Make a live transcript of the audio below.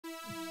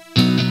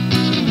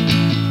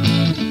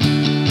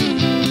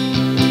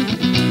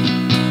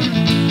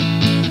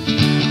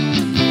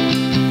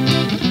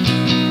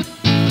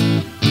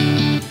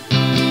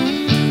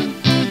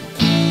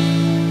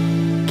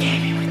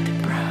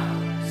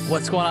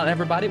going on,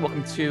 everybody?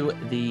 Welcome to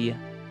the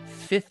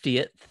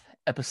 50th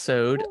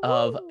episode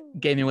of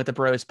Gaming with the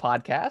Bros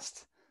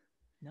podcast.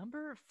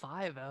 Number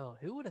 50.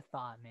 Who would have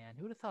thought, man?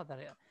 Who would have thought that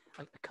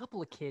a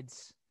couple of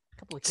kids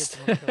from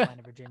North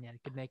Carolina, Virginia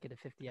could make it to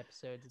 50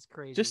 episodes? It's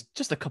crazy.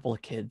 Just a couple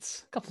of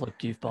kids, a couple of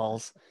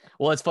goofballs.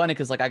 Well, it's funny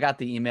because like I got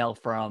the email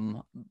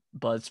from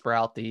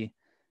Buzzsprout,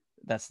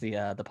 that's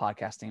the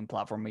podcasting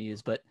platform we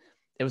use, but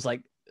it was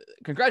like,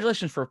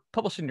 congratulations for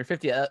publishing your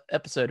 50th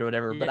episode or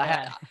whatever. But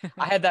I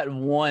had that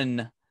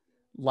one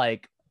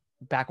like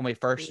back when we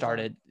first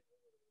started.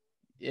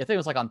 I think it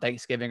was like on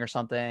Thanksgiving or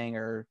something,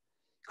 or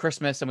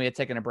Christmas, and we had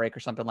taken a break or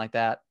something like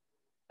that.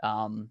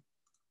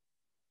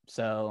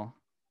 So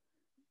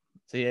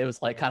yeah, it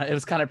was like kind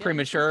of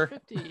premature.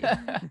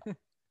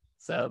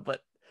 So,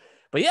 but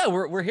yeah,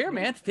 we're here,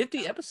 man.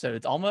 50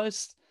 episodes,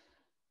 almost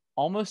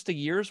a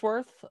year's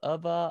worth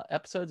of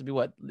episodes. It'll be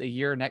what, a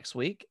year next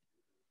week?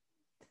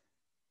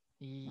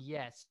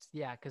 Yes,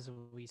 yeah, because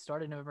we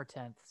started November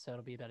 10th, so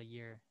it'll be about a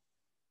year.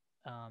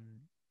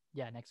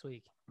 Next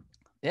week.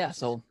 Yeah,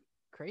 so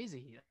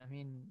crazy. I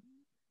mean,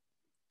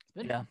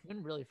 it's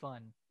been really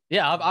fun.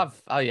 Yeah,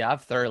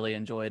 I've thoroughly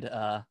enjoyed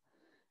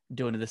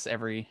doing this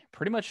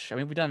pretty much. I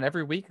mean, we've done it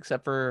every week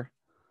except for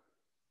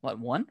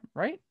one,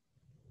 right?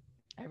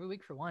 Every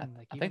week for one.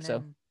 I think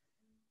so.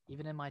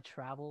 Even in my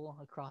travel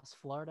across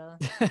Florida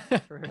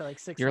for like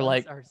 6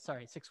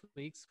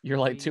 weeks. You're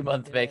like 2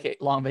 month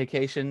long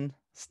vacation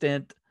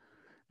stint.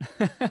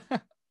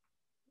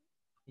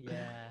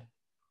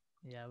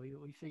 Yeah,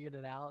 we figured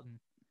it out, and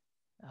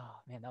oh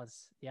man, that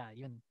was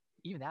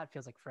even that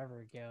feels like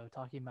forever ago.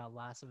 Talking about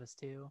Last of Us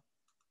 2.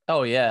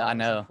 Oh yeah, I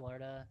know.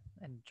 Florida,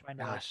 and trying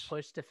to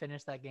push to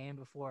finish that game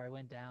before I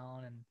went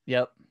down, and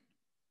yep.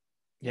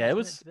 Yeah,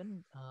 it's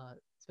been a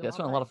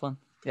lot of fun.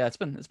 Yeah, it's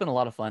been a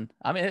lot of fun.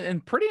 I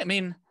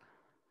mean,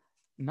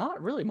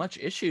 not really much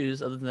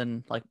issues other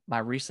than like my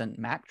recent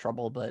Mac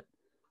trouble, but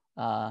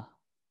yeah,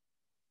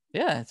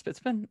 it's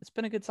been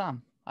a good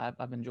time.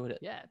 I've enjoyed it.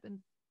 Yeah, it's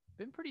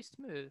been pretty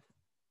smooth.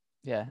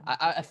 Yeah,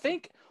 I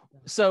think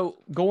so.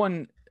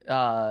 Going,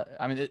 I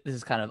mean, this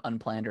is kind of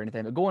unplanned or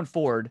anything, but going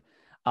forward,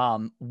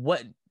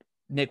 what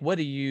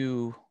do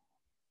you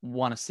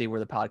want to see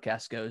where the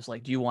podcast goes?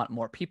 Like, do you want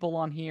more people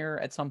on here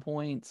at some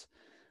point?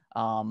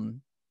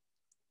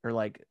 Or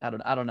like, I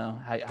don't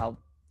know how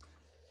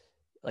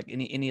like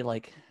any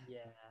like,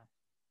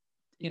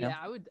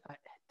 I would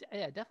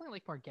definitely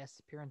like more guest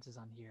appearances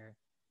on here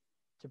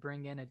to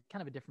bring in a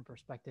kind of a different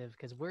perspective,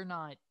 because we're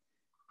not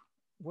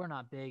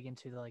big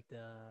into like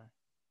the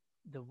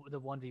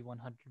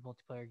 1v100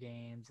 multiplayer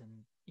games and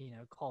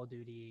Call of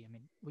Duty. I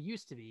mean, we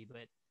used to be,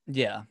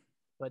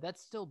 but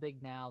that's still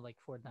big now, like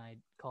Fortnite,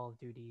 Call of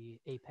Duty,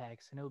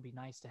 Apex, and it would be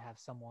nice to have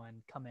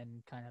someone come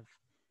in, kind of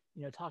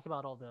talk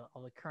about all the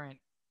current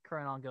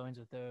ongoings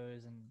with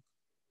those, and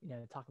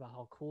talk about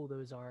how cool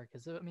those are,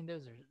 because I mean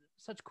those are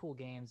such cool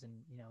games,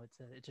 and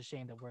it's a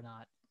shame that we're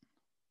not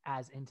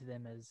as into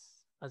them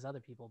as other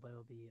people, but it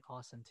would be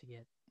awesome to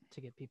get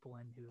people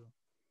in who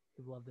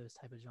love those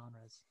type of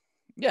genres.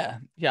 Yeah,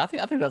 I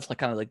think that's like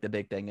kind of like the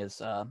big thing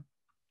is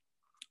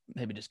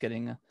maybe just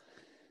getting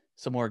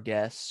some more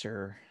guests,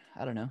 or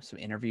I don't know, some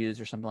interviews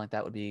or something like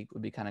that would be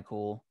kind of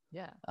cool.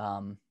 Yeah.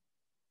 But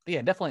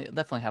yeah,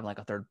 definitely have like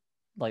a third,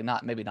 like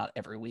not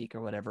every week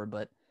or whatever,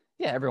 but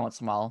yeah, every once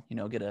in a while,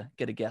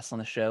 get a guest on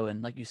the show,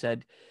 and like you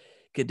said,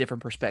 get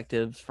different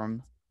perspectives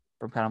from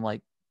kind of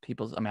like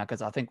people's. I mean,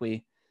 because I think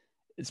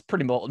it's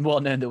pretty well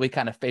known that we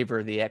kind of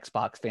favor the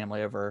Xbox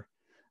family over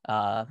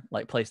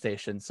like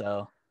PlayStation.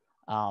 So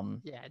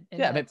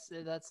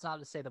that's not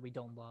to say that we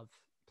don't love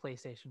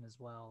PlayStation as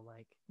well.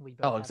 Like, we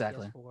both have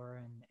PS4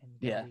 and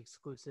get the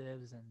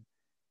exclusives, and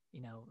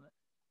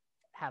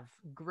have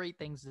great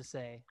things to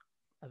say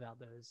about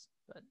those,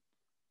 but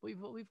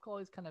we've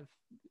always kind of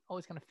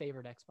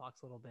favored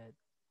Xbox a little bit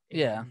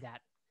in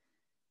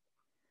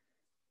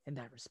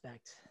that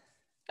respect.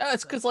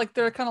 It's because like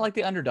they're kind of like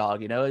the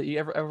underdog,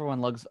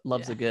 everyone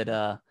loves a good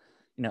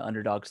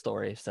underdog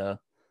story. So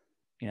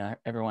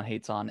everyone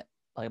hates on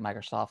like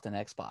Microsoft and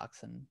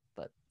Xbox,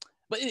 but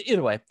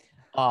either way,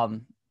 I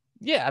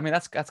mean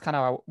that's kind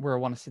of where I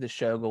want to see the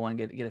show go, and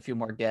get a few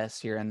more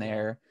guests here and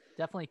there.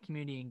 Definitely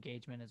community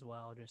engagement as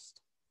well. Just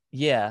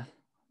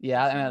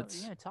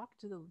talk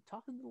to the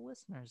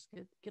listeners,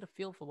 get a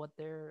feel for what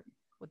they're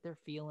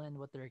feeling,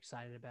 what they're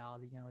excited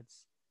about.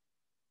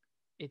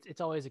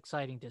 It's always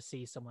exciting to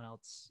see someone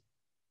else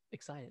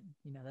excited.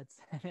 That's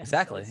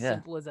exactly as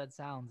simple as that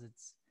sounds.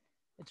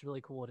 It's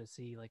really cool to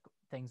see like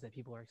things that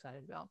people are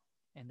excited about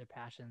and their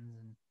passions,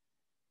 and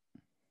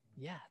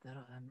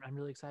I'm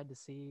really excited to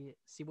see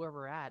where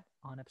we're at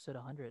on episode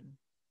 100.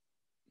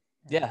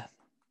 Be able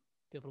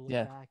to look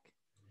back.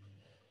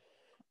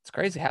 It's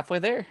crazy. Halfway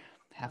there.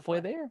 How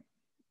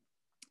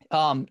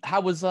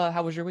was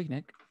your week,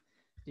 Nick?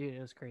 Dude,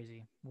 it was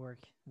crazy.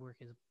 Work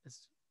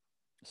is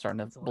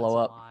starting to blow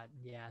up.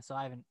 Yeah, so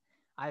I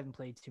haven't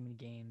played too many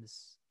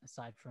games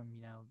aside from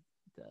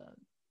the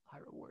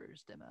Hyrule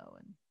Warriors demo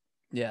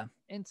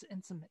and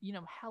some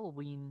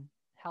Halloween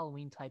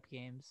type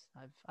games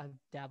I've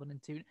dabbled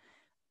into.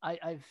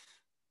 I've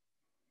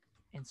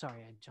and sorry,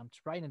 I jumped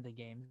right into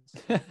games.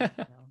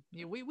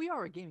 We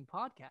are a gaming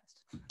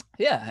podcast.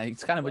 Yeah,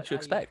 it's kind of what you I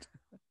expect.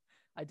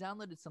 I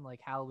downloaded some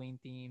like Halloween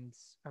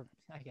themes, or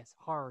I guess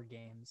horror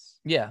games.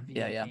 Yeah,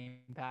 Via yeah. Game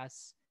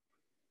Pass.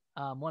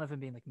 One of them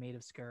being like Made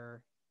of Skur,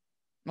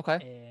 Okay.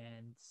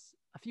 and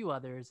a few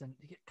others, and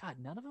God,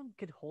 none of them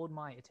could hold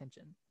my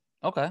attention.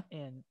 Okay.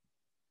 And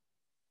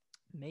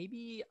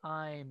maybe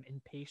I'm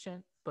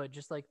impatient, but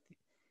just like,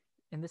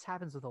 and this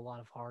happens with a lot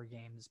of horror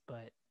games,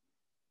 but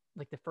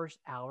like the first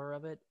hour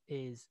of it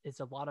is it's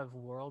a lot of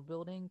world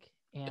building,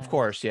 and Of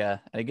course, yeah.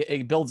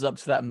 It builds up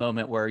to that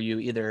moment where you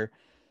either,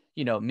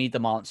 meet the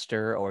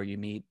monster or you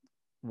meet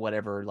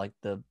whatever like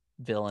the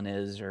villain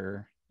is,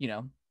 or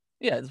yeah,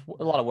 it's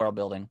a lot of right. world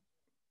building.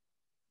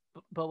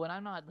 But when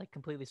I'm not like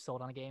completely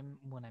sold on a game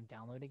when I'm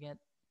downloading it,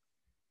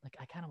 like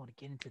I kind of want to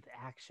get into the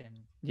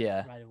action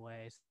Yeah. right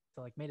away.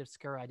 So like Made of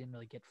Skur, I didn't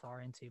really get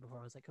far into before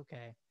I was like,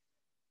 okay,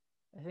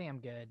 I think I'm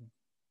good.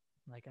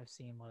 Like I've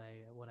seen what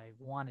I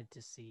wanted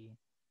to see.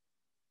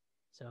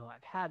 So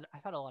I've had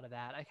a lot of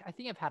that. I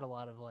think I've had a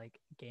lot of like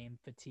game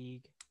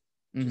fatigue,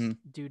 just Mm-hmm.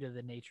 due to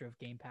the nature of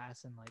Game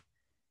Pass, and like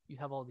you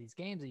have all these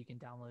games that you can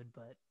download,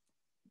 but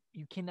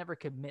you can never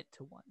commit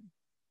to one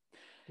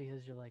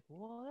because you're like,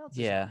 well, what else is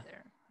Yeah. out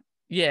there?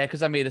 Yeah,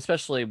 because I mean,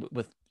 especially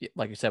with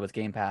like you said with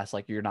Game Pass,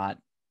 like you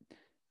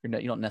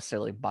don't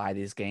necessarily buy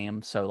these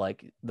games, so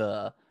like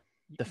the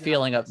You're not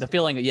feeling of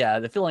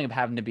invested. the feeling of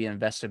having to be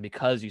invested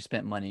because you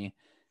spent money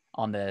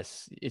on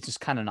this, it's just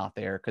kind of not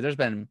there. Because there's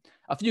been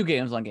a few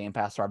games on Game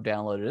Pass where I've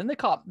downloaded and they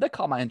caught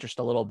my interest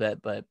a little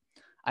bit, but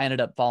I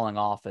ended up falling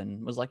off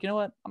and was like, you know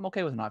what, I'm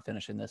okay with not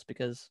finishing this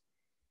because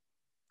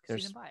You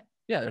there's didn't buy it.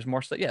 there's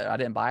more stuff. Yeah, I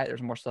didn't buy it.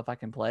 There's more stuff I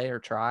can play or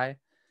try,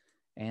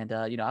 and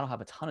I don't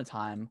have a ton of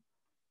time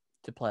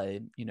to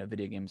play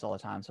video games all the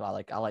time. So I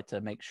like to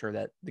make sure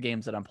that the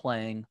games that I'm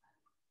playing,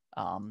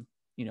 um,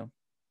 you know,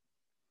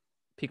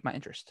 pique my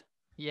interest.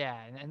 Yeah,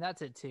 and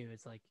that's it too.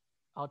 It's like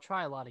I'll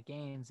try a lot of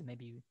games, and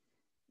maybe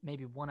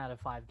 1 out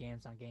of 5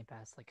 games on Game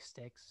Pass like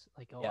sticks.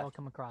 Like Yeah. I'll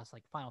come across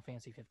like Final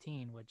Fantasy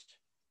 15, which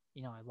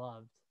I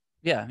loved.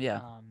 Yeah, yeah.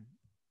 Um,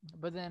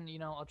 but then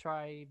I'll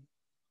try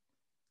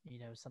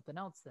something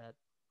else that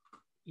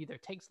either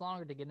takes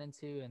longer to get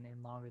into and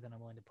longer than I'm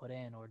willing to put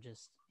in, or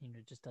just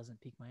just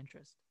doesn't pique my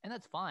interest, and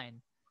that's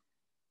fine.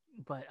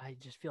 But I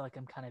just feel like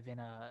I'm kind of in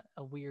a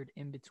weird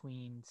in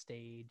between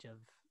stage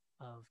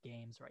of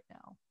games right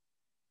now.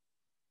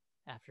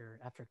 After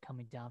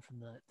coming down from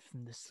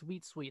the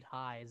sweet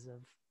highs of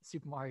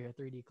Super Mario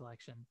 3D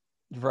Collection,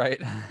 Right.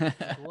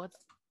 like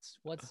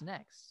what's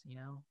next?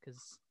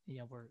 Because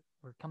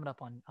we're coming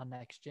up on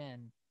next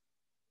gen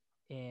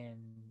in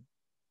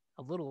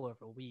a little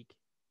over a week,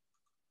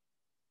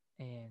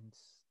 and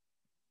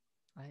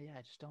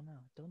I just don't know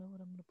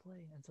what I'm gonna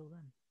play until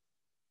then.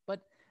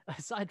 But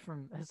aside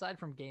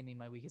from gaming,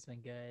 my week has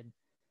been good.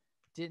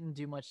 Didn't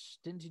do much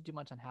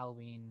on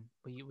Halloween.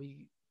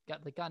 We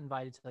got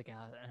invited to like an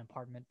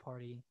apartment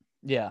party,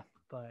 Yeah.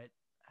 but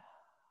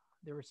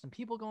there were some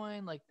people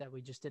going like that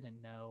we just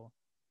didn't know,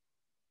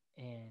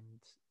 and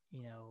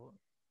you know,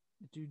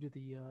 due to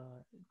the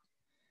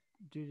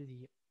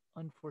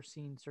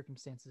unforeseen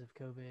circumstances of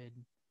COVID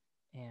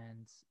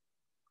and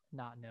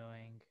not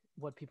knowing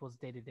what people's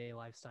day-to-day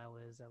lifestyle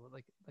is,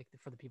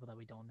 for the people that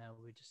we don't know,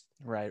 we just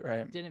Right.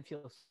 didn't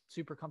feel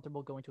super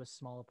comfortable going to a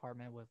small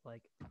apartment with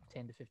like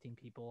 10 to 15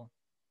 people.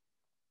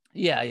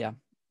 Yeah, yeah.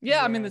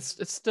 Yeah, I mean Yeah.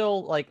 it's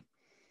still like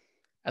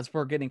as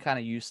we're getting kind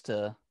of used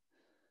to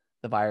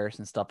the virus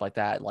and stuff like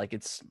that, like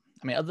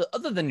I mean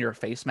other than your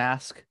face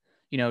mask,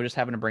 just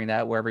having to bring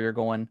that wherever you're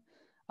going,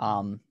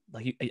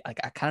 like I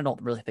kind of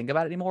don't really think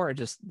about it anymore.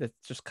 It's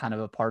just kind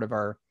of a part of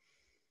our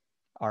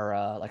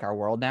like our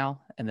world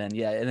now. And then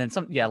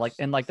like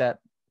in like that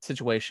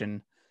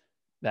situation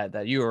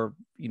that you were,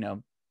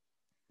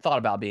 thought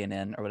about being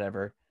in or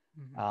whatever.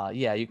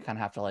 Yeah, you kind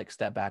of have to like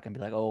step back and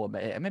be like, oh,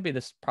 maybe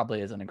this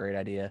probably isn't a great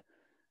idea.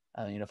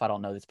 If I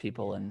don't know these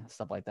people and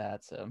stuff like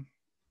that. So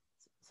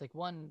it's like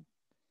one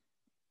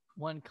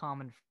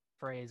common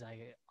phrase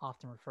I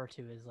often refer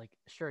to is like,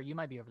 sure, you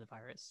might be over the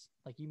virus,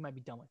 like you might be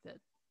done with it,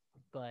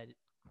 but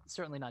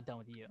certainly not done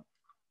with you.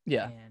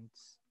 yeah, And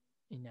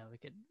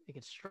it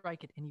could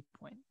strike at any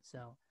point.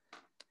 So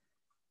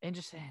and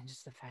just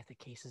the fact that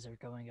cases are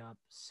going up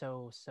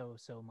so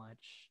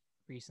much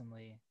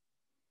recently,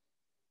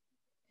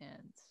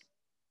 and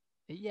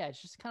yeah,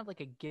 it's just kind of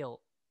like a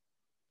guilt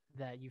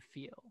that you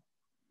feel.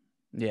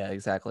 yeah,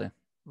 exactly.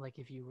 Like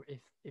if you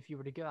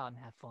were to go out and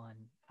have fun,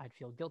 I'd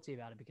feel guilty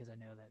about it because I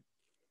know that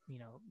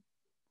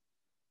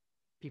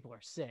people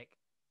are sick,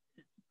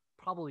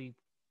 probably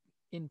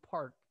in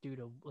part due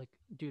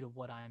to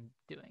what I'm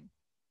doing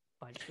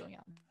by just going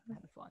out and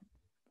having fun.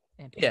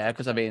 And Yeah,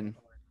 because I mean,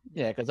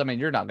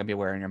 you're not gonna be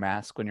wearing your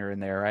mask when you're in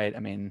there, right? I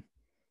mean,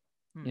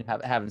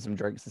 having some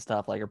drinks and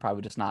stuff, like you're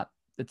probably just not.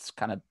 It's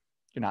kind of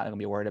you're not gonna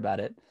be worried about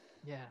it.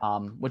 Yeah.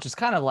 Which is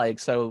kind of like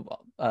so.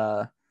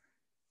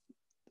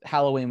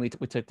 Halloween, we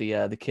took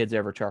the kids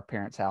over to our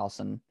parents' house,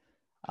 and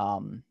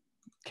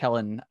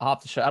Kellen, I'll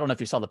have to show. I don't know if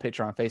you saw the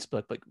picture on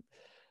Facebook, but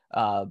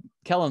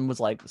Kellen was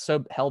like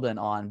so hell-bent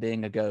on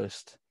being a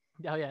ghost.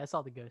 Oh yeah, I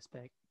saw the ghost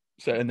pic.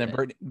 So and then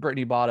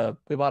Brittany bought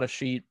a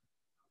sheet,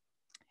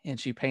 and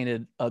she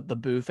painted the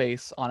Boo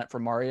face on it for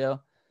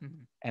Mario,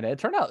 and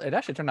it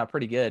actually turned out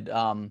pretty good.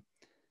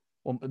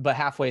 Well, but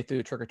halfway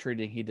through trick or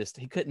treating, he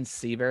couldn't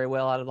see very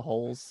well out of the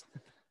holes,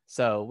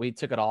 so we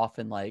took it off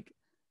and like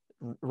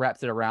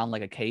wrapped it around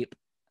like a cape.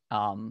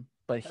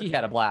 But he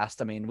had a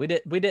blast. I mean, we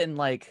didn't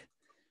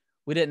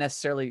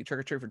necessarily trick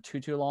or treat for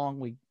too long.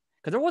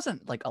 Because there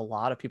wasn't like a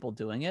lot of people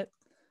doing it.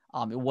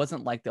 It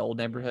wasn't like the old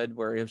neighborhood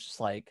where it was just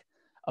like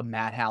a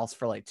madhouse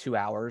for like 2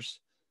 hours.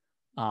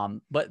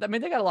 But I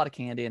mean, they got a lot of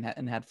candy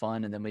and had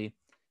fun. And then we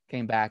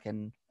came back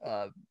and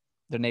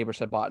the neighbors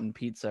had bought in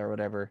pizza or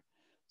whatever.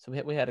 So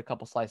we had a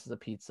couple slices of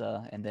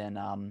pizza, and then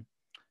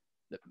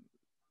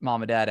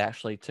mom and dad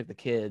actually took the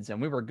kids,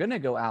 and we were gonna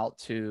go out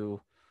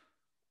to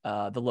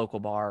the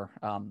local bar,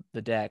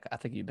 the Deck. I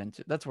think you've been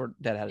to. That's where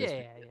Dad had his.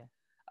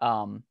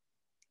 Yeah.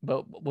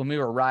 But when we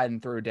were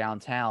riding through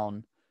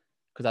downtown,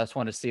 because I just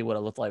wanted to see what it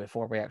looked like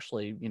before we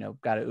actually,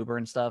 got an Uber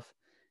and stuff,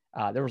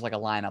 there was like a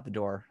line out the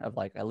door of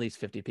like at least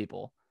 50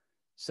 people.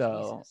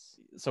 So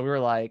we were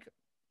like,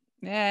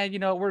 yeah,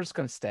 we're just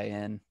gonna stay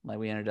in. Like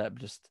we ended up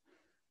just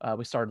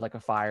we started like a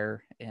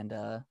fire and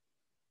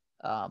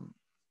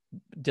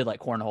did like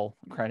cornhole.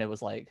 Granted, it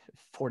was like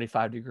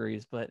 45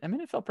 degrees, but I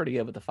mean it felt pretty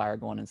good with the fire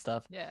going and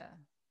stuff. Yeah.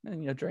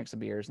 And drank some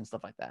beers and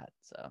stuff like that.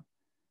 So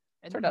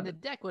and the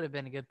Deck would have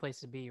been a good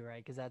place to be,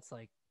 right? Because that's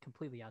like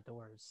completely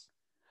outdoors.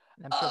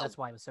 And I'm sure that's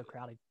why it was so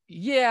crowded.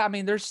 Yeah, I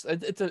mean,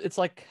 it's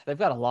like they've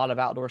got a lot of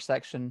outdoor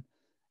section,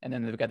 and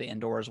then they've got the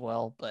indoor as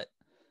well. But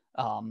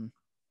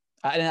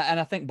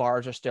I think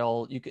bars are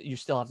still you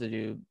still have to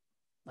do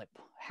like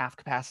half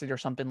capacity or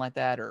something like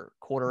that, or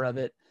quarter of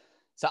it.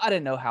 So I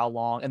didn't know how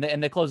long, and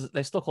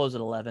they still close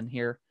at 11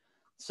 here.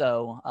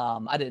 So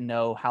I didn't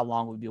know how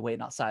long we'd be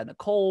waiting outside in the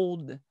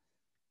cold.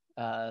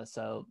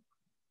 So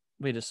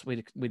we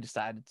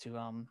decided to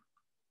kind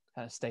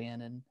of stay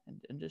in and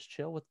just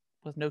chill with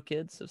no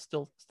kids.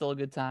 So still a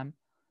good time.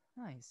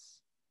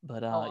 Nice.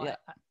 But yeah,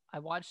 I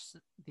watched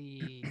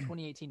the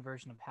 2018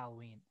 version of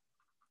Halloween.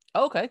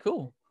 Okay,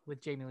 cool.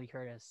 With Jamie Lee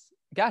Curtis.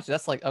 Gotcha.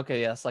 That's like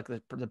that's like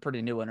the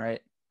pretty new one,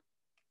 right?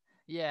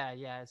 Yeah.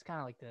 It's kind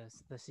of like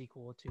the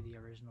sequel to the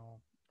original.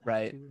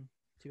 Right.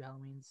 Two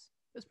Halloweens.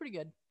 It was pretty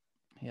good.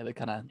 Yeah, they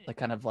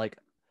kind of like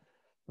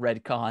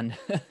retcon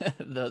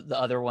the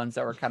other ones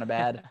that were kind of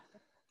bad.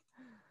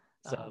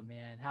 So, oh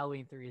man,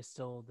 Halloween 3 is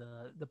still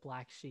the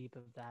black sheep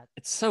of that.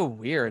 It's so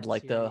weird,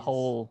 like series. The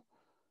whole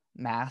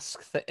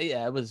mask thing.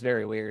 Yeah, it was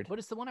very weird. But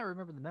it's the one I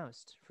remember the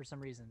most for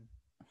some reason.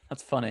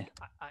 That's funny.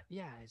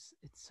 Yeah, it's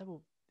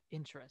so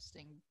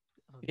interesting.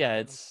 Yeah,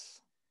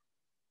 it's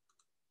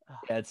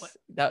that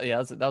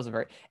was a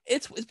very.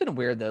 It's been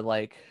weird though.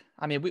 Like,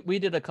 I mean, we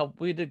did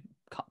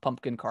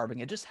pumpkin carving.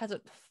 It just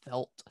hasn't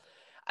felt.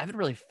 I haven't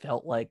really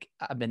felt like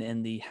I've been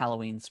in the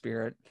Halloween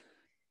spirit.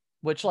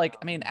 Which, like,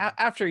 I mean,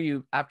 after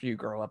you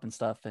grow up and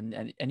stuff,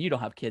 and you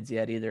don't have kids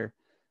yet either,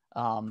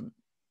 so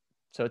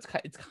it's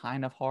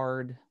kind of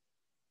hard.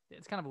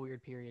 It's kind of a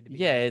weird period.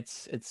 Yeah,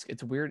 it's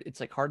weird. It's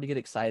like hard to get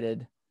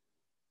excited,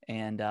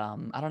 and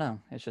I don't know.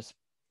 It's just.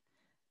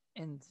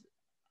 And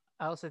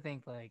I also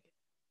think like,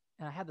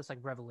 and I had this like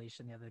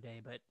revelation the other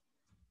day, but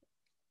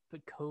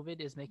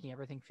COVID is making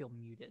everything feel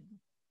muted.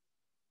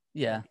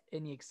 Yeah. Like,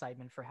 any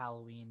excitement for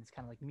Halloween is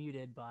kind of like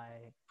muted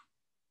by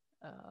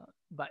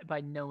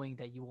knowing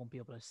that you won't be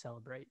able to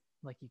celebrate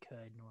like you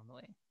could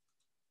normally.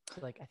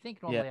 So like I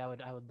think normally I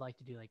would like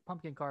to do like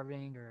pumpkin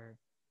carving or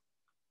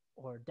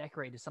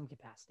decorate to some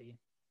capacity.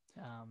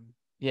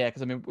 Yeah,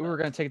 because I mean we were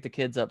gonna take the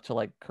kids up to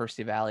like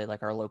Kirsty Valley,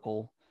 like our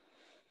local.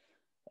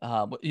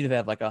 They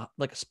have like a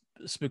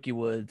spooky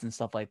woods and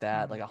stuff like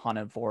that, like a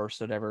haunted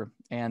forest or whatever.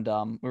 And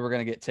we were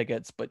gonna get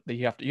tickets, but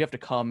you have to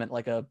come at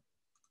like a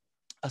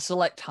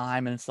select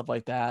time and stuff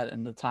like that.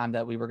 And the time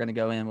that we were gonna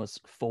go in was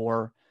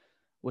 4.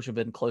 Which would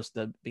have been close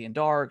to being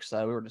dark,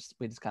 so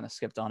we just kind of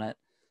skipped on it.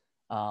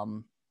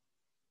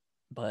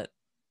 But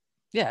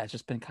yeah, it's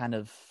just been kind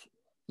of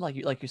like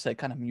you said,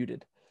 kind of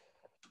muted.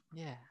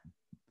 Yeah.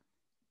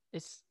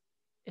 Is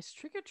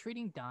trick or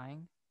treating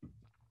dying?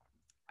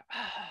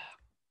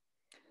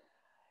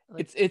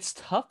 It's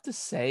tough to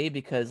say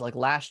because like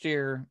last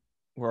year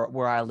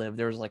where I live,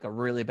 there was like a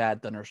really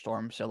bad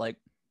thunderstorm, so like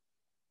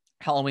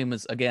Halloween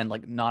was again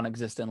like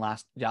non-existent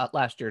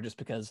last year just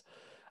because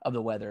of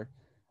the weather.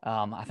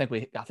 I think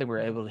we were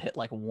able to hit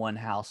like one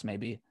house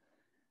maybe.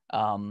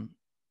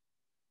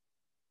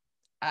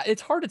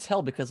 It's hard to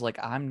tell because like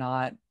I'm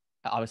not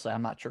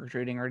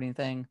trick-or-treating or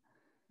anything.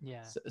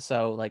 Yeah.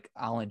 So like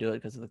I only do it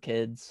because of the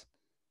kids.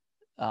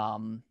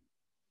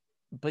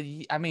 But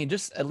I mean,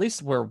 just at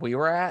least where we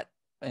were at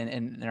and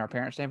in our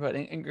parents' neighborhood,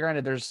 and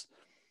granted,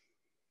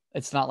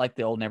 it's not like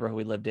the old neighborhood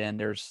we lived in.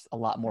 There's a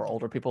lot more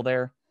older people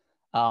there.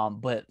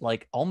 But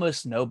like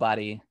almost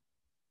nobody.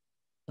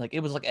 Like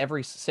it was like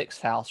every 6th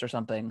house or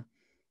something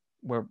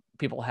where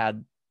people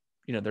had,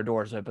 their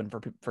doors open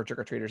for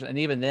trick-or-treaters. And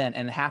even then,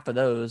 and half of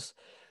those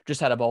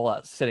just had a bowl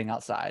sitting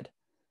outside.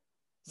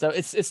 So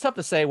it's tough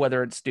to say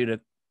whether it's due to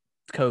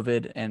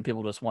COVID and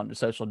people just want to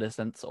social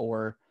distance,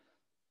 or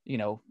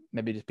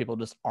maybe just people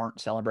just aren't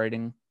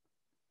celebrating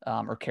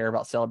or care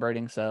about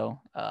celebrating. So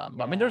I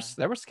mean,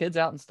 there was kids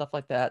out and stuff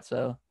like that.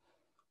 So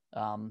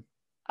I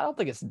don't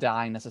think it's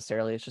dying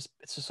necessarily. It's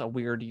just a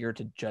weird year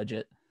to judge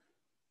it.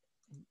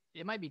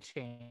 It might be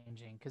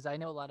changing because I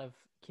know a lot of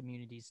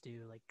communities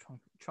do like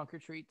trunk or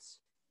treats,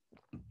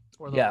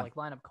 or they'll like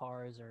line up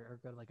cars or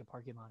go to like a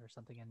parking lot or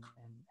something and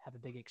have a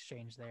big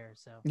exchange there.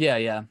 So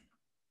yeah.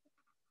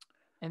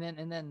 And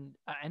then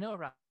I know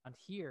around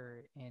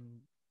here in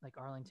like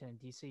Arlington and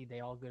DC,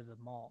 they all go to the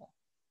mall.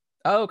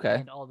 Oh, okay.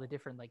 And all the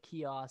different like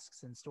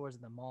kiosks and stores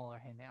in the mall are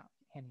handing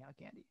out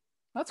candy.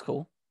 That's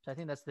cool. So I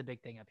think that's the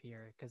big thing up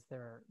here because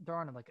there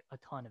aren't like a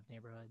ton of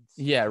neighborhoods.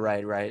 Yeah,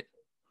 right.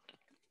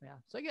 Yeah,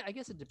 so I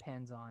guess it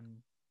depends on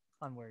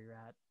where you're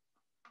at.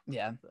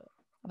 Yeah, but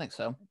I think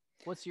so.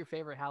 What's your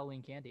favorite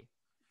Halloween candy?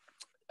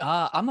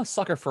 I'm a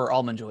sucker for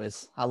Almond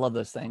Joys. I love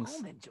those things.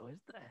 Almond Joys,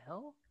 the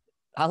hell?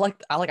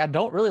 I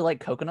don't really like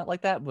coconut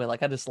like that, but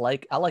like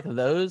I like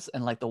those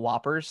and like the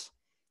Whoppers,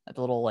 like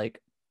the little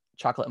like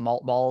chocolate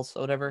malt balls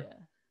or whatever. Yeah.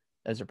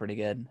 Those are pretty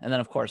good. And then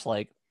of course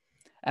I'm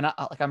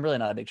really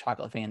not a big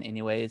chocolate fan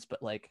anyways,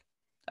 but like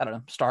I don't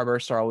know,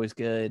 Starbursts are always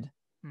good.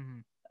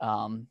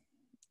 Mm-hmm.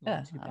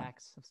 Yeah,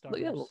 2-packs of Starburst.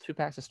 Yeah, little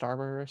 2-packs of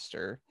Starburst,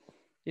 or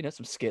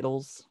some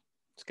Skittles.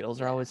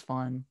 Skittles are always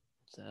fun.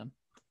 So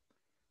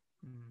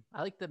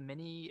I like the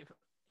mini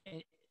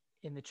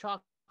in the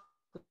chocolate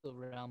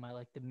realm. I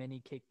like the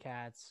mini Kit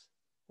Kats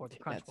or the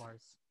Crunch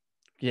Bars.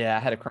 Yeah, I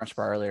had a Crunch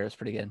Bar earlier. It's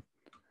pretty good.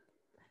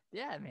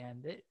 Yeah,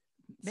 man.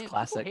 It's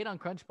classic. People hate on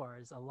Crunch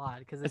Bars a lot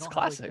because they don't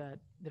classic. have like that.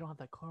 They don't have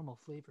that caramel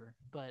flavor.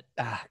 But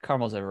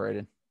caramel's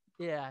overrated.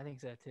 Yeah, I think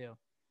so too.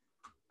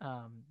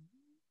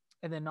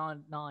 And then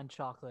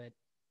non-chocolate,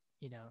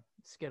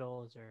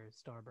 Skittles or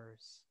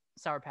Starburst.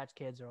 Sour Patch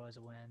Kids are always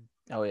a win.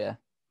 Oh yeah.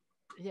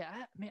 Yeah,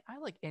 I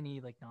like any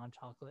like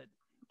non-chocolate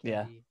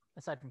candy,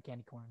 aside from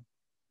candy corn.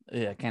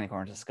 Yeah, candy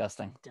corn is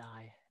disgusting.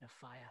 Die in a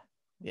fire.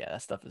 Yeah,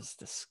 that stuff is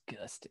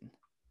disgusting.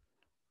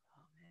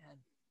 Oh man.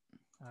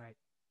 All right.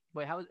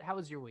 Wait, how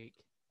was your week?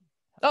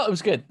 Oh, it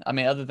was good. I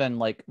mean, other than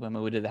like when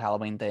we did the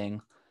Halloween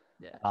thing.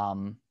 Yeah.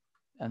 And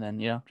then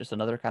just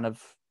another kind of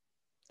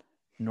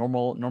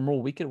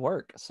normal week at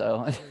work.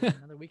 So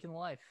another week in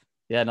life.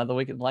 Yeah, another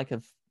week in life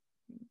of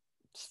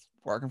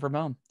working from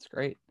home. It's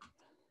great.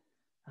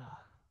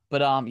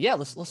 But yeah,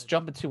 let's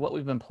jump into what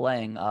we've been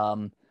playing.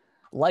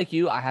 Like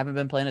you, I haven't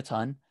been playing a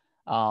ton.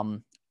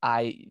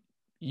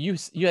 You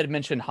had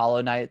mentioned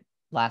Hollow Knight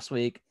last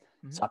week,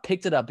 so I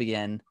picked it up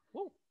again.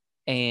 Whoa.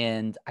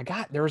 And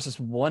there was this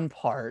one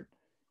part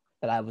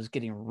that I was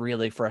getting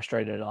really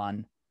frustrated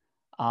on.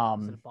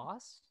 Was it a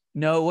boss?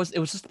 No, it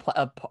was just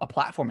a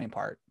platforming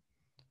part.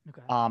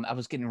 Okay. I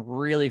was getting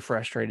really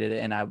frustrated,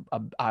 and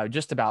I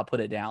just about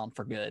put it down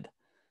for good.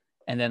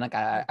 And then like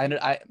I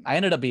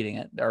ended up beating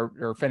it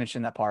or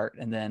finishing that part,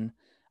 and then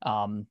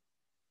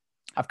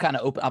I've kind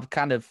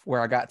of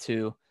where I got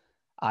to,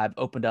 I've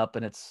opened up,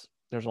 and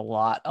there's a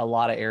lot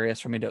of areas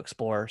for me to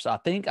explore. So I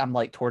think I'm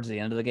like towards the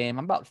end of the game.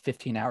 I'm about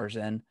 15 hours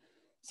in,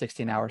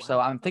 16 hours. Wow. So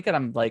I'm thinking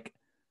I'm like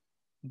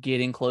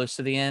getting close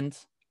to the end.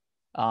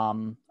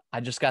 I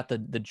just got the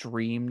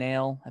dream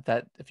nail,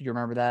 if you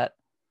remember that.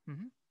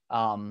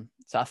 Mm-hmm.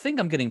 So I think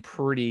I'm getting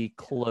pretty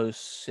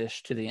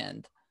close-ish to the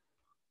end.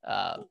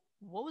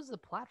 What was the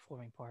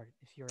platforming part,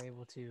 if you're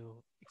able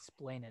to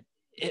explain it?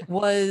 It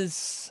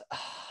was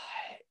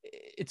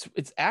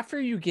it's after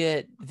you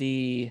get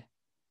the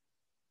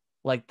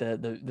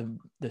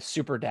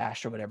super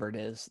dash or whatever it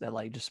is that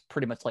like just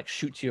pretty much like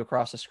shoots you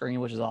across the screen,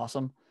 which is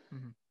awesome.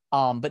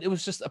 Mm-hmm. But it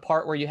was just a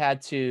part where you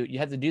had to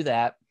do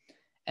that,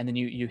 and then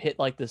you hit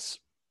like this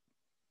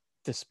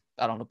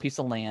I don't know, piece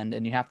of land,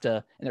 and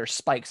there's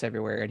spikes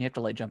everywhere, and you have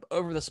to like jump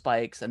over the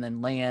spikes and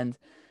then land,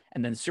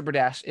 and then super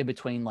dash in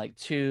between like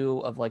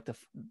two of like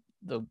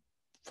the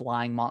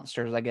flying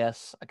monsters, I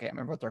guess. I can't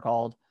remember what they're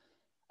called.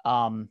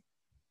 And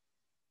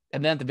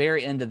then at the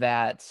very end of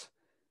that,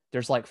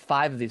 there's like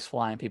 5 of these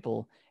flying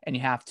people, and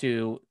you have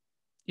to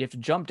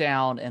jump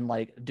down and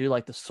like do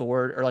like the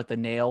sword or like the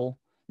nail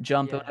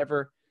jump or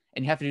whatever,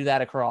 and you have to do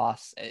that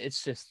across. It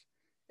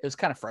was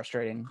kind of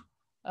frustrating.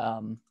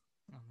 Oh man,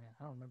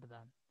 I don't remember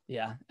that.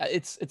 Yeah,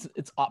 it's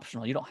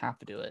optional. You don't have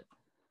to do it,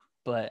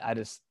 but I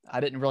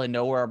didn't really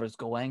know where I was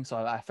going, so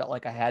I felt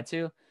like I had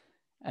to.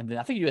 And then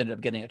I think you ended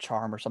up getting a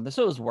charm or something,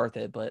 so it was worth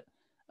it. But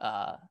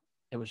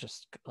it was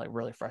just like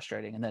really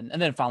frustrating. And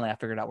then finally I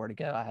figured out where to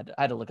go. I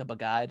had to look up a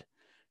guide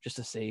just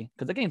to see,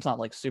 because the game's not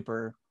like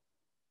super.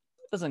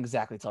 It doesn't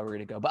exactly tell where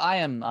to go. But I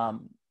am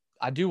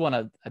I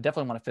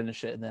definitely want to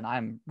finish it, and then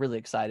I'm really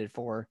excited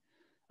for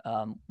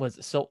was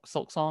it Silk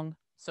Song?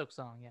 Silk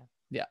Song, yeah.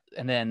 Yeah,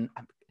 and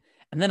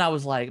then I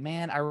was like,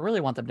 man, I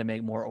really want them to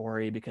make more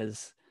Ori,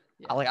 because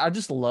I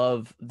just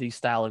love these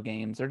style of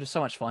games. They're just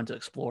so much fun to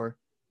explore.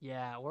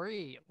 Yeah,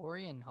 Ori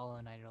and Hollow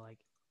Knight are like,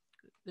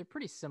 they're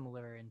pretty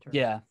similar in terms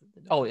of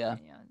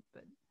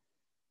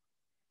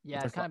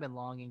but I've kind of been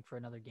longing for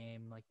another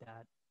game like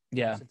that.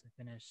 Yeah. Since I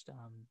finished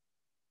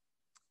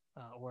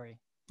Ori.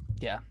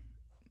 Yeah.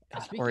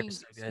 God, Ori Speaking is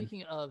so good.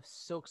 speaking of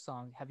Silk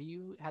Song, have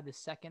you had the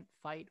second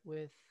fight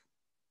with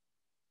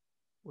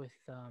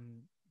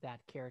that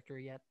character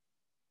yet?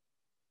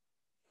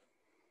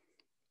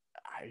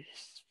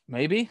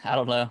 Maybe, I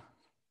don't know.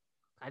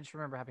 I just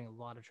remember having a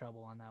lot of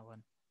trouble on that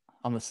one.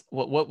 On this,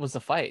 what was the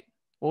fight?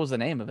 What was the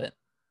name of it?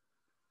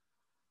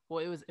 Well,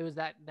 it was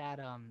that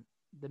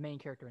the main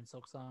character in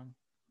Silk Song,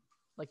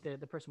 like the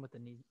person with the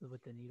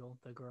needle,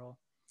 the girl.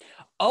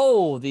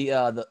 Oh,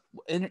 the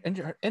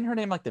in her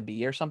name like the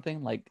bee or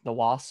something, like the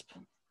wasp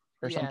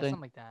or Yeah, something.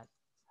 something like that.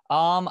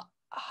 Um,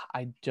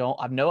 I don't.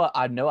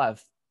 I know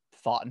I've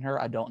fought in her.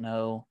 I don't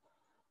know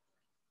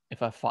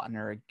if I've fought in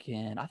her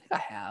again. I think I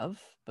have,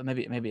 but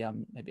maybe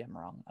I'm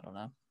wrong. I don't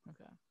know.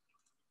 Okay.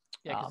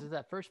 Yeah, because there's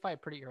that first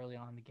fight pretty early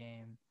on in the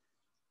game.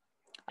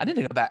 I need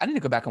to go back. I need to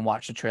go back and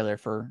watch the trailer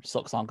for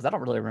Silk Song because I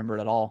don't really remember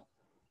it at all.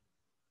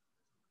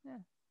 Yeah.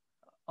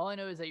 All I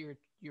know is that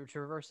you're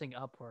traversing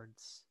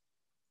upwards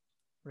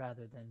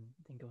rather than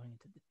going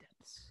into the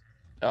depths,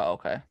 Oh,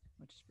 okay.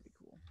 which is pretty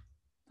cool.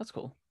 That's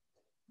cool.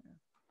 Yeah.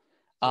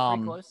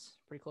 So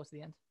pretty close to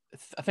the end.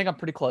 I think I'm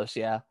pretty close.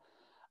 Yeah.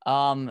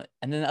 And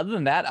then other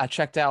than that, I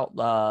checked out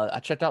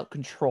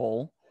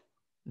Control,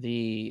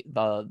 the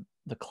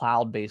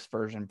cloud-based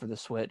version for the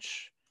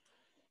Switch,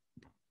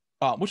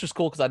 which is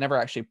cool because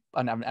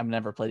I've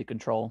never played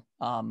Control.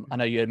 I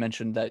know you had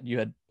mentioned that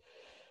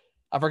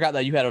I forgot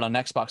that you had it on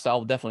Xbox, so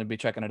I'll definitely be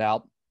checking it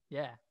out.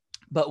 Yeah.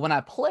 But when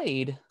I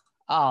played,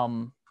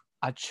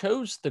 I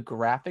chose the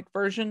graphic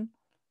version,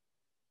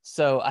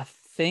 so I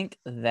think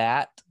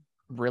that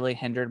really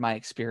hindered my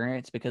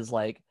experience because,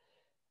 like,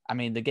 I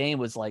mean, the game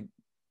was like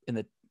in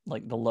the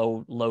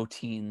low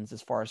teens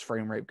as far as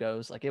frame rate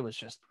goes. Like, it was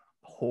just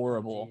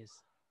horrible.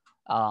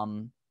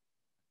 Oh,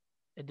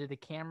 did the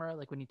camera,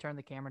 like when you turn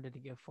the camera, did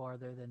it go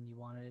farther than you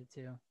wanted it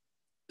to?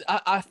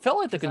 I felt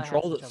like the 'Cause I had controls some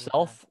trouble with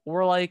itself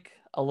were like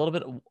a little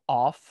bit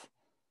off.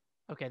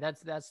 Okay,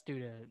 that's due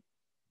to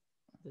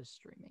the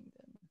streaming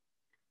then.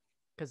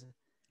 Because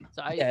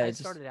so Yeah, I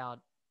started out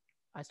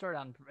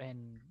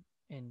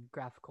in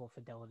graphical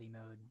fidelity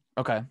mode,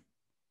 okay.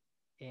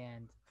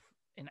 and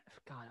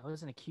God, I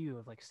was in a queue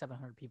of like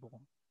 700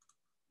 people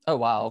Oh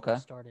when wow, I okay.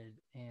 first started,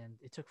 and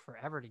it took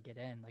forever to get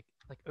in, like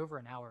over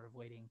an hour of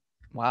waiting.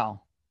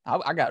 Wow.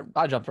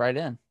 I jumped right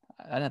in.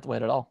 I didn't have to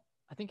wait at all.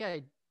 I think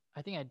I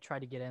tried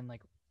to get in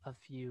like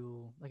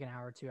an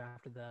hour or two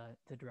after the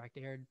direct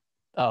aired,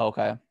 Oh,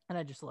 okay. and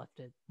I just left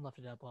it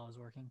up while I was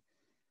working.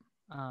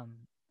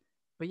 Um,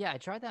 but yeah, I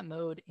tried that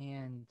mode,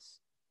 and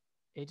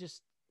it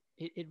just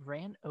it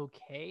ran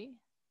okay,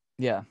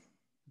 Yeah.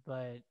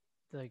 but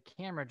the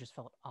camera just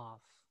felt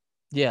off,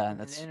 Yeah, and,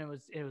 that's and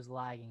it was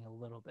lagging a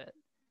little bit.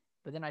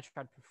 But then I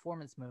tried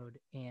performance mode,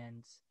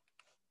 and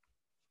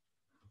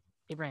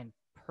it ran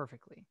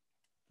perfectly.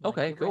 Like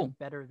okay, it ran cool.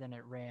 better than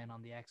it ran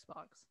on the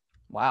Xbox.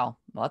 Wow.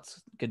 Well,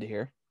 that's good to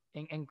hear.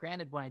 And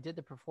granted, when I did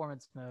the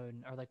performance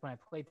mode, or like when I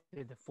played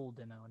through the full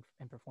demo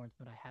in performance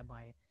mode, I had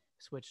my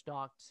Switch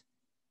docked,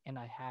 and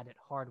I had it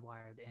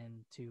hardwired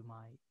into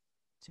my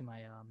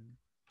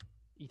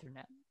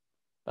Ethernet,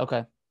 Okay.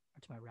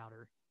 or to my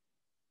router.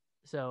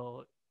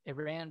 So it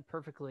ran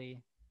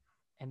perfectly,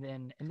 and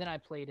then I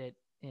played it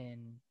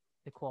in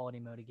the quality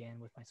mode again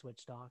with my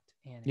Switch docked,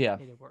 and Yeah.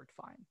 it worked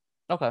fine.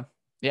 Okay.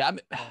 Yeah, So,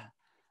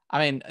 I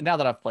mean, now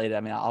that I've played it, I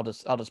mean, I'll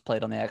just play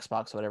it on the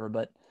Xbox or whatever,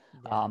 but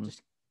yeah,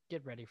 just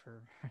get ready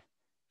for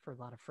for a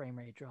lot of frame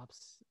rate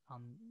drops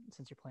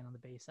since you're playing on the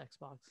base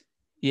Xbox.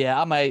 yeah,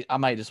 I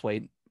might just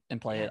wait and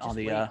play it on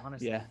the wait,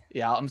 honestly.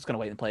 yeah, I'm just going to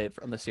wait and play it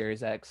on the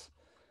Series X.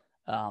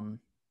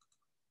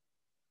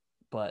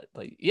 But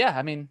yeah,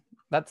 I mean,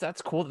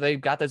 that's cool that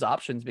they've got those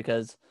options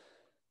because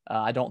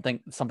I don't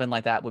think something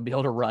like that would be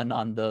able to run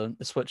on the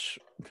Switch.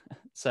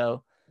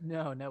 So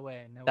No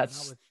way. No way.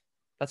 that's Not with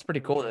that's pretty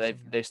ray cool that tracing.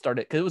 they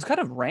started because it was kind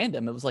of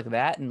random. It was like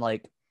that and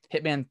like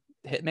Hitman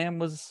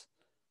was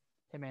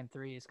Hitman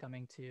 3 is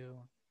coming to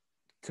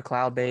cloud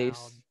cloud.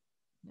 based.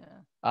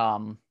 Yeah.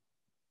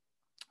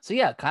 So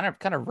yeah, kind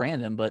of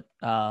random, but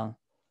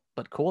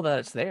cool that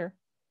it's there.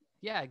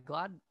 Yeah,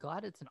 glad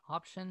it's an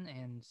option,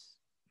 and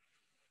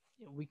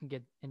we can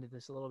get into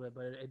this a little bit,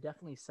 but it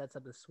definitely sets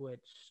up the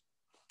Switch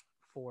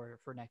for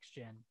next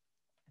gen,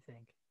 I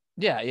think.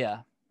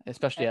 Yeah,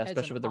 especially As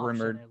especially an with the option,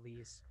 rumored. at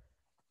least.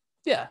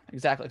 Yeah,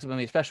 exactly. I mean,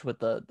 especially with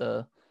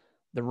the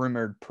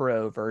rumored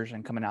Pro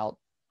version coming out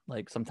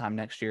like sometime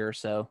next year or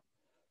so.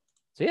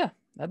 So yeah,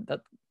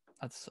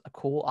 that's a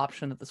cool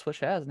option that the Switch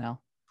has now.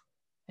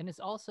 And it's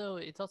also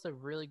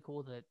really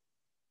cool that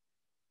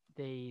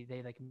they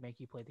like make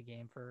you play the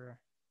game for,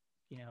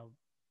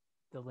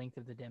 the length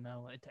of the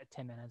demo,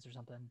 10 minutes or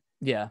something.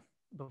 Yeah.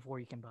 Before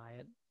you can buy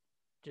it,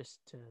 just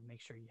to make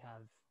sure you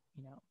have,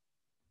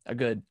 a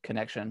good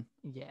connection.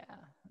 Yeah.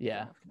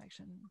 Yeah. Enough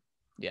connection.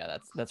 Yeah,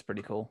 that's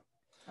pretty cool.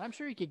 I'm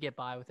sure you could get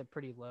by with a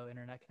pretty low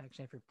internet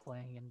connection if you're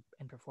playing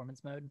in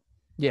performance mode.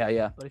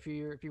 Yeah. But if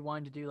you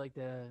wanted to do like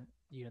the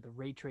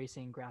ray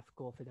tracing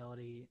graphical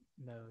fidelity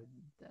mode,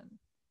 then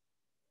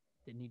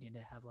you need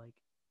to have like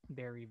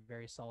very,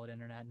 very solid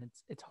internet, and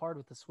it's hard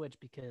with the Switch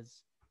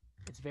because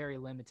it's very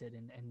limited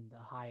in the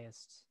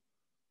highest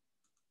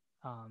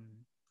um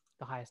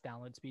the highest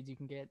download speeds you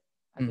can get.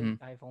 I Mm-hmm.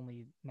 think I've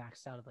only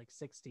maxed out at like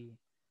 60.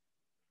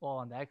 Well,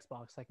 on the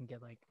Xbox, I can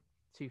get like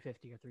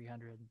 250 or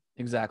 300.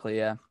 Exactly.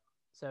 Yeah.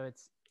 So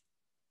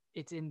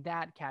it's in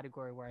that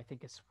category where I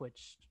think a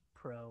Switch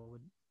Pro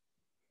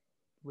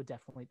would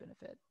definitely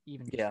benefit,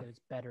 even just Yeah. because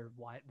it's better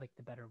like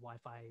the better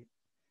Wi-Fi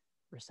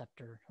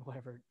receptor or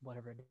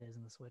whatever it is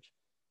in the Switch.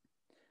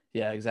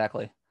 Yeah.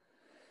 Exactly.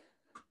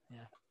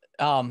 Yeah.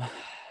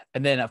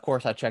 And then of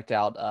course I checked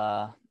out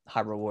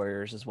Hyrule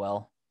Warriors as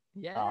well.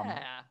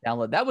 Yeah.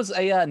 Download. That was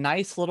a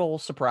nice little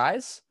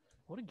surprise.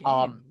 What a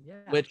game.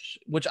 Yeah.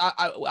 Which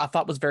I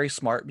thought was very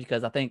smart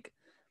because I think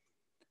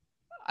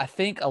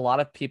a lot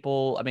of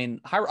people. I mean,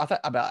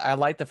 I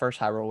like the first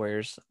Hyrule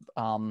Warriors.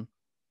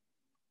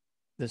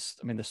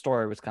 The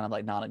story was kind of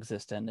like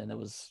non-existent, and it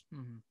was.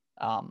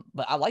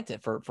 But I liked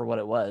it for what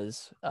it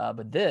was.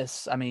 But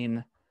this, I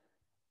mean,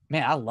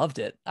 man, I loved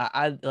it.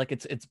 I like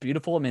it's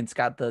beautiful. I mean, it's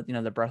got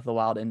the Breath of the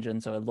Wild engine,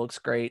 so it looks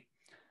great.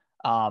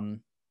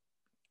 Um,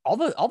 all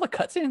the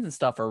cutscenes and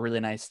stuff are really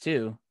nice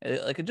too.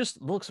 It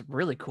just looks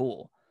really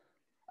cool.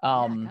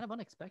 Yeah, kind of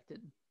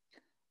unexpected.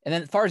 And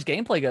then as far as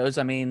gameplay goes,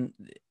 I mean,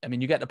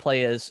 you got to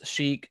play as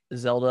Sheik,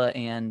 Zelda,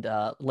 and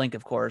Link,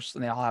 of course,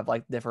 and they all have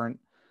like different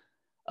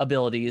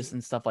abilities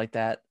and stuff like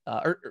that.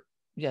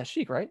 Yeah,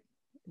 Sheik, right?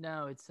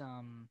 No, it's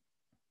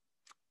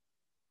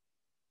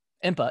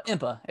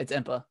Impa. It's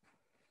Impa,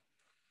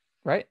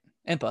 right?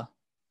 Impa.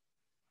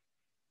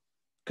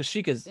 Because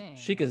Sheik is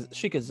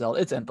Zelda.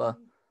 It's Impa.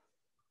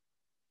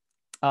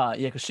 Yeah,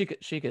 because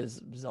Sheik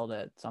is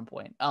Zelda at some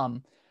point.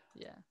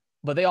 Yeah.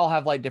 But they all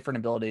have like different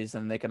abilities,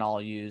 and they can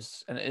all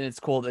use. And it's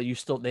cool that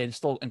they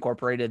still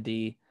incorporated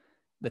the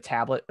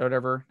tablet or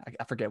whatever.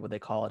 I forget what they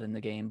call it in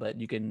the game, but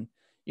you can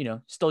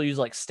still use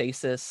like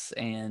stasis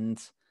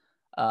and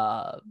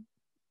uh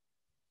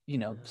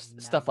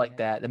stuff like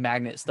that, the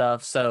magnet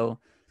stuff. So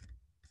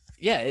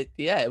yeah,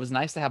 it was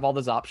nice to have all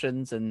those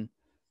options. And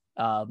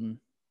I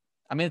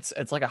mean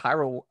it's like a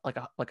Hyrule, like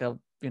a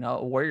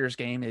a Warriors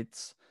game.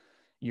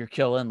 You're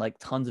killing like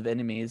tons of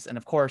enemies, and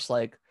of course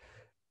like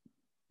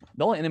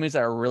the only enemies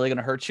that are really going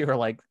to hurt you are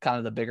like kind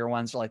of the bigger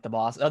ones, or like the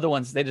boss. Other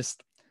ones, they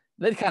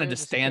kind of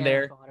just stand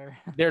there.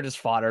 They're just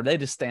fodder. They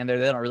just stand there.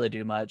 They don't really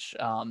do much.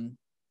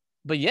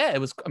 But yeah, it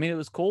was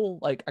cool.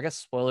 Like, I guess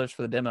spoilers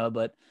for the demo,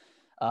 but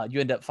you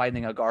end up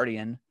fighting a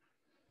guardian,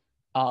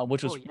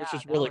 which was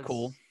really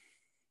cool.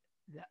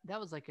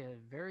 That was like a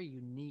very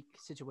unique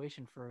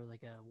situation for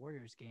like a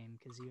Warriors game,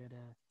 because you had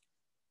to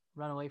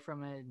run away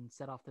from it and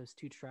set off those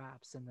 2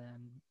 traps, and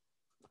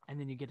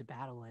then you get to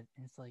battle it,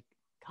 and it's like,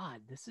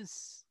 God, this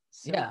is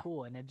so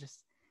cool. And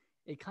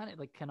it kind of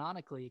like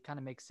canonically it kind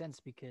of makes sense,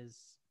 because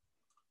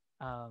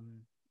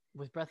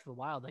with Breath of the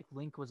Wild, like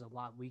Link was a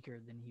lot weaker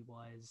than he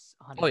was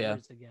 100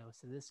 years ago,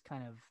 so this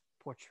kind of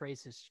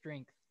portrays his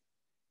strength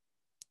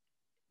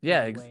in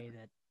a way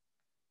that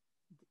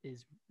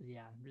is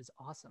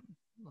awesome.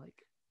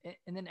 Like,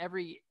 and then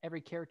every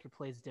character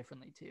plays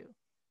differently too.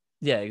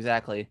 Yeah,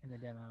 exactly. In the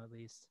demo, at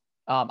least.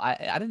 I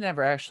didn't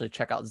ever actually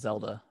check out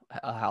Zelda,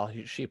 how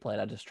she played.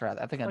 I just tried.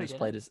 I think I just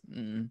played as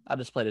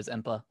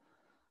Impa.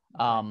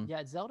 Okay.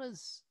 Yeah, Zelda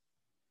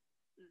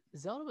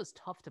was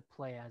tough to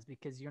play as,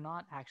 because you're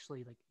not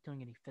actually like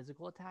doing any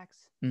physical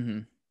attacks. Mm-hmm.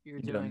 You're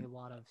doing a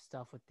lot of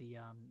stuff with the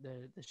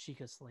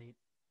Sheikah slate.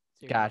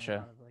 So you're Gotcha. doing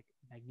a lot of like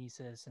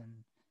magnesis and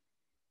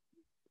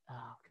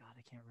oh god,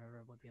 I can't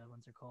remember what the other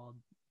ones are called,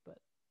 but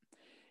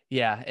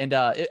yeah, and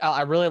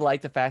I really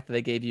like the fact that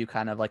they gave you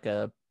kind of like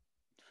of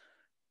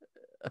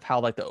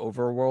how like the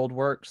overworld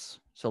works.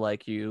 So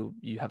like you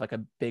have like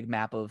a big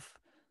map of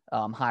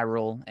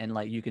Hyrule, and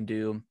like you can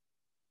do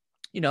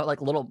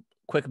like little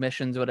quick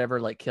missions or whatever,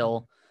 like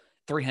kill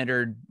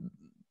 300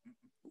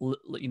 the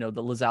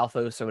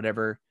Lizalfos or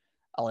whatever,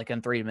 like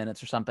in 3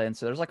 minutes or something.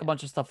 So there's like a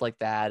bunch of stuff like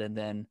that. And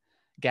then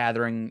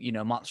gathering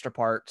monster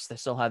parts, they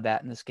still have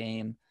that in this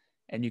game,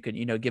 and you can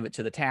give it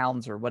to the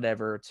towns or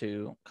whatever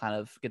to kind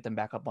of get them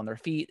back up on their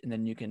feet, and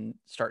then you can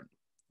start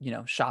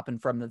shopping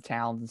from the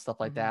towns and stuff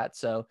like that.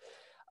 So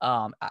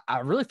I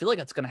really feel like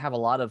it's going to have a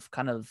lot of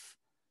kind of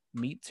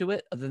meat to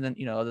it, other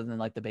than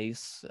like the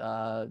base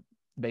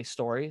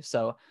story.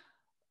 So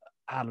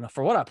I don't know,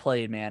 for what I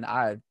played, man,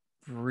 I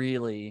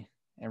really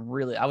I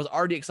was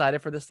already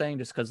excited for this thing,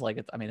 just because like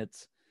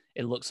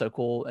it looks so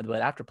cool.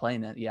 But after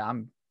playing it, yeah,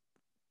 I'm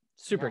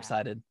super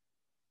excited.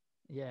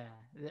 Yeah,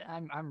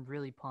 I'm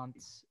really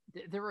pumped.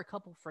 There were a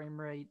couple frame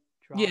rate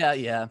drops.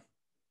 Yeah,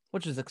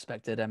 which is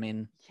expected. I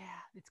mean,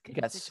 it's you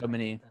got so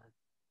many.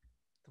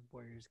 The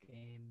Warriors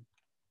game,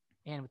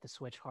 and with the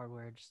Switch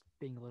hardware just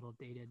being a little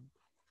dated.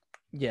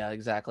 Yeah,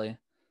 exactly.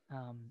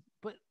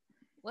 But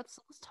let's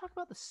talk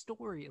about the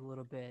story a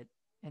little bit,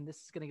 and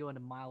this is going to go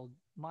into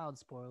mild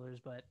spoilers,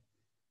 but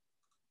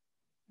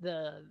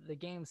the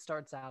game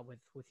starts out with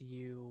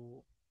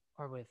you,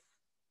 or with,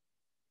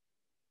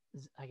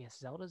 I guess,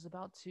 Zelda's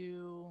about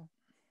to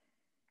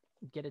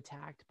get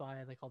attacked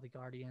by like all the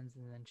guardians,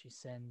 and then she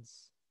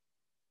sends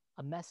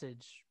a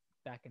message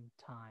back in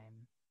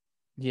time.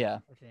 Yeah,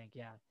 I think,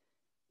 yeah.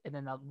 And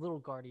then that little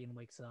guardian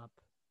wakes up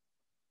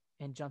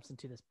and jumps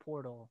into this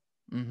portal,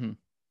 Mm-hmm.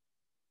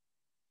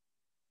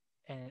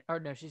 And or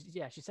no, she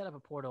set up a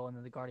portal, and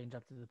then the guardian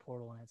jumped through the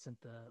portal, and it sent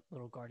the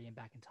little guardian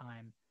back in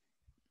time.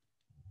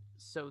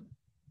 So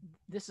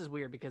this is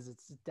weird because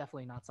it's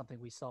definitely not something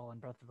we saw in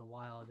Breath of the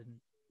Wild, and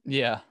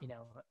Yeah.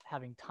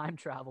 having time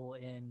travel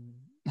in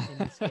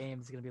this game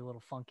is going to be a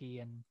little funky,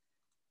 and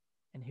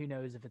who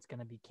knows if it's going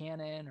to be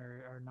canon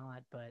or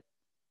not. But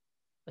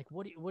like,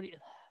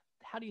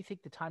 how do you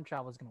think the time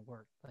travel is going to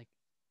work? Like,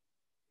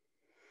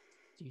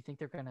 do you think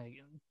they're gonna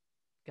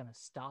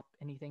stop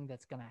anything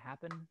that's going to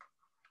happen?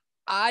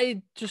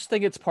 I just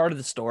think it's part of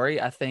the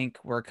story. I think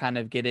we're kind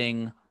of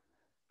getting.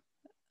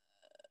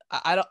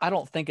 I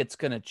don't think it's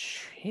gonna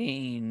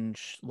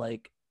change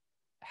like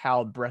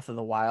how Breath of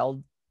the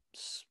Wild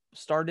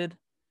started,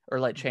 or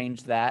like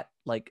change that.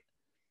 Like,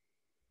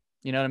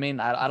 you know what I mean?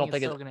 I don't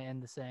think it's still gonna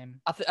end the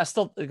same. I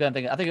still gonna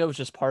think. I think it was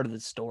just part of the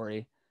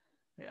story.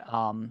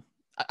 Yeah.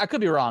 I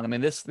could be wrong. I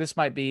mean, this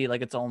might be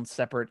like its own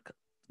separate,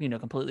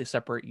 completely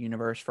separate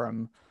universe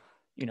from,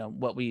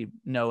 what we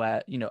know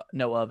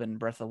of in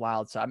Breath of the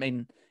Wild. So I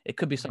mean, it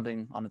could be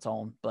something on its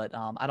own, but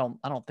I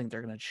don't think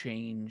they're gonna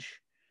change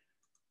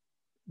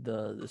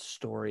the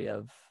story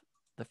of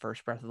the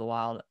first Breath of the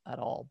Wild at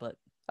all. But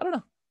I don't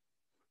know.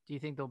 Do you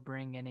think they'll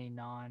bring any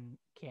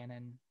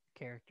non-canon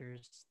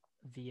characters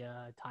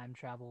via time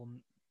travel,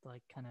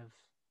 like kind of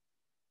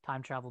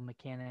time travel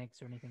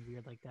mechanics or anything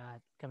weird like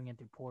that, coming in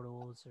through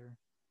portals? Or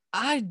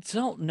I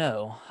don't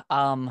know.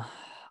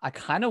 I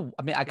kind of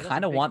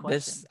want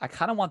this. I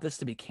kind of want this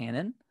to be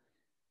canon.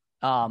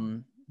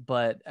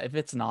 But if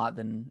it's not,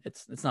 then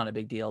it's not a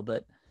big deal.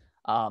 But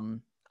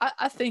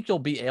I think you'll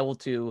be able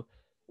to,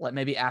 like,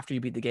 maybe after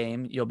you beat the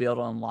game, you'll be able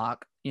to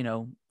unlock,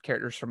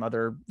 characters from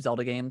other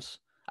Zelda games.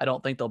 I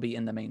don't think they'll be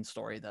in the main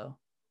story though.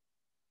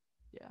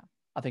 Yeah.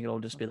 I think it'll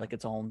just be like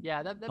its own.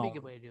 Yeah, that'd be a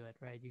good way to do it,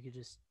 right? You could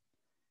just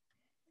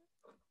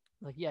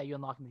you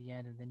unlock them at the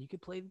end, and then you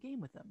could play the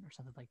game with them or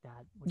something like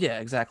that. Yeah,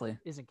 exactly.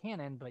 Isn't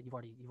canon, but you've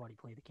already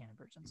played the canon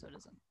version, so it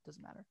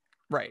doesn't matter.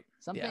 Right.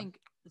 Something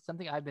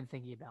I've been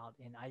thinking about,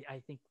 and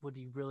I think would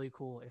be really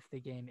cool if the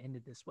game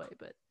ended this way.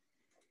 But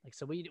like,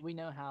 so we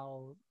know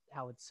how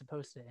it's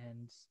supposed to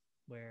end,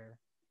 where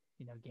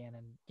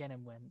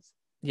Ganon wins.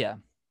 Yeah.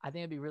 I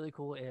think it'd be really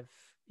cool if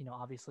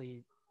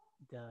obviously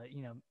the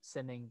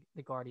sending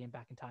the Guardian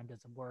back in time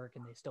doesn't work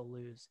and they still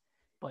lose,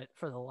 but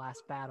for the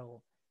last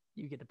battle,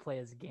 you get to play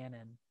as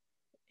Ganon.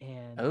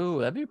 And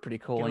that'd be pretty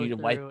cool. And you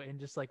and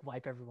just like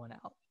wipe everyone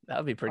out. That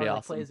would be pretty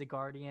awesome. Play as a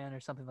guardian or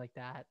something like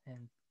that,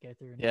 and go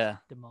through and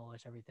just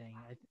demolish everything.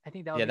 I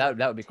think that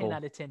would be 10 cool. 10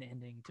 out of 10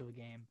 ending to a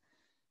game.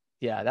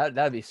 Yeah,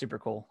 that'd be super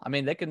cool. I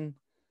mean, they can,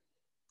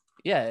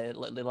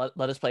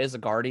 let us play as a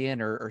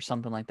guardian or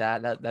something like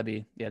that. That'd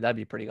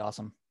be pretty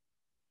awesome.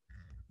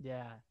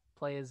 Yeah,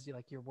 play as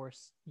like your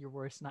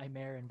worst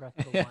nightmare in Breath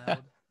of the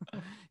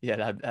Wild.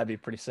 Yeah, that'd be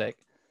pretty sick.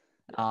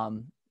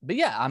 But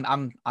yeah,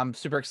 I'm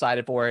super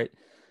excited for it.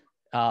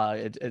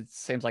 It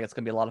seems like it's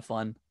gonna be a lot of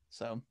fun.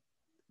 So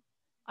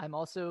I'm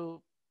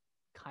also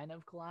kind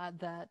of glad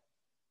that,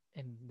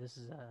 and this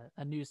is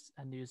a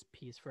news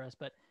piece for us,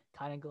 but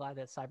kind of glad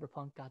that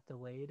Cyberpunk got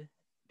delayed,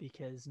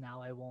 because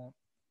now I won't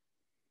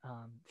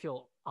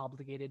feel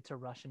obligated to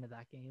rush into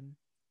that game.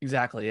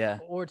 Exactly, yeah.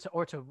 Or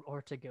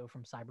to go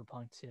from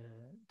Cyberpunk to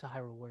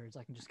Hyrule Warriors.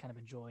 I can just kind of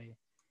enjoy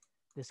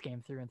this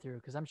game through and through,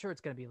 because I'm sure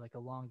it's going to be like a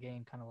long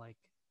game, kind of like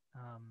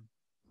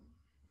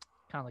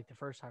the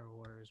first Hyrule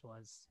Warriors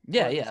was.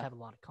 Yeah. Just have a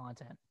lot of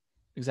content.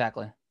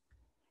 Exactly.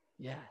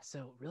 Yeah,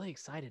 so really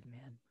excited,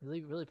 man.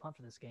 Really, really pumped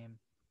for this game.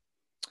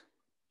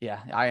 Yeah,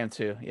 I am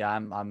too. Yeah,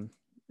 I'm.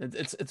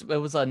 It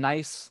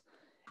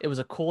was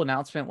a cool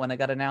announcement when it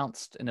got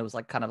announced, and it was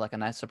like kind of like a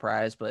nice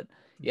surprise. But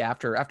yeah,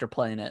 after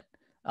playing it,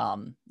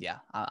 I'm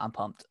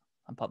pumped.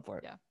 I'm pumped for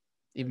it. Yeah,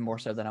 even more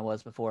so than I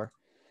was before.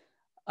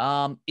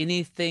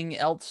 Anything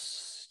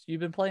else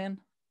you've been playing?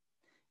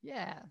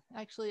 Yeah,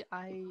 actually,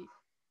 I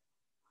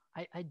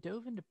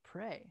dove into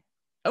Prey.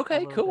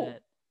 Okay, cool.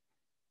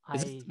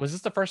 Was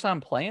this the first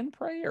time playing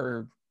Prey,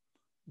 or?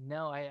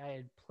 No, I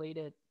had played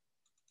it,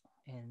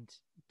 and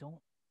don't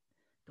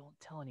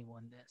tell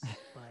anyone this,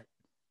 but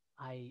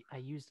I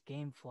used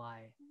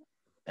GameFly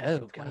in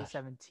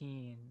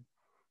 2017,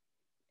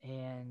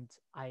 and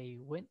I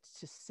went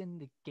to send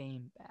the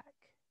game back.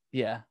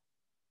 Yeah.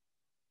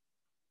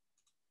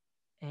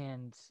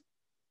 And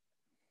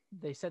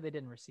they said they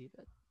didn't receive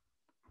it.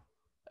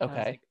 Okay. I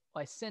was like,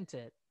 well, I sent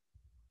it.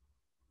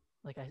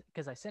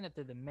 Because I sent it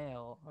through the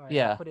mail, or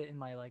I put it in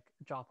my like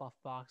drop-off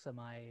box at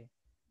my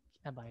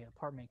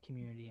apartment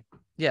community.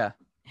 Yeah.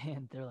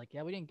 And they're like,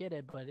 yeah, we didn't get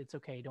it, but it's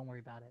okay, don't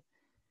worry about it.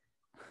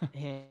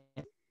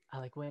 And I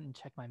like went and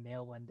checked my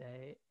mail one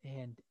day,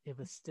 and it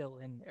was still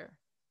in there.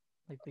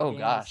 Like the game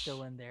was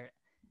still in there,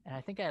 and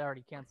I think I had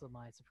already canceled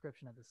my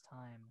subscription at this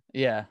time.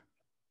 Yeah.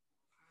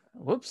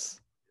 Whoops.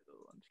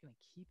 I'm just gonna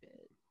keep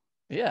it.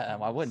 Yeah,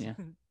 why wouldn't you?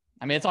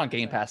 I mean, it's on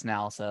Game Pass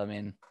now, so I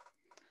mean.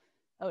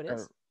 Oh, it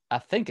is. I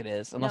think it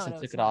is, unless they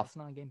took it off. It's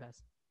not on Game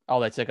Pass. Oh,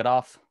 they took it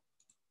off?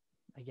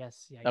 I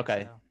guess, yeah.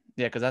 Okay.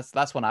 Yeah, because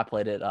that's when I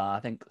played it, I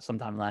think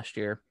sometime last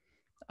year.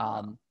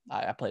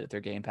 I played it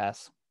through Game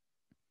Pass.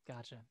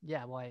 Gotcha.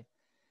 Yeah, well,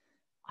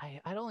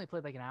 I'd only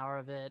played like an hour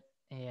of it,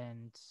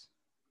 and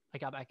I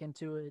got back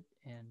into it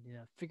and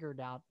figured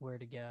out where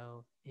to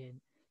go. It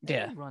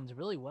really runs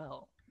really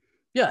well.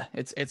 Yeah,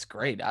 it's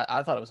great.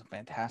 I thought it was a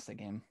fantastic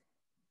game.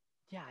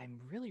 Yeah, I'm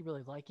really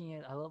liking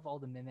it. I love all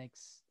the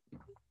mimics.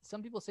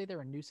 Some people say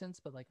they're a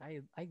nuisance, but like I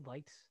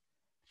liked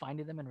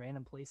finding them in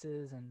random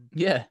places and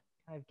Yeah,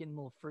 kind of getting a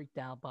little freaked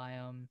out by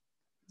them.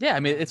 yeah. I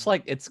mean, it's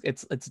like it's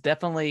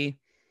definitely.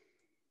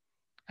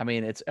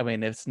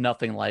 It's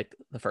nothing like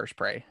the first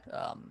Prey.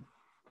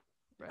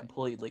 Right.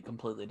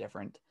 Completely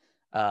different.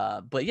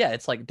 But yeah,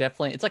 it's like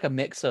definitely it's like a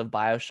mix of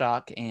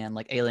BioShock and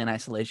like Alien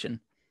Isolation.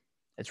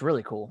 It's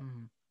really cool.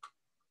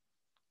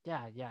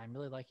 Yeah, I'm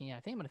really liking it. I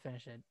think I'm gonna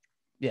finish it.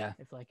 Yeah.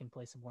 If I can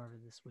play some more of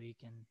it this week.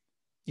 And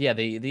yeah,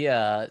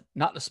 the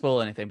not to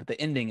spoil anything, but the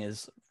ending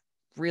is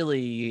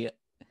really,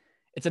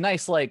 it's a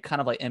nice like kind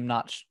of like M.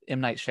 Night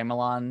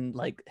Shyamalan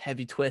like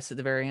heavy twist at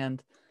the very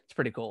end. It's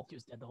pretty cool. He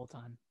was dead the whole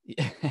time.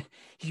 Yeah,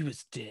 he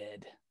was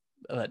dead.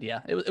 But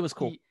yeah, it was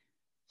cool.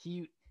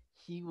 He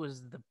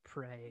was the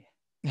prey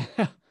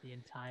the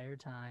entire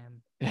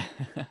time.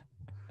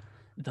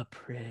 The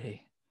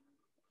prey.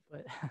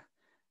 But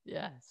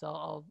yeah, so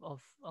I'll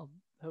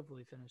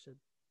hopefully finish it,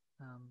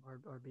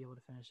 or be able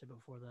to finish it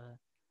before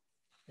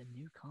the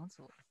new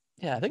console.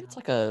 Yeah, I think it's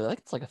like a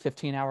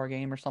 15-hour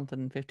game or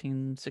something,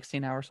 15,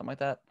 16 hours, something like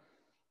that.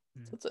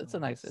 So it's a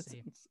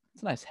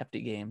nice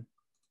hefty game.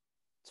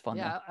 It's fun.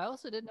 Yeah, I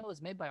also didn't know it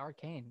was made by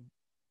Arcane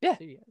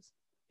Studios.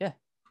 Yeah.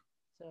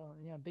 So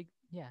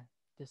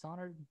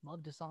Dishonored,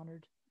 love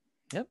Dishonored.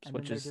 Yep. And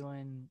then they're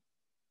doing.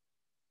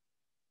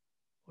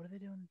 What are they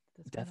doing?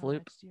 Deathloop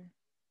next year.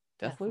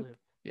 Deathloop.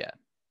 Yeah.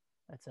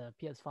 That's a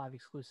PS5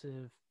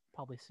 exclusive.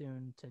 Probably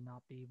soon to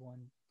not be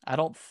one. I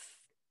don't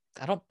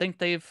think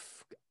they've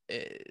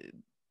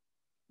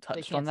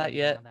touched on that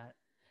yet.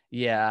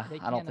 Yeah,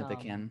 I don't think they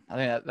can.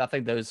 I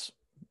think those.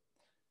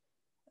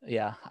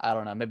 Yeah, I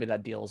don't know. Maybe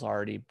that deal's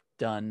already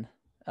done.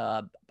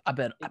 I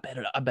bet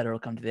it'll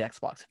come to the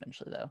Xbox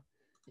eventually, though.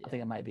 Yeah. I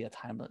think it might be a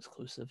timeless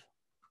exclusive.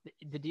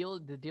 The deal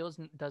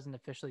doesn't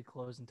officially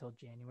close until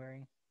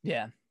January.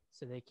 Yeah.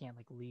 So they can't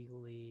like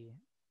legally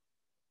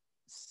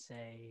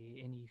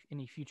say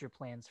any future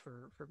plans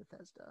for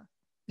Bethesda.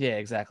 Yeah,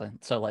 exactly.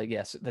 So like,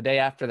 yes, the day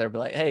after they'll be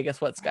like, "Hey, guess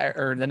what?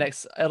 Or the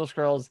next Elder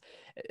Scrolls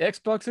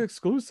Xbox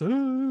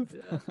exclusive."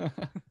 Yeah.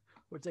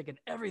 We're taking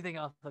everything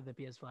off of the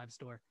PS5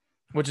 store.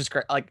 Which is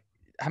great. Like,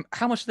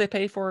 how much do they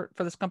pay for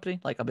this company?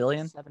 Like $1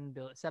 billion? $7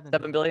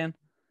 billion?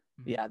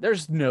 Mm-hmm. Yeah,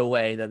 there's no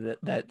way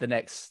that the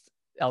next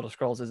Elder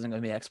Scrolls isn't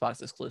going to be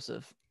Xbox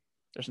exclusive.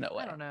 There's no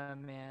way. I don't know,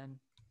 man.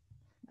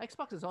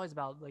 Xbox is always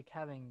about like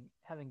having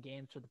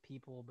games for the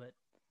people, but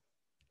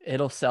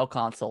it'll sell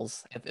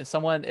consoles. If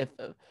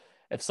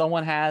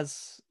someone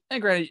has,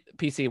 and granted,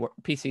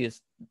 PC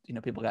is,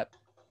 people got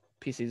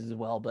PCs as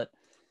well, but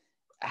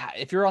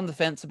if you're on the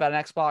fence about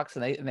an Xbox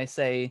and they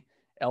say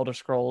Elder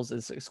Scrolls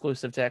is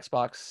exclusive to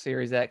Xbox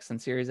Series X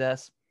and Series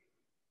S,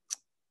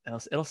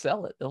 it'll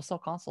sell it. It'll sell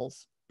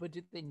consoles. But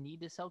do they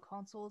need to sell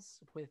consoles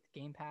with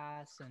Game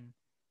Pass and?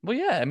 Well,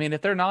 yeah. I mean,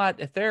 like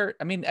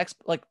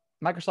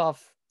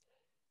Microsoft,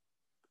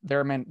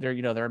 they're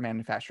a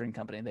manufacturing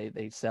company.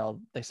 They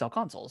sell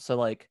consoles. So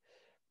like,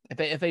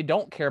 if they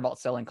don't care about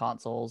selling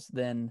consoles,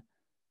 then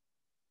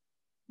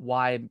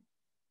why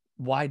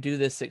do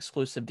this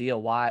exclusive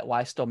deal?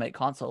 Why still make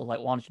consoles? Like,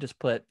 why don't you just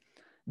put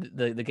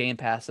the Game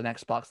Pass and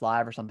Xbox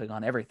Live or something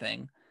on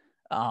everything,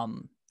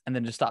 and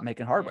then just stop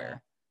making hardware? Yeah.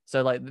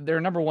 So like, their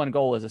number one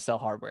goal is to sell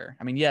hardware.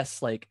 I mean,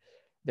 yes, like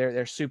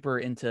they're super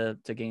into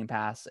Game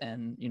Pass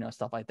and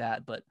stuff like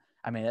that, but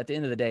I mean, at the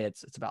end of the day,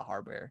 it's about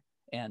hardware,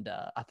 and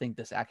I think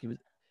this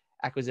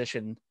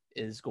acquisition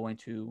is going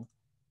to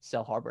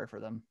sell hardware for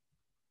them.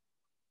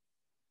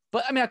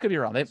 But I mean, I could be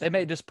wrong. They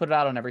may just put it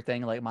out on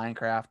everything like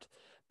Minecraft,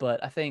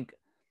 but I think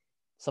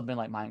something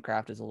like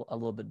Minecraft is a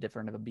little bit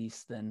different of a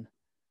beast than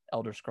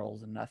Elder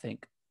Scrolls, and I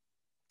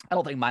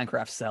don't think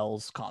Minecraft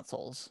sells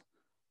consoles.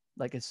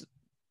 Like, it's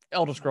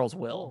Elder Scrolls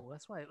will.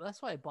 That's why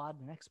I bought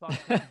an Xbox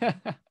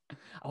One.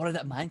 I wanted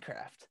that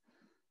Minecraft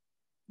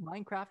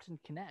and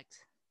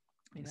Kinect.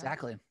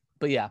 Exactly.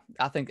 But yeah,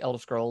 I think Elder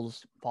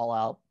Scrolls,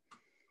 Fallout,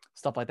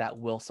 stuff like that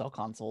will sell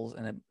consoles,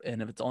 and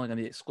if it's only going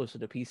to be exclusive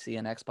to PC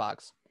and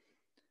Xbox,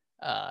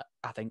 I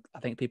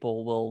think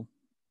people will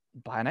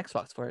buy an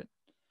Xbox for it,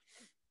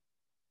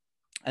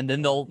 and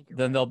then they'll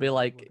be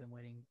like, "We've been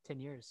waiting 10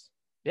 years."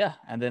 Yeah,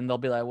 and then they'll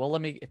be like, "Well,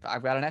 if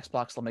I've got an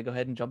Xbox, let me go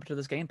ahead and jump into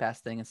this Game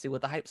Pass thing and see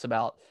what the hype's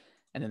about."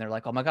 And then they're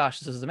like, "Oh my gosh,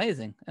 this is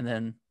amazing!" And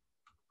then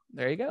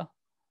there you go.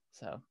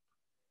 So,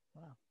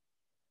 wow,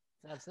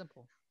 it's that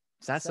simple.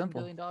 It's that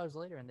simple. $7 billion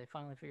later, and they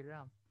finally figured it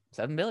out.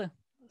 $7 billion.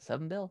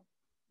 $7 billion.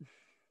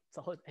 That's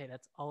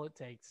all it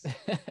takes.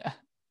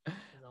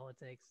 That's all it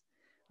takes.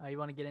 You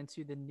want to get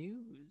into the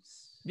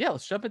news? Yeah,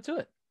 let's jump into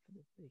it.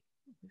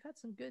 We've had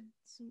some good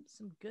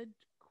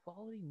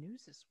quality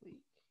news this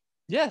week.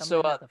 Yeah,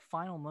 so the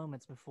final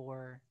moments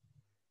before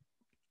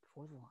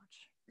the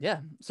launch.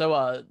 Yeah,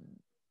 so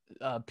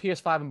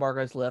PS5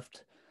 embargoes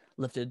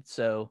lifted.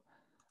 So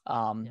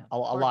Yeah, a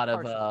lot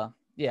of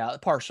partially.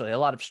 partially a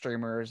lot of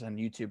streamers and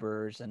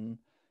YouTubers and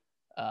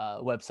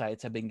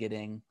websites have been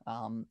getting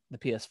the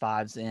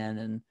PS5s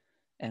in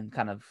and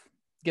kind of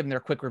giving their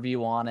quick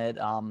review on it.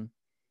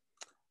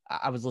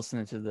 I was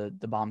listening to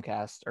the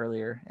Bombcast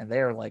earlier, and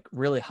they're like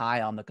really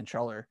high on the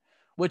controller,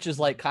 which is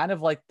like kind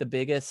of like the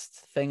biggest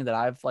thing that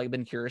I've like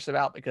been curious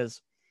about,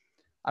 because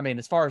I mean,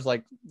 as far as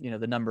like,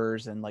 the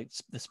numbers and like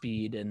the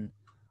speed and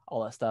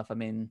all that stuff, I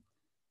mean,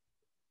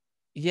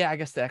 yeah, I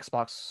guess the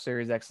Xbox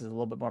Series X is a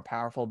little bit more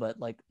powerful, but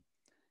like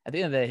at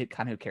the end of the day,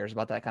 kind of who cares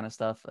about that kind of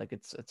stuff? Like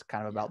it's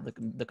kind of about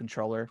the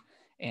controller,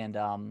 and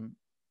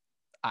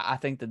I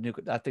think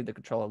the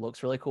controller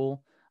looks really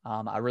cool.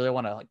 I really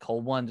want to like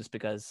cold one just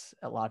because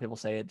a lot of people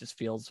say it just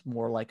feels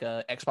more like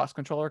a Xbox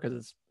controller because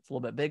it's a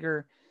little bit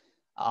bigger.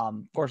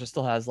 Of course, it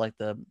still has like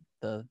the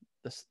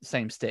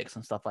same sticks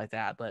and stuff like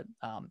that, but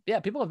yeah,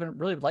 people have been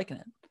really liking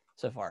it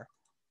so far.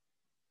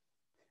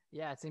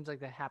 Yeah, it seems like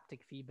the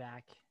haptic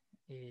feedback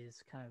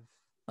is kind of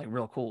like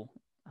real cool.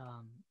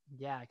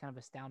 Yeah, kind of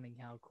astounding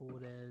how cool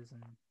it is,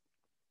 and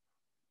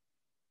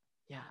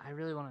yeah, I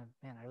really want to,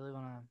 man, I really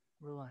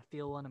want to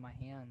feel one in my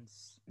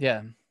hands.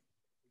 Yeah, it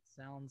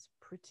sounds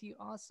pretty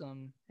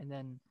awesome. And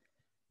then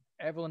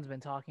everyone's been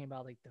talking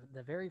about like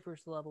the very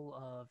first level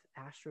of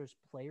Astro's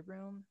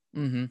Playroom.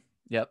 Mm-hmm.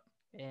 Yep.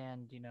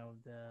 And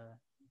the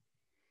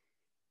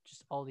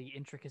just all the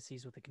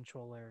intricacies with the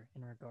controller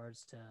in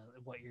regards to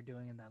what you're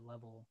doing in that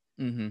level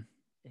Mm-hmm.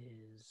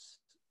 is,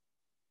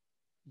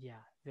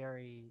 yeah,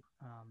 very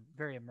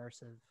very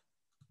immersive,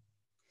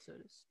 so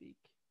to speak.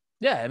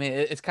 Yeah, I mean,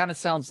 it kind of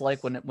sounds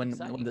like when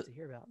exciting to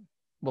hear about.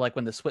 Well, like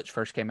when the Switch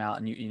first came out,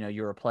 and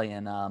you were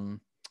playing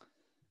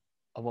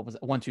what was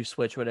it, 1-2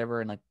 Switch,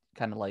 whatever, and like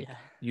kind of like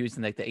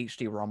using like the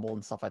HD rumble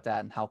and stuff like that,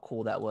 and how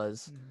cool that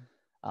was.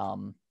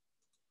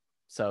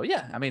 So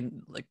yeah, I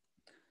mean, like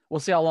we'll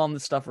see how long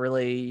this stuff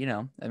really,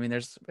 I mean,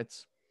 it's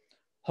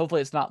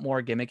hopefully it's not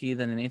more gimmicky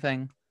than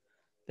anything,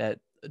 that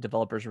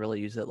developers really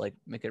use it, like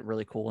make it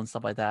really cool and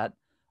stuff like that.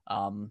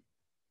 Right.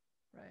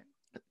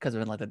 Because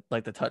of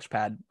like the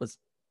touchpad was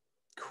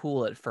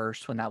cool at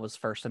first when that was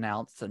first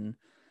announced,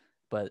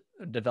 but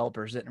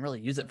developers didn't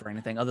really use it for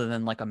anything other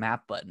than like a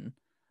map button.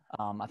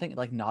 I think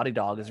like Naughty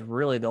Dog is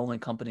really the only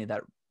company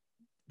that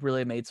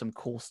really made some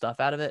cool stuff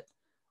out of it.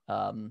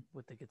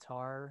 With the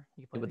guitar,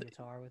 you play the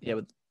guitar with it.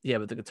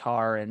 With the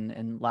guitar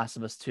and Last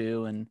of Us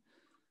 2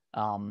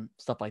 and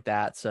stuff like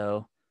that.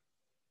 So,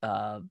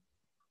 but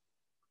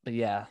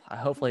yeah,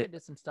 I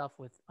did some stuff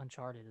with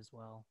Uncharted as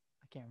well.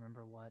 I can't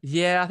remember what.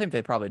 Yeah, I think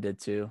they probably did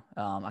too.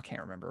 I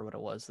can't remember what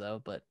it was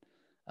though, but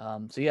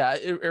so yeah,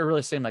 it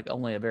really seemed like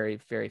only a very,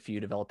 very few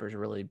developers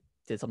really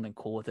did something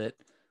cool with it,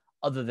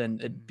 other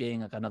than it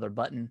being like another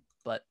button.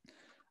 But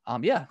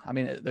yeah, I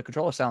mean, the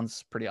controller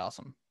sounds pretty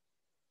awesome.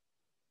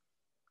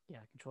 Yeah,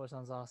 controller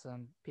sounds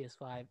awesome.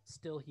 PS5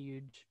 still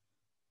huge,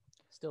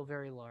 still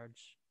very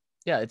large.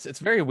 Yeah, it's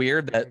very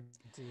weird that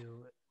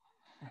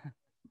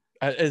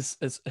is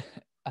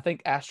I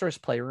think Astro's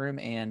Playroom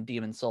and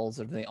Demon Souls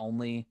are the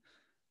only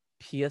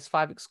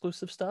PS5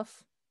 exclusive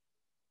stuff.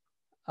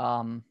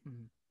 So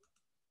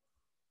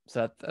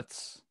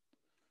that's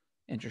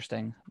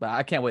interesting, but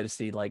I can't wait to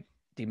see like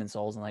Demon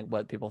Souls and like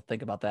what people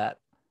think about that.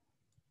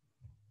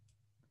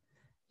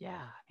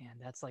 Yeah, man,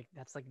 that's like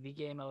the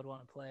game I would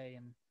want to play,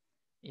 and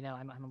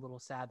I'm a little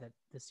sad that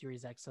the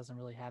Series X doesn't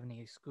really have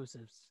any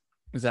exclusives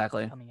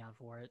coming out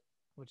for it,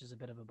 which is a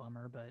bit of a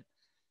bummer. But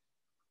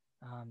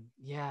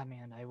yeah,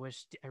 man, I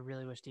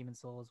really wish Demon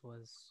Souls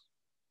was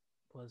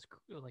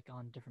like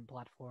on different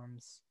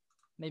platforms.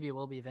 Maybe it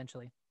will be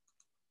eventually.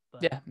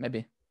 But, yeah,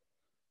 maybe.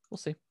 We'll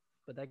see.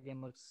 But that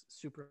game looks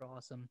super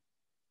awesome.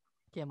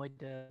 Can't wait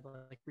to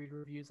like read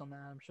reviews on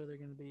that. I'm sure they're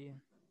going to be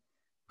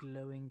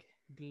glowing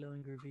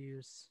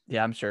reviews.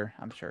 Yeah, I'm sure.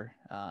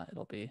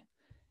 It'll be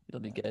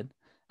good.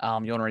 You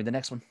want to read the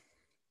next one?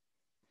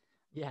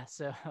 Yeah.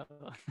 So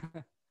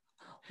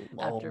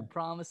after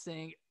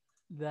promising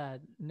that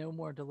no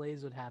more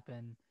delays would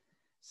happen,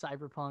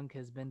 Cyberpunk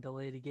has been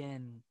delayed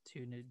again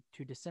to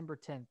December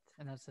 10th,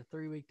 and that's a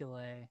 3-week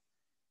delay.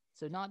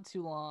 So not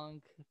too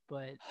long,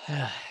 but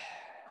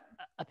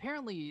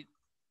apparently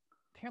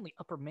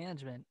upper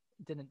management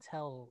didn't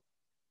tell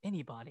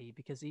anybody,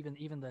 because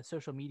even the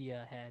social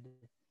media head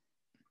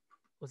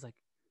was like,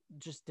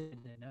 just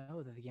didn't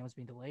know that the game was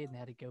being delayed, and they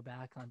had to go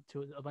back on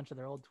to a bunch of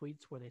their old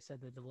tweets where they said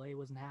the delay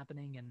wasn't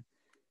happening, and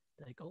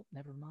like, oh,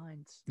 never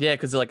mind. Yeah,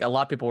 because like a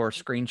lot of people were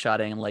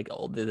screenshotting like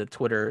all the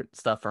Twitter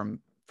stuff from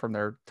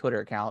their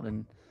Twitter account,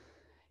 and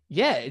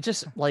yeah, it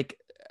just like,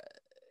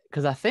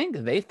 because I think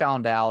they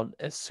found out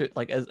as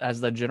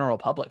the general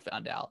public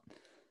found out.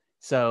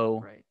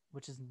 So right,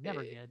 which is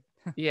never good.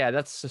 Yeah,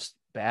 that's just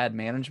bad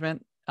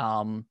management.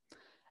 And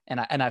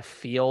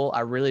I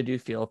really do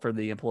feel for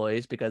the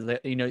employees, because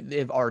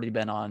they've already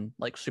been on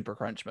like super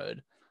crunch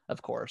mode,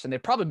 of course, and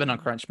they've probably been on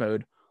crunch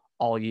mode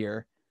all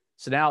year.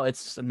 So now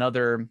it's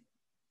another,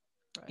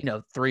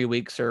 3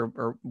 weeks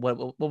or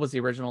what was the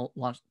original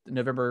launch?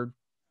 November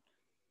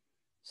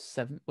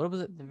 7th. What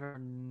was it? November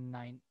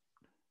 9th,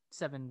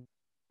 7.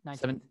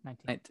 19th.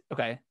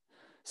 Okay.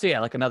 So yeah,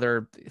 like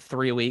another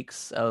 3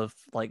 weeks of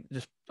like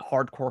just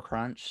hardcore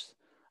crunch,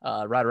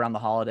 right around the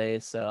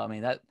holidays. So I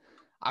mean that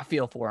I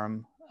feel for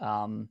him.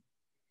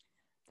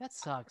 That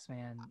sucks,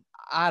 man.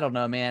 I don't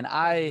know, man.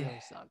 That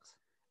really sucks.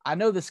 I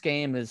know this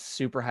game is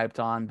super hyped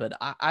on, but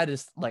I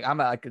just like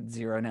I'm at like a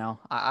 0 now.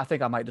 I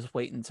think I might just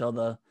wait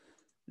until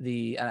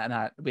we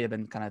have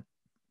been kind of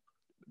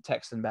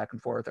texting back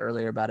and forth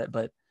earlier about it,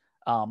 but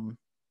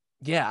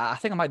yeah, I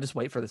think I might just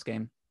wait for this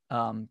game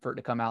for it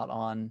to come out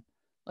on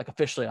like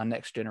officially on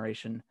next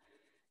generation,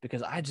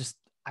 because I just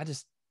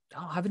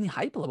don't have any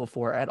hype level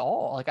for it at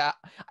all. Like I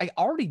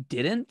already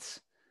didn't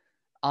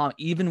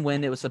even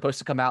when it was supposed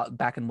to come out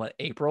back in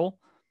April.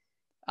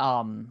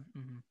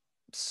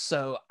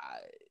 So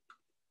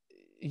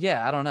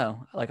yeah, I don't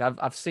know. Like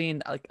I've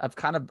seen, like I've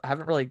kind of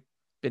haven't really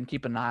been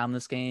keeping an eye on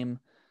this game.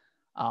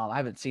 I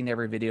haven't seen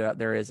every video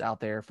there is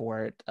out there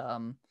for it.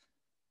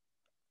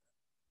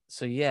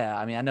 So yeah,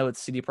 I mean, I know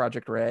it's CD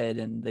Projekt Red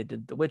and they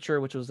did The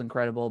Witcher, which was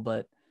incredible,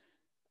 but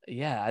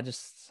yeah, I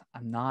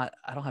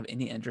don't have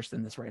any interest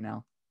in this right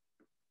now.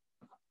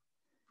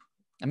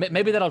 And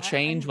maybe that'll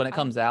change when it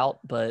comes out,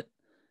 but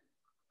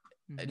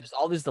just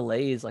all these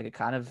delays, like it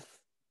kind of,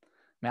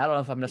 I mean, I don't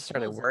know if I'm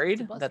necessarily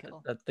worried that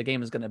the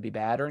game is going to be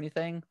bad or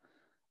anything.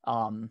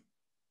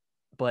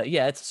 But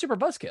yeah, it's a super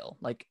buzzkill.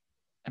 Like,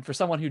 and for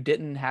someone who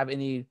didn't have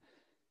any,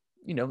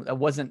 I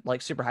wasn't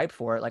like super hyped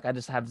for it. Like I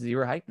just have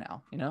zero hype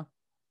now,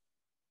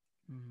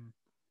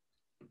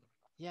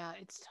 Yeah,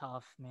 it's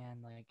tough, man.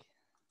 Like,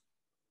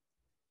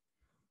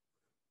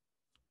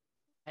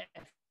 I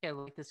think I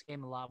like this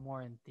game a lot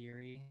more in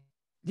theory.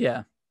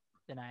 Yeah.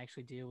 Than I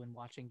actually do when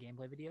watching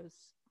gameplay videos.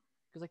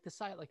 Because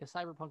like a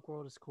Cyberpunk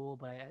world is cool,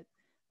 but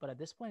at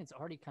this point it's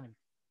already kind of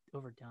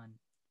overdone.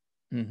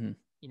 Mm-hmm.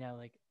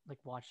 Like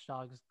Watch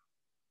Dogs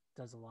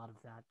does a lot of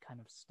that kind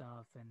of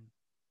stuff, and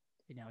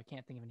I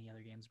can't think of any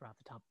other games off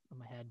the top of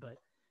my head, but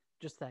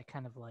just that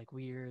kind of like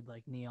weird,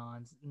 like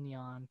neon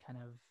kind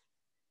of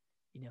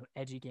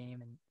edgy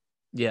game, and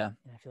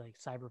I feel like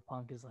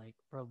Cyberpunk is like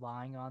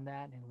relying on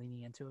that and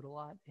leaning into it a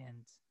lot,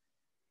 and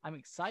I'm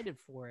excited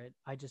for it.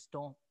 I just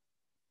don't.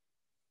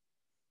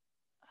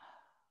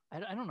 I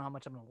don't know how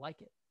much I'm gonna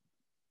like it.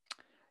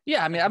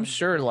 Yeah, I mean, I'm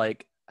sure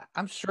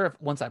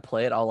if once I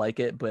play it, I'll like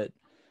it, but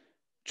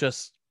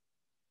just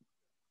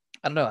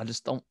I don't know. I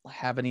just don't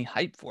have any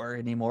hype for it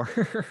anymore.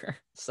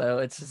 So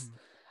it's just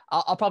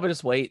I'll probably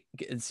just wait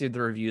and see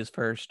the reviews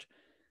first,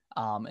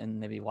 and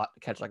maybe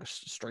catch like a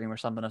stream or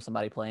something of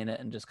somebody playing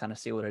it and just kind of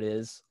see what it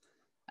is,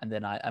 and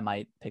then I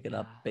might pick it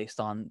up based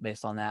on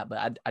that.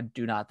 But I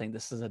do not think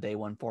this is a day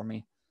one for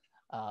me.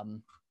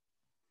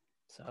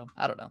 So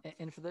I don't know.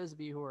 And for those of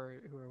you who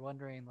are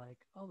wondering, like,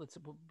 oh,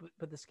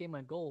 but this game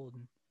went gold.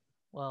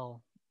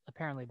 Well,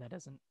 apparently that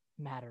doesn't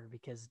matter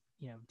because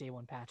day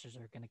one patches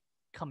are going to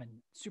come in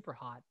super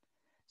hot.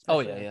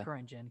 Especially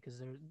current gen,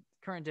 because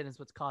current gen is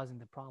what's causing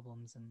the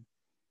problems,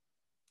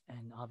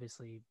 and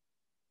obviously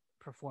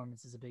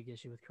performance is a big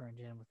issue with current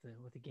gen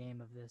with a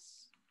game of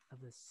this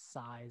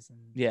size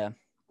and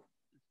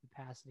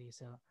capacity.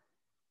 So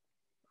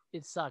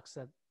it sucks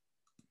that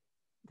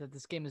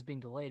this game is being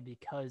delayed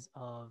because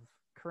of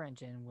current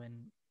gen,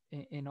 when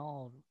in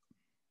all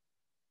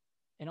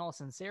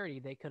sincerity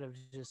they could have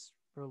just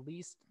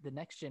released the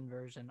next gen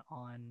version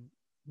on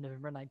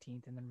November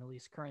 19th and then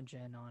released current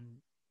gen on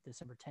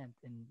December 10th,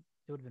 and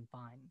it would have been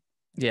fine.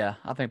 Yeah,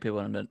 I think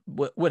people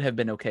would have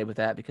been okay with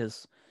that,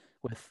 because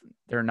with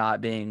there not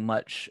being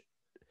much,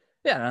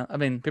 I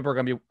mean, people are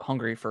gonna be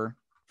hungry for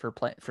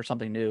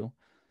something new.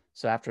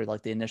 So after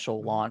like the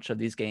initial launch of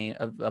these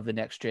of the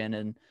next gen,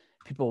 and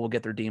people will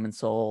get their Demon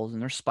Souls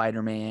and their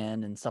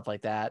Spider-Man and stuff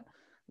like that.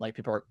 Like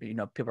people are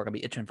gonna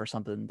be itching for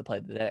something to play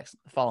the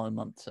following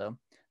month. So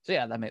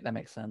yeah, that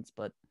makes sense.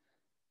 But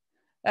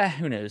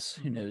who knows?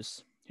 Who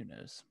knows? Who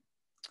knows?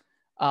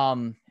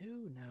 Who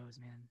knows,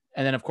 man?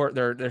 And then of course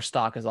their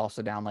stock is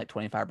also down like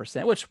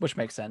 25%, which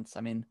makes sense.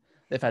 I mean,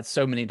 they've had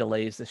so many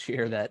delays this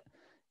year that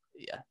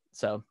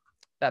so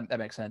that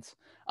makes sense.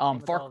 All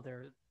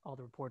the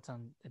reports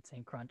on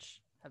Insane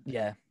Crunch have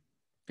been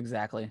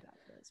exactly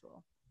as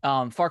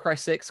well. Far Cry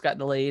 6 got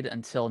delayed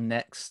until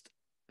next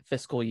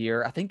fiscal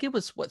year. I think it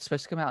was supposed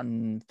to come out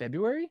in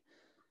February.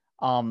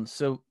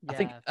 So I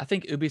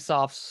think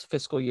Ubisoft's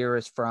fiscal year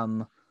is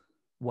from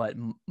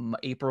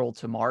April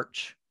to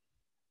March.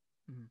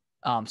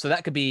 So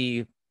that could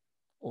be,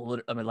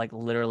 like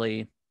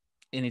literally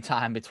any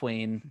time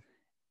between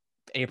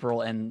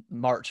April and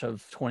March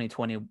of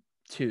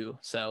 2022.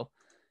 So,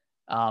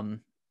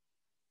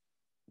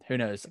 who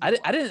knows? I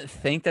didn't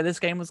think that this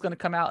game was going to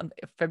come out in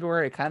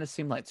February. It kind of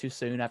seemed like too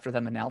soon after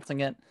them announcing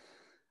it.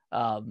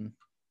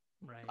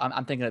 Right.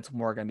 I'm thinking it's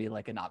more going to be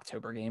like an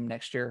October game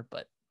next year,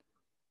 but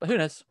who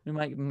knows? We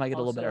might get a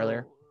little bit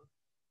earlier.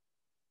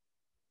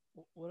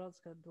 What else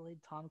got delayed?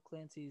 Tom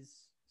Clancy's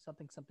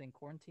something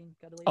Quarantine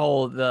got delayed.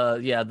 Oh,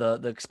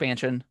 the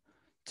expansion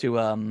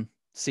to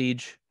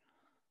Siege.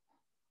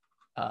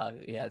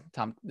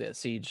 The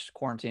Siege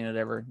Quarantine,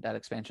 whatever, that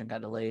expansion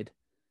got delayed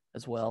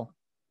as well.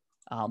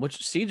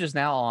 Which Siege is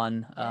now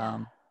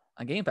on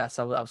on Game Pass.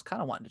 So I was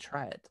kind of wanting to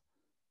try it.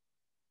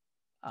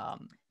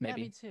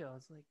 Maybe. Yeah, me too. I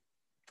was like,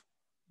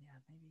 yeah,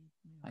 maybe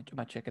I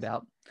might check it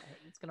out.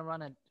 It's gonna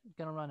run at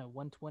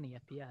 120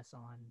 FPS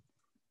on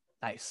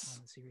Nice.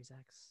 the Series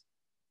X.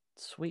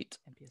 Sweet.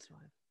 And PS5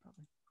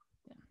 probably.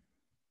 Yeah.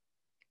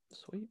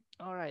 Sweet.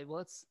 All right,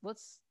 well,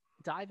 let's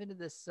dive into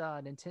this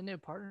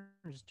Nintendo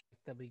Partners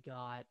that we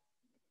got.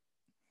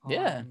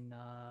 On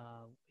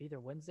either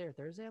Wednesday or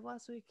Thursday of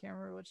last week. Can't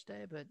remember which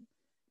day, but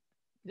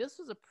this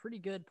was a pretty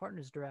good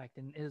Partners Direct,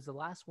 and it is the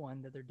last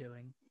one that they're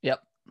doing.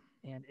 Yep.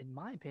 And in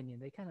my opinion,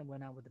 they kind of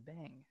went out with a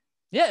bang.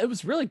 Yeah, it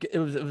was really good. It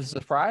was a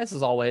surprise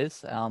as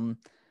always. And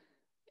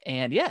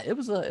yeah, it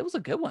was a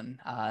good one.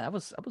 I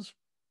was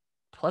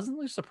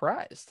pleasantly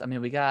surprised. I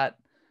mean, we got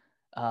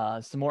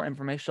some more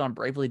information on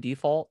Bravely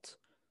Default.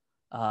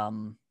 We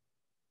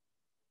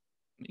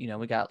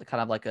got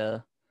kind of like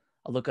a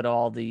look at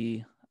all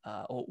the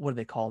what are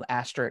they called,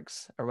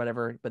 asterisks or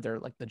whatever, but they're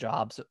like the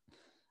jobs.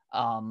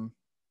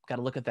 Got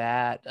to look at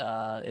that.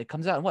 It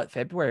comes out in what,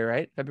 February,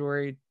 right?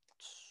 February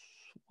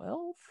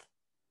 12th,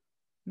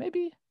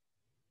 maybe.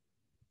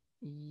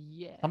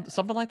 Yeah,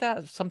 something like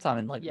that. Sometime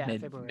in like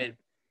mid.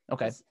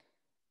 Okay.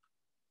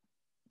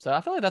 So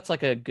I feel like that's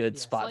like a good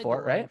spot for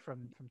it, right?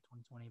 From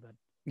 2020, but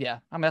yeah,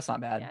 I mean that's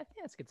not bad. Yeah, I think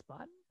that's a good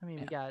spot. I mean,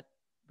 we got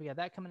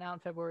that coming out in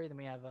February. Then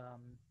we have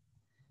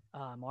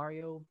Super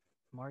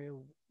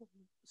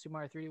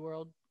Mario 3D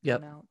World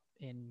coming out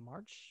in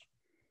March.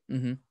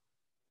 Mm-hmm.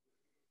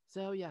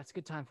 So yeah, it's a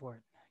good time for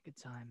it. Good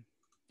time.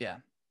 Yeah,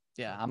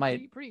 so I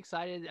might. Pretty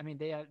excited. I mean,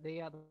 they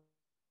have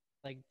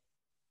like.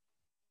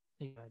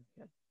 Go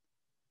ahead.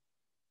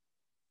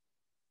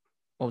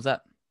 What was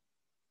that?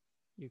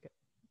 You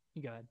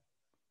go ahead.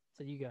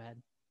 So you go ahead.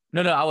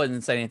 No, I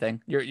wouldn't say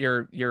anything.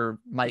 Your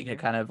mic had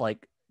kind of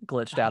like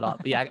glitched out.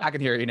 Up. Yeah, I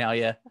can hear you now.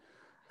 Yeah.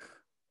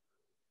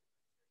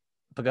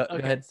 But go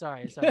ahead.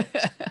 Sorry.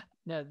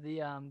 No,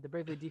 the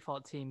Bravely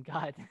Default team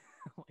got.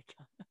 Oh my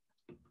god.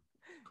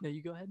 No,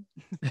 you go ahead.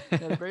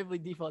 No, the Bravely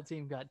Default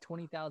team got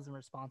 20,000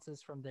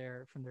 responses from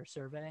their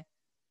survey.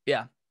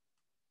 Yeah.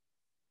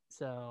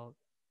 So,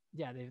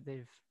 yeah,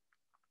 they've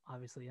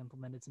obviously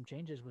implemented some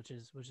changes, which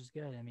is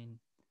good. I mean,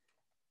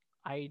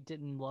 I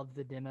didn't love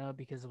the demo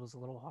because it was a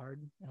little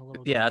hard and a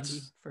little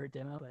grindy for a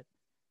demo, but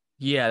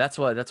yeah, that's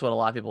what a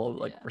lot of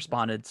people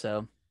responded.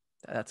 So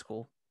that's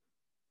cool.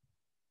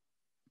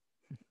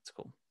 It's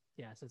cool.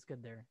 Yeah, so it's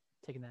good they're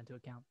taking that into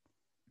account.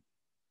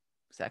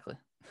 Exactly.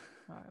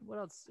 All right. What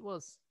else?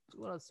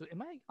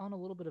 Am I on a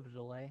little bit of a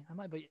delay? I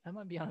might be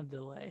on a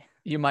delay.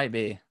 You might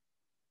be.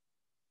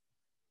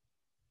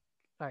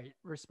 All right.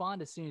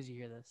 Respond as soon as you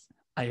hear this.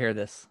 I hear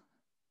this.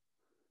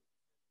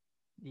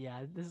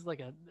 Yeah, this is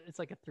like it's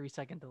like a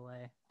 3-second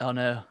delay. Oh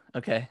no.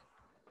 Okay.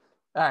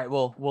 All right.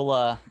 Well,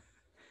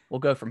 we'll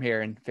go from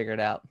here and figure it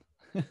out.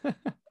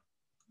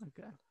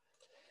 Okay.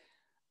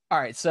 All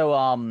right.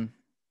 So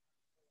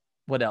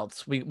what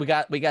else? We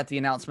got the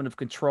announcement of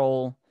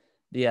Control,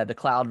 the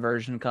cloud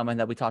version coming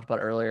that we talked about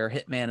earlier,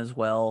 Hitman as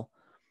well.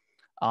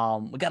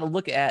 We got to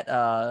look at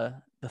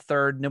the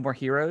third No More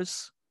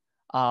Heroes,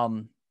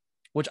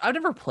 which I've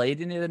never played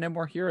any of the No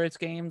More Heroes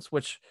games,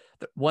 which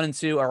 1 and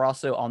 2 are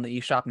also on the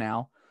eShop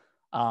now.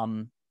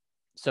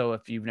 So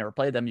if you've never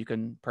played them, you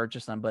can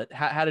purchase them. But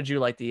how did you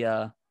like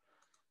the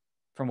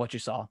from what you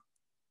saw?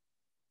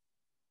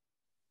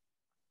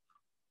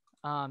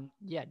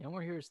 Yeah, No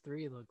More Heroes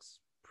 3 looks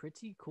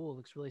pretty cool. It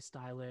looks really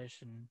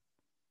stylish, and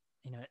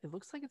it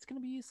looks like it's going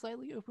to be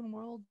slightly open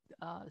world,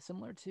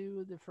 similar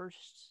to the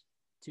first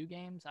 2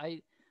 games.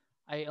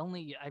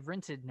 I've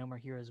rented No More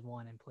Heroes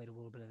 1 and played a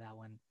little bit of that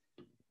one,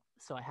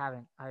 so I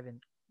haven't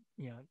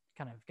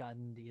kind of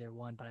gotten into either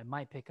one, but I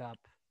might pick up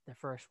the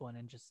first one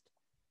and just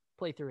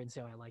play through and see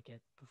how I like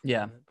it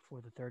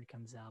before the third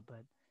comes out.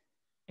 But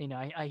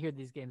I hear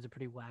these games are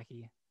pretty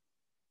wacky.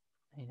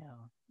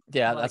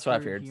 Yeah, that's what I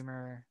figured.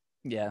 Humor,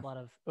 yeah, a lot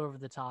of over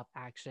the top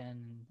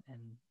action, and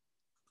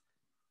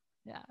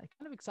yeah, I'm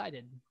kind of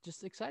excited.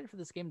 Just excited for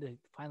this game to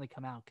finally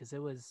come out because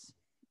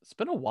it's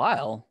been a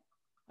while.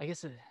 I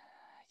guess it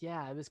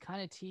was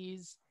kind of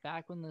teased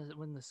back when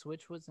the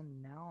Switch was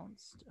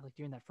announced, like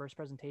during that first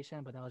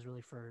presentation, but that was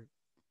really for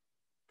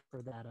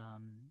that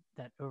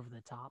over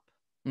the top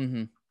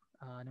No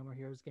More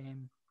Heroes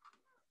game.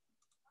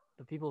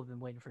 But people have been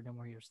waiting for No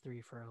More Heroes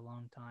 3 for a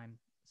long time,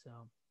 so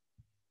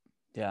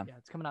yeah,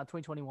 it's coming out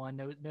 2021.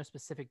 No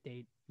specific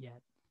date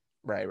yet.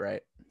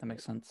 Right. That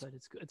makes sense. But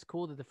it's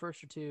cool that the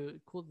first two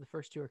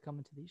are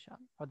coming to the eShop,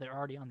 or they're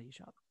already on the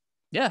eShop.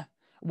 Yeah.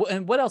 Well,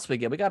 and what else we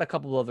get? We got a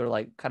couple other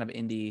like kind of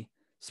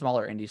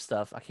smaller indie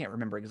stuff. I can't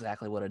remember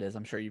exactly what it is.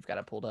 I'm sure you've got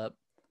it pulled up.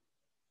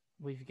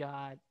 We've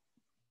got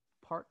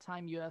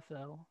Part-Time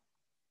UFO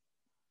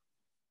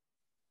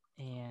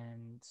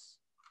and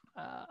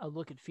a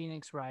look at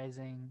Phoenix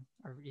Rising,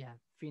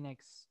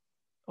 Phoenix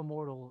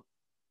Immortals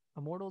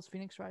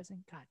Phoenix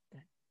Rising. God,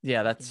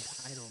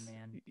 that's title,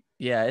 man.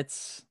 Yeah,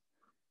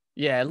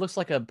 it looks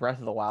like a Breath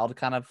of the Wild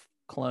kind of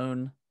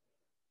clone.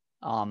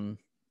 But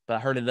I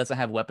heard it doesn't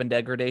have weapon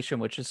degradation,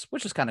 which is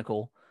kind of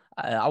cool.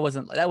 I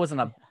wasn't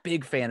a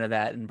big fan of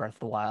that in Breath of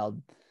the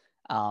Wild.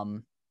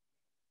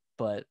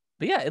 But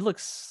yeah, it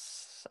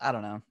looks. I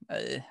don't know.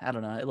 I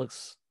don't know. It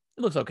looks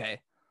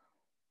okay.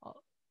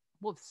 Well,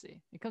 we'll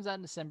see. It comes out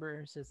in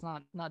December, so it's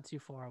not too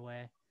far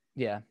away.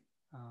 Yeah.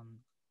 Um,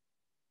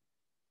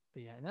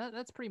 but yeah,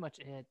 that's pretty much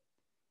it.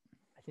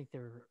 I think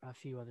there are a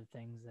few other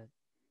things that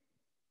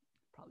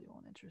probably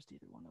won't interest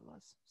either one of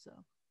us. So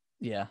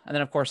Yeah, and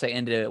then of course they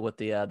ended it with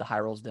the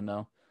Hyrule's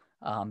demo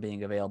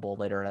being available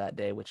later that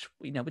day, which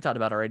we talked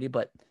about already.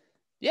 But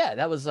yeah,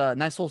 that was a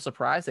nice little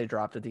surprise they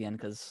dropped at the end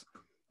because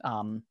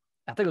I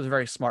think it was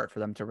very smart for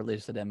them to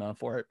release the demo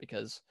for it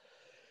because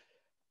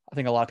I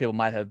think a lot of people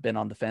might have been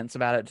on the fence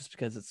about it just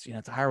because it's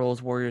a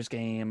Hyrule Warriors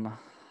game.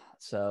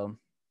 So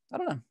I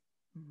don't know.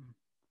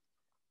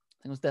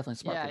 I think it was definitely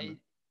smart for them.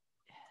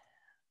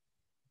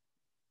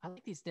 I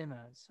like these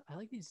demos. I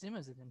like these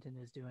demos that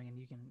Nintendo's doing, and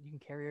you can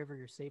carry over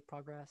your save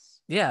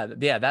progress. Yeah,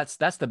 that's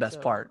the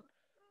best part.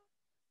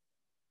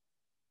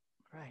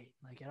 Right,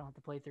 like I don't have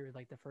to play through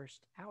like the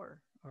first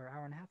hour or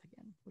hour and a half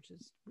again, which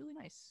is really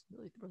nice,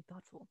 really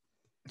thoughtful.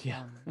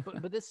 Yeah, but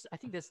I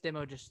think this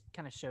demo just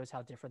kind of shows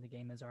how different the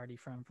game is already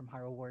from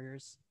Hyrule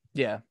Warriors.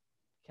 Yeah,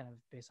 kind of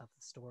based off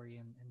the story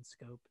and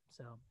scope.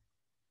 So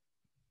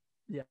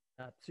yeah,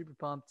 super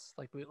pumped.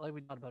 Like we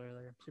talked about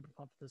earlier, super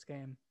pumped for this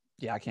game.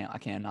 Yeah, I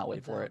cannot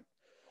wait for it.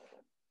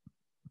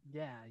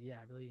 Yeah,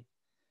 really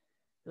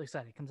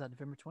excited. It comes out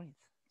November 20th.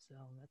 So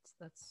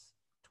that's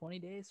 20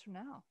 days from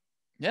now.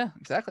 Yeah,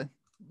 exactly.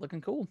 Looking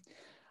cool.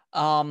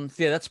 So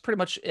yeah, that's pretty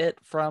much it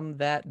from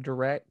that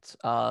direct.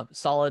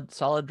 Solid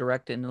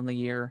direct end of the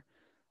year.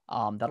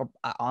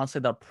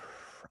 Honestly,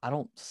 I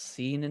don't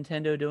see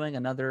Nintendo doing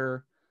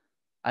another.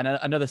 I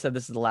know they said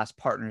this is the last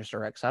partners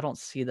direct, so I don't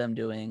see them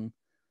doing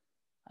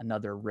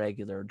another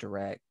regular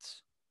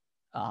direct.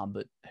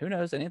 But who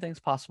knows? Anything's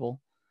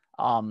possible.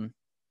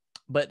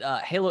 But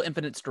Halo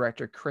Infinite's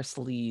director Chris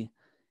Lee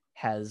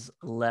has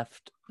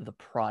left the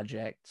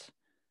project.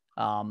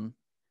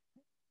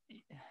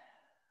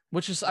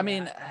 Which is, I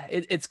mean,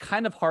 it's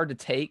kind of hard to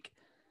take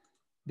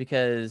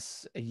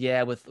because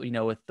with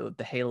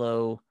the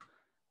Halo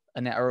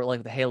or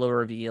like the Halo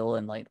reveal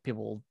and like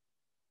people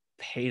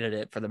hated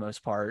it for the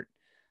most part.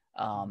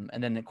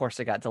 And then of course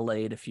it got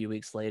delayed a few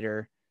weeks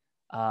later.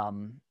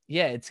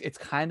 It's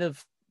kind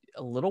of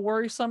a little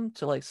worrisome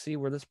to like see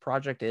where this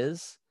project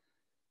is.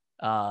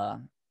 But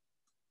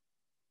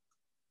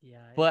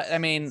I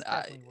mean, it's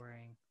definitely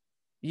worrying.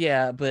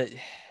 Yeah, but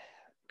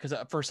because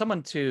for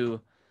someone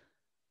to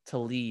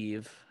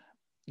leave,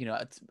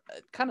 it's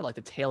kind of like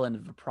the tail end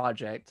of a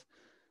project.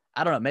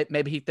 I don't know.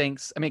 Maybe he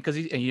thinks. I mean, because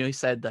he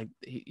said like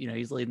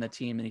he's leading the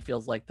team and he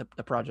feels like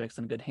the project's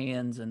in good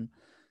hands and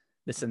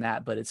this and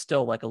that. But it's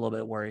still like a little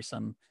bit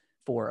worrisome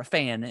for a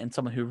fan and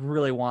someone who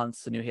really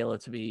wants the new Halo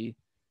to be,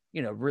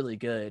 really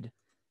good.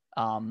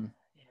 I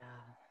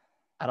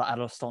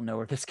just don't know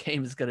where this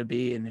game is going to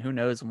be, and who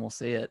knows when we'll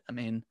see it. I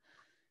mean,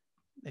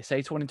 they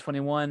say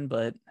 2021,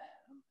 but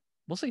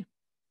we'll see.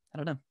 I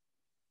don't know.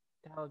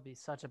 That would be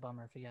such a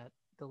bummer if it got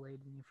delayed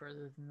any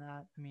further than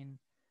that. I mean,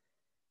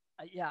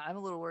 I'm a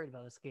little worried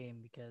about this game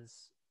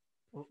because,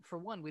 well, for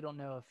one, we don't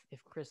know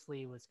if Chris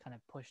Lee was kind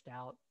of pushed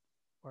out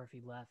or if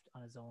he left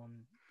on his own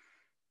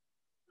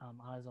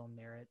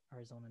merit or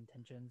his own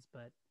intentions.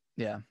 But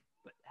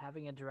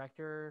having a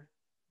director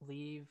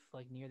leave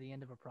like near the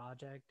end of a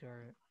project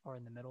or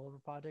in the middle of a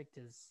project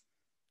is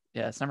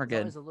it's never good.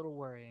 Always a little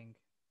worrying.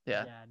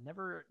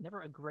 Never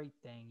a great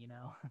thing.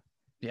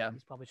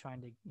 He's probably trying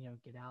to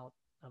get out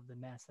of the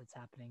mess that's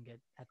happening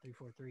at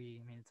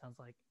 343. I mean, it sounds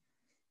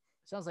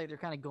like they're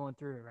kind of going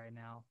through it right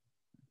now.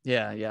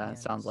 It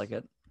sounds like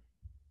it.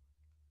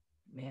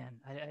 Man,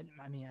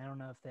 I mean, I don't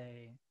know if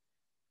they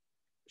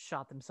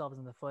shot themselves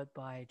in the foot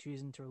by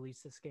choosing to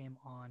release this game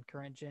on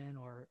current gen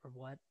or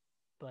what,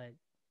 but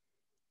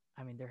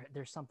I mean,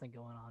 there's something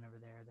going on over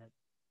there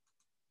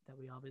that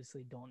we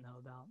obviously don't know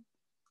about.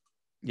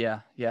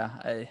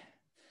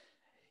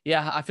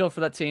 I feel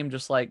for that team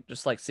just like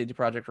CD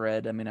Projekt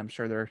Red. I mean, I'm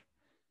sure they're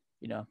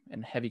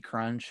in heavy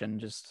crunch and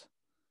just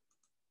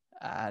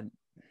I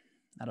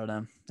don't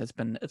know. It's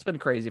been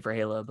crazy for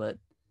Halo, but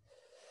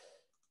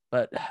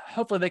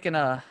hopefully they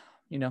can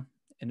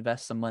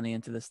invest some money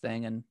into this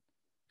thing. And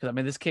because I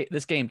mean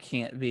this game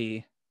can't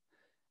be,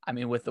 I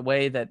mean, with the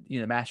way that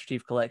Master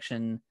Chief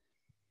Collection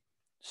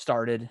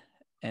started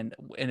and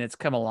it's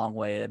come a long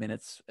way. I mean,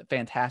 it's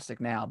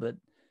fantastic now, but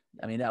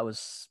I mean that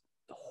was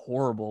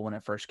horrible when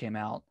it first came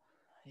out.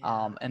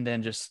 And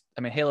then just,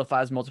 I mean, Halo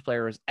 5's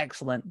multiplayer is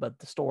excellent, but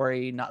the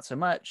story not so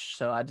much.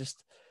 So I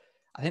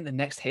think the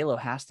next Halo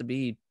has to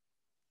be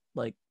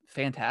like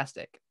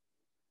fantastic.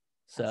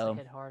 So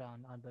hit hard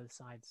on both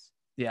sides.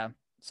 Yeah.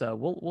 So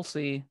we'll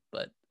see,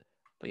 but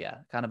yeah,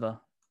 kind of a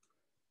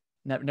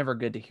never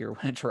good to hear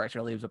when a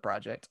director leaves a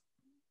project.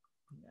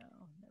 No,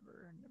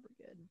 never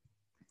good.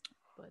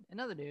 But in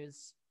other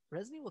news,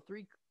 Resident Evil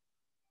 3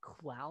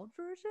 cloud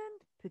version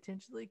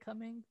potentially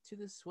coming to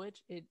the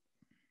Switch. It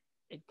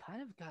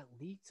kind of got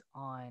leaked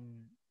on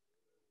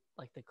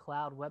like the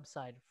cloud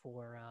website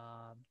for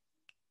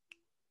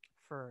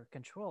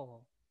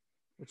Control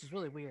which is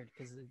really weird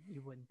because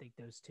you wouldn't think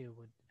those two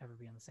would ever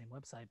be on the same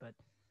website, but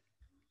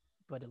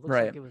it looks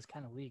Right. like it was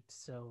kind of leaked.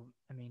 So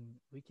I mean,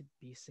 we could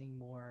be seeing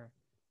more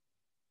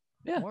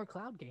Yeah.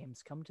 cloud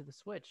games come to the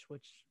Switch,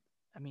 which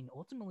I mean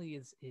ultimately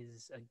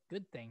is a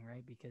good thing,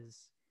 right?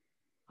 Because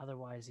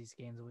otherwise these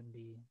games wouldn't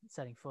be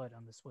setting foot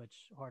on the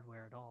Switch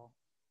hardware at all.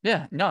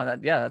 Yeah. No,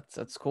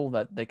 that's cool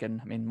that they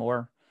can, I mean,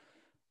 more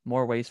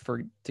ways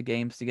for to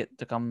games to get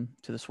to come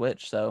to the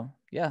Switch. So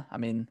yeah, I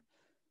mean,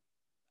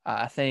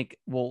 I think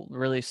we'll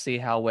really see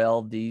how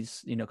well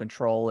these,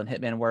 Control and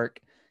Hitman work,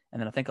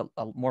 and then I think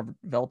more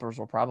developers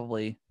will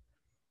probably,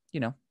 you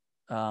know,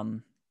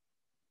 um,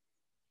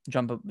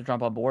 jump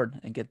on board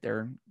and get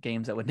their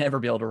games that would never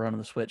be able to run on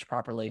the Switch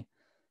properly,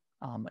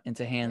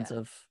 into hands Yeah.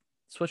 of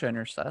Switch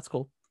owners. So that's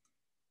cool.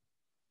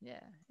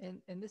 Yeah,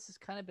 and this has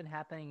kind of been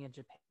happening in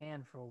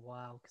Japan for a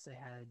while because they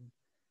had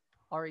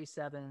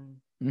RE7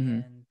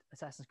 Mm-hmm. and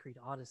Assassin's Creed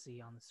Odyssey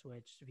on the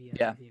Switch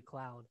Yeah. via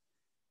cloud.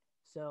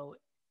 So,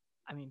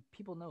 I mean,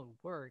 people know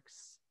it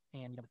works,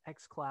 and with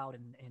XCloud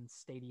and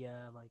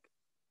Stadia, like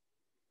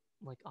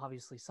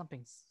obviously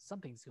something's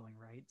going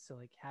right. So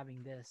like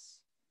having this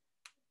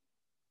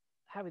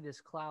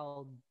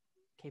cloud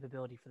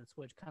capability for the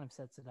Switch kind of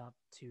sets it up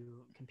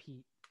to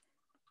compete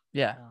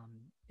Yeah.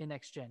 in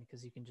next gen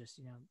because you can just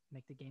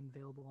make the game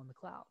available on the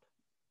cloud,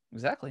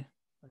 Exactly.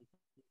 like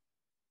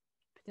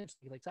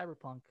potentially like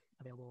Cyberpunk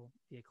available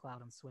via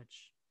cloud on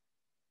Switch,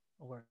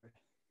 or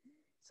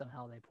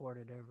somehow they port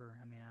it over.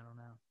 I mean, I don't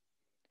know.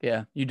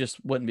 Yeah. You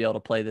just wouldn't be able to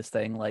play this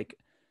thing like,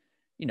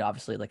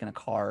 obviously like in a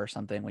car or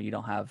something where you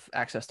don't have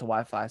access to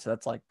Wi-Fi. So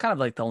that's like kind of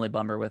like the only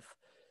bummer with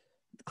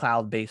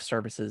cloud-based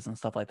services and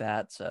stuff like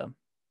that. So,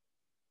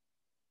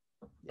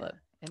 Yeah, but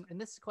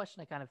and this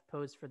question I kind of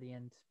posed for the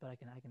end, but I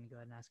can go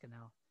ahead and ask it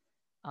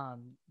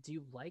now. Do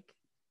you like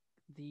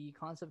the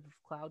concept of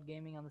cloud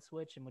gaming on the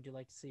Switch, and would you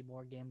like to see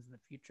more games in the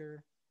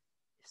future?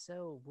 If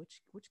so,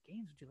 which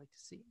games would you like to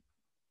see?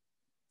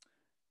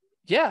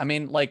 yeah, I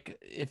mean, like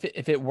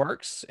if it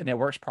works and it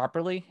works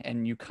properly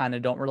and you kind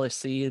of don't really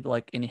see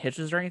like any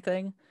hitches or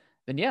anything,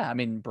 then yeah, I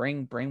mean,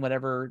 bring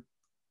whatever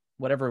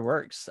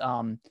works.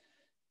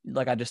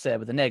 Like I just said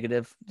with the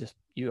negative, just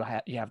you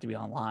have to be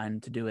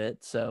online to do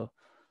it. So,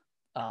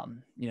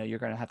 you're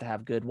going to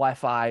have good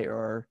Wi-Fi,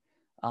 or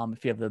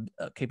if you have the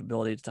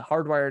capability to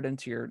hardwire it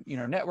into your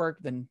network,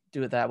 then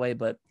do it that way.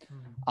 But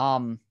Mm-hmm.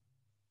 um,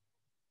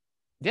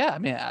 yeah, I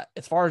mean,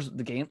 as far as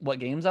what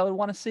games I would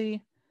want to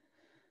see,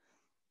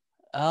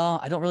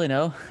 I don't really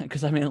know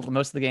because I mean,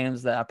 most of the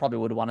games that I probably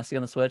would want to see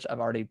on the Switch, I've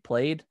already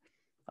played,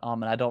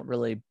 and I don't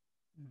really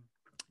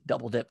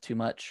double dip too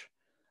much.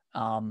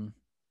 Um,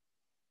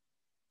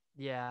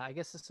 Yeah, I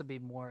guess this would be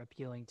more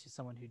appealing to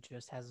someone who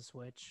just has a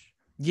Switch.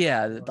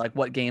 yeah, Or like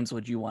what games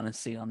would you want to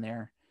see on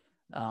there?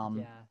 Um,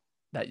 yeah,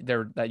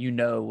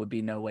 that would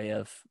be no way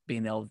of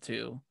being able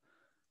to,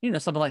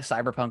 something like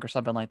Cyberpunk or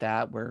something like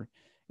that, where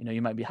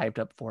you might be hyped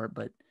up for it,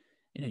 but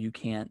you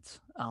can't.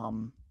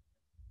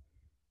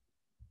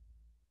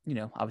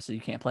 Obviously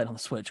you can't play it on the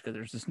Switch because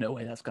there's just no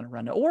way that's going to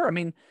run it. Or I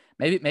mean,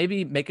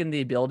 maybe making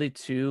the ability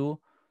to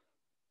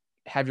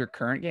have your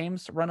current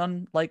games run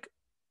on like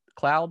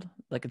cloud,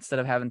 like instead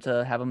of having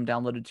to have them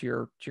downloaded to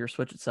your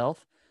Switch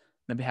itself,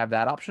 maybe have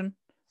that option.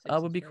 save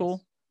some Would be space.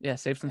 cool. Yeah,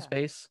 save some Yeah.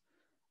 space.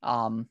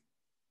 Um,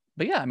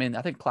 but yeah, I mean,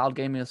 I think cloud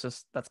gaming is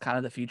just that's kind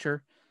of the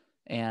future,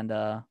 and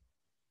it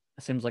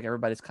seems like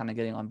everybody's kind of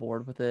getting on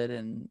board with it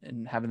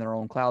and having their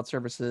own cloud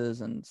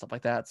services and stuff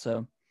like that.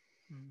 So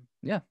Mm.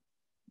 yeah,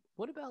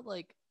 What about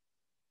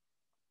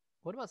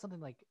something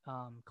like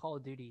Call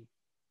of Duty,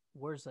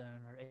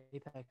 Warzone, or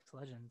Apex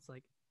Legends?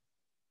 Like,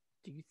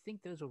 do you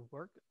think those would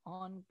work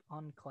on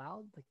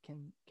cloud? Like,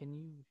 can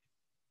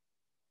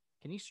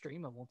you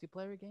stream a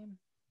multiplayer game?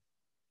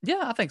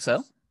 yeah, I think so.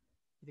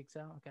 You think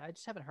so? Okay, I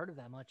just haven't heard of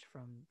that much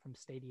from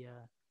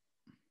Stadia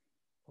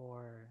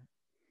or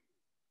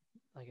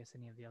I guess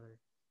any of the other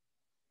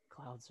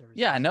cloud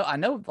Yeah, I services. know. I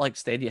know. Like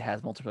Stadia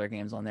has multiplayer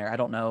games on there. I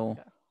don't know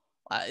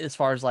Okay. as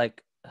far as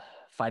like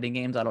fighting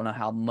games. I don't know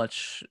how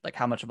much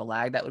of a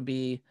lag that would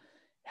be,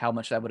 how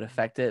much that would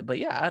affect it. But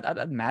yeah, I'd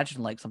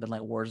imagine like something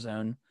like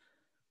Warzone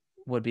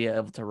would be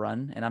able to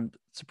run. And I'm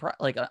surprised.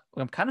 Like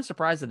I'm kind of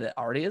surprised that it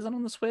already isn't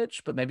on the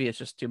Switch. But maybe it's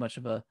just too much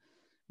of a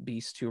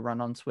beast to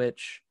run on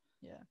Switch.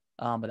 Yeah.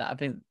 But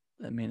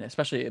I mean,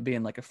 especially it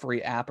being like a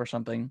free app or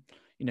something,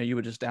 you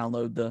would just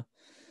download the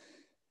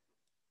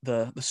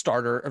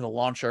starter or the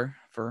launcher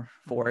for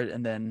Mm-hmm. it,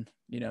 and then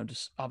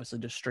just obviously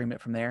just stream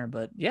it from there.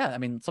 But yeah, I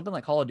mean, something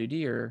like Call of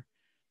Duty or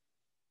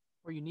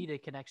Or you need a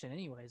connection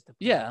anyways to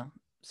play yeah. it.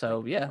 So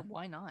Like yeah,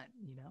 why not?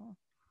 You know?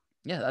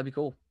 yeah, that'd be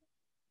cool.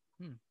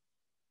 Hmm.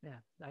 Yeah.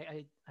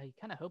 I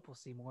kind of hope we'll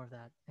see more of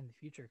that in the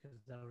future because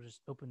that'll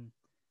just open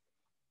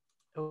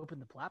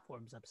the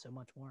platforms up so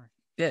much more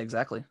Yeah,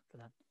 exactly. for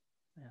that.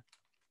 Yeah.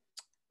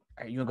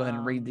 All right, you want to go ahead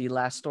and read Um. the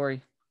last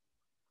story?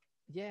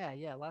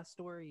 Yeah. Last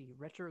story.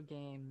 Retro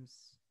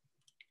Games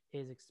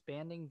is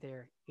expanding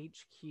their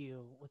HQ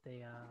with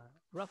a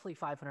roughly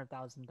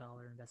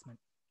 $500,000 investment,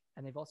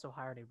 and they've also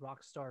hired a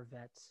rock star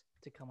vet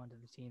to come onto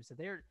the team. So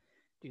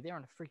dude, they're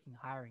on a freaking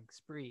hiring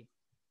spree,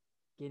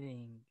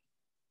 getting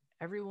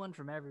everyone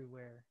from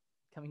everywhere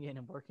coming in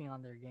and working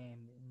on their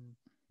game. And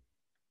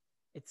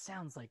it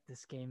sounds like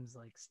this game's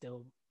like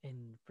still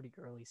in pretty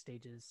early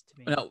stages to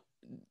me. No,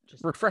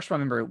 just refresh my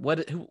memory.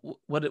 What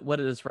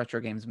does Retro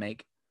Games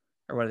make,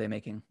 or what are they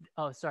making?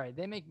 Oh, sorry,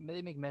 they make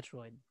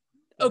Metroid.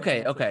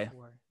 Okay, Metroid okay,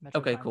 4, Metroid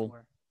okay, Prime cool.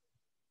 4.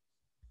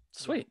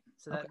 Sweet. Yeah.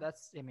 So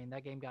that's I mean,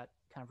 that game got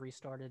kind of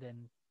restarted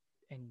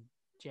in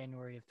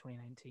January of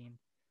 2019.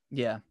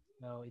 Yeah.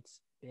 No,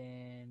 it's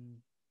been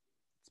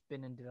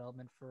in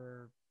development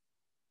for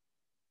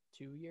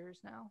 2 years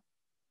now.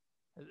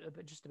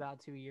 Just about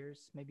 2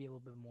 years, maybe a little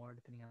bit more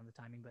depending on the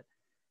timing, but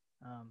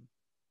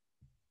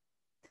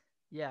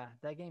yeah,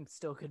 that game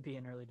still could be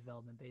in early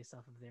development based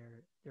off of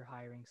their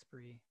hiring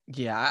spree.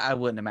 Yeah, I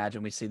wouldn't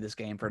imagine we see this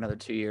game for another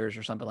 2 years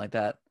or something like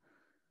that.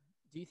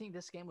 Do you think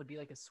this game would be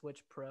like a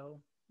Switch Pro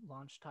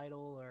launch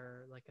title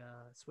or like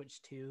a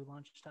Switch 2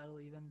 launch title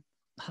even?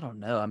 I don't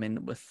know. I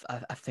mean,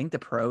 I think the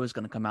Pro is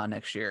going to come out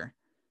next year.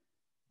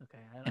 Okay,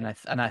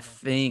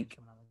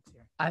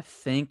 I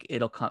think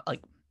it'll come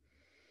like,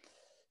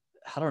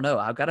 I don't know.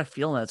 I've got a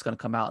feeling that it's going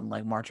to come out in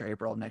like March or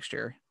April of next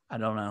year. I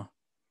don't know.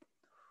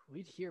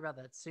 We'd hear about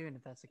that soon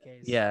if that's the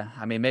case. Yeah,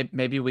 I mean,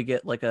 maybe we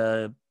get like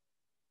a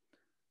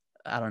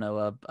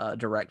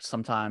direct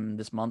sometime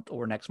this month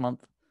or next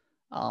month.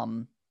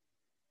 So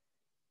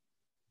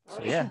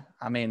yeah,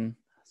 I mean,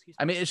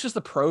 it's just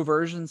the Pro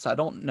version, so I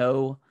don't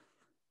know.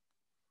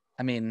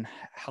 I mean,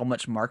 how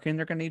much marketing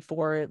they're gonna need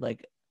for it?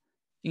 Like,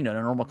 the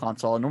normal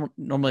console.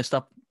 Normally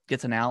stuff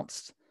gets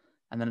announced,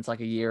 and then it's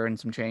like a year and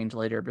some change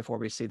later before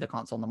we see the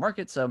console in the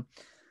market. So,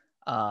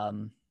 I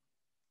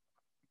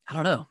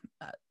don't know,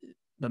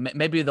 but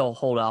maybe they'll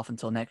hold off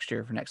until next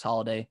year for next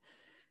holiday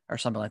or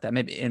something like that.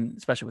 Maybe, and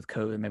especially with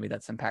COVID, maybe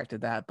that's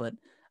impacted that. But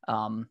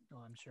I'm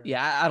sure.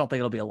 Yeah, I don't think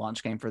it'll be a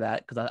launch game for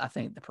that because I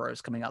think the Pro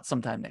is coming out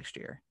sometime next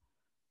year.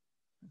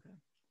 Okay.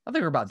 I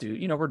think we're about due.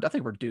 I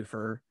think we're due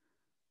for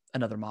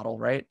another model,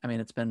 right? I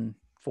mean, it's been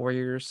 4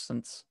 years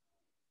since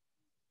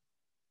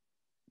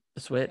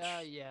the Switch.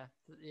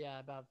 Yeah,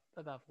 about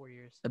 4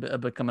 years. A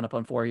bit coming up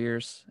on 4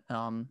 years.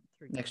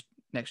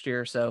 Next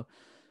year. So,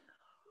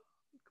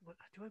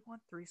 do I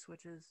want 3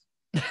 Switches?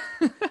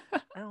 I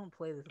don't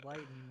play this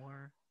Lite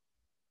anymore.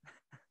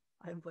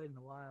 I haven't played in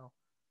a while.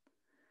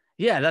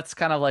 Yeah, that's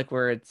kind of like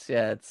where it's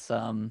I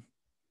don't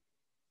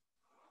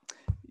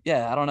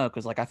know,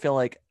 because like I feel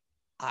like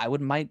I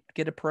might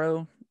get a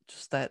Pro,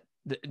 just that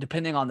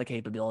depending on the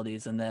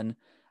capabilities, and then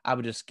I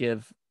would just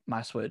give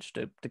my Switch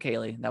to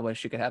Kaylee. That way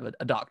she could have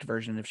a docked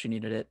version if she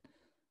needed it.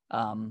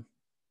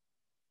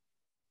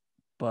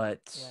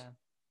 But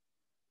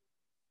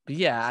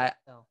yeah,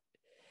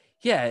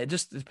 it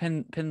just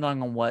depending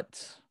on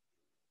what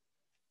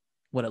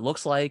it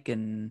looks like,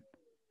 and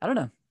I don't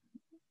know.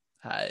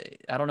 I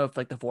don't know if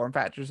like the form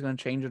factor is going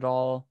to change at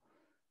all.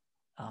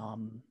 I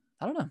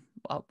don't know.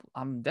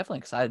 I'm definitely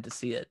excited to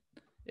see it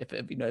if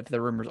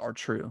the rumors are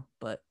true,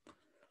 but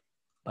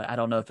I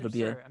don't know if it'll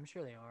be I'm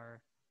sure they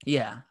are.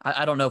 Yeah,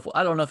 I don't know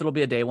if it'll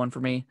be a day one for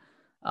me,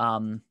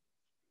 because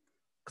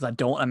I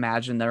don't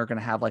imagine they're going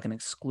to have like an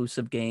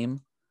exclusive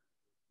game.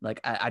 Like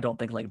I don't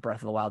think like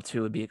Breath of the Wild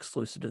 2 would be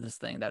exclusive to this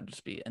thing. That would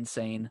just be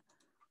insane.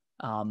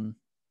 But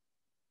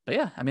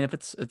yeah, I mean, if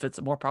it's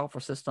a more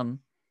powerful system,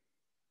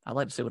 I'd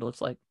like to see what it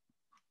looks like.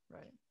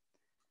 Right.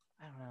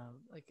 I don't know.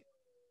 Like,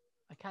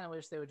 I kind of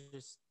wish they would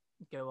just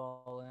go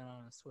all in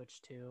on a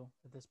Switch 2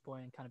 at this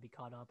point and kind of be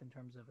caught up in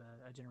terms of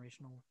a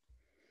generational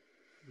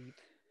leap.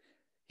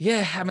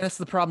 Yeah, I mean, that's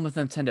the problem with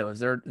Nintendo is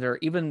they're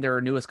even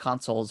their newest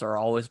consoles are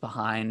always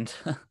behind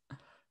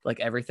like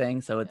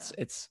everything. So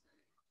it's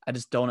I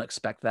just don't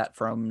expect that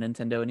from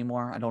Nintendo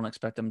anymore. I don't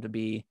expect them to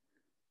be,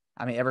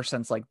 I mean, ever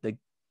since like the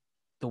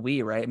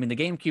Wii, right? I mean, the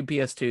GameCube,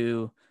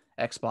 PS2,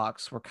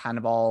 Xbox were kind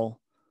of all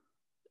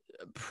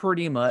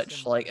pretty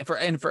much similar. Like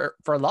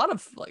for a lot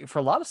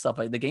of stuff,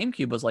 like the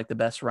GameCube was like the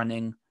best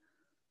running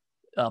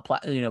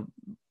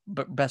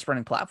best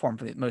running platform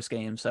for most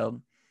games.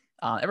 So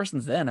ever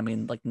since then, I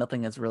mean, like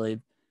nothing has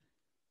really,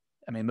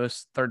 I mean,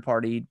 most third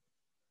party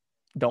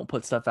don't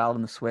put stuff out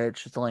on the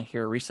Switch. It's only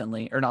here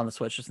recently, or not on the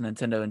Switch, just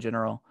Nintendo in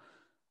general.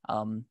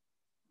 And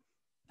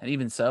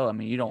even so, I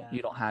mean, you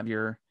don't have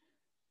your,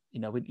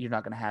 you're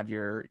not going to have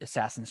your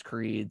Assassin's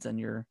Creeds and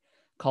your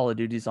Call of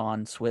Duties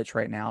on Switch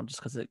right now just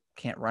because it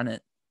can't run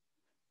it.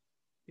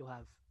 You'll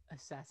have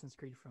Assassin's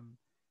Creed from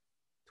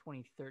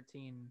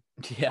 2013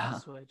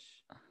 on Switch.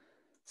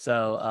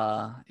 So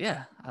I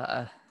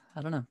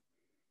don't know.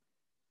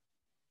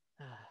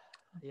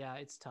 Yeah,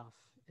 it's tough.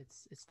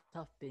 It's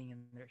tough being in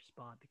their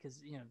spot because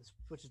the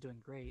Switch is doing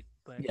great,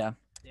 but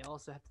they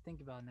also have to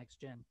think about next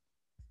gen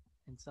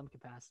in some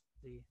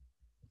capacity,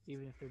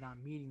 even if they're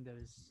not meeting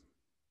those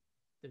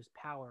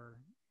power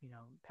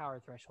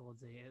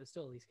thresholds. They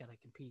still at least got to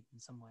compete in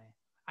some way,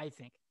 I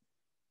think.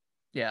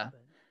 Yeah,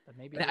 but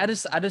maybe I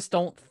just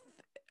don't.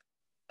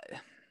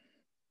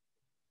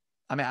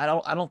 I mean,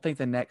 I don't think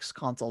the next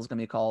console is going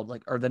to be called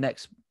like, or the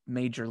next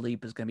major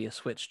leap is going to be a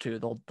Switch 2.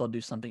 They'll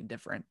do something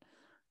different.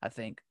 I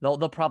think they'll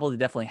probably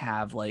definitely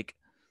have like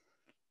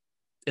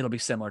it'll be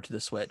similar to the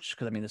Switch,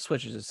 because I mean the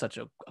Switch is just such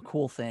a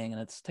cool thing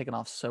and it's taken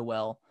off so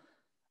well.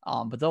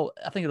 But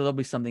I think there'll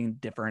be something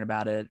different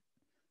about it.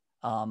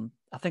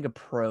 I think a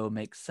Pro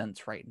makes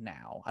sense right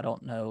now. I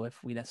don't know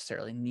if we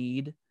necessarily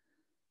need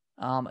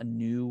a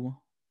new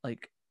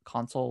like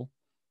console,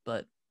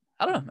 but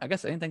I don't know. I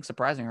guess anything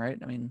surprising, right?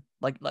 I mean,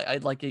 like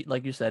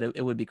you said,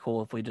 it would be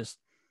cool if we just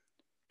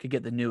could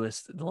get the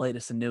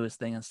latest and newest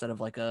thing instead of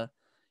like a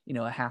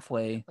a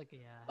halfway Like yeah,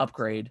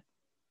 upgrade.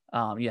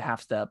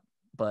 Half step.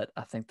 But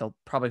I think they'll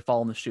probably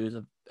fall in the shoes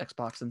of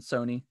Xbox and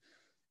Sony,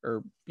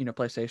 or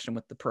PlayStation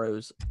with the Pro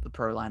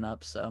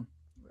lineup. So,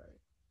 right.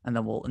 and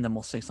then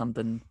we'll see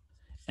something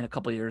in a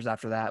couple of years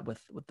after that with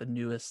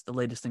the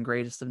latest and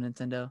greatest of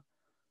Nintendo.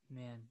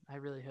 Man, I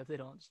really hope they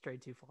don't stray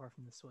too far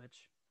from the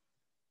Switch.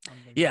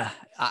 Yeah,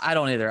 I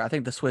don't either. I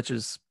think the Switch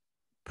is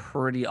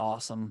pretty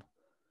awesome.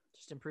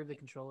 Just improve the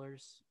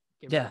controllers,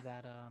 get rid Yeah. of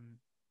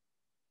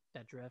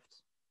that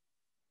drift.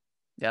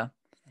 Yeah.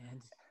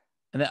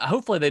 And then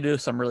hopefully they do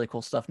some really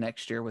cool stuff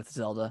next year with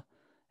Zelda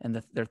and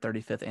their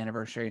 35th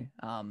anniversary.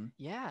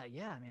 Yeah,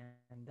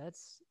 man,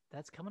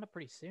 that's coming up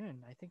pretty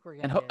soon. I think we're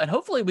and gonna and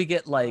hopefully we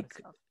get like,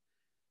 stuff.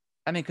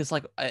 I mean, because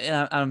like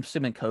I'm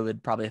assuming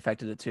COVID probably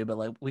affected it too, but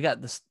like we got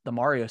the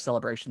Mario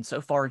celebration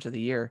so far into the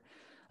year.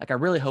 Like I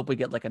really hope we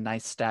get like a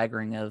nice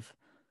staggering of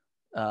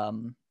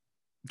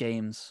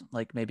games.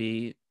 Like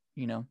maybe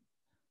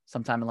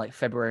sometime in like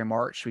February,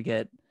 March we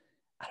get,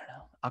 I don't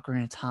know,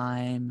 Ocarina of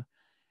Time,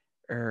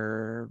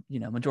 or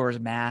Majora's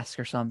Mask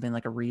or something,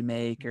 like a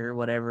remake or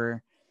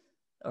whatever,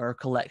 or a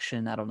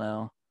collection. I don't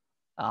know.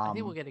 I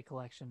think we'll get a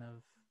collection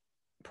of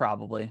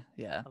Probably,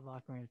 yeah. of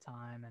Ocarina of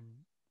Time, and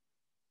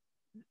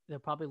they'll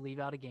probably leave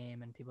out a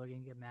game, and people are gonna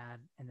get mad,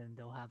 and then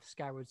they'll have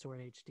Skyward Sword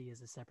HD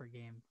as a separate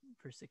game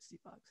for $60.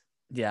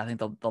 Yeah, I think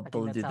they'll I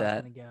think that's do how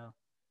that. it's gonna go.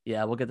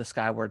 Yeah, we'll get the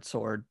Skyward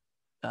Sword,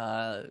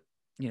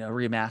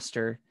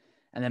 remaster,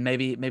 and then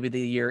maybe the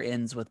year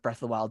ends with Breath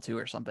of the Wild 2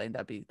 or something.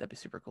 That'd be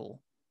super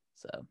cool.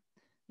 So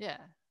Yeah,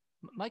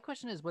 my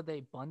question is, would they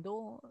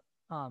bundle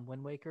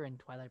Wind Waker and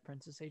Twilight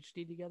Princess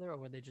HD together, or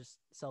would they just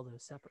sell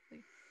those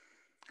separately?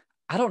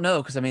 I don't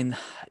know, because I mean,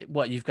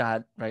 what you've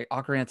got, right?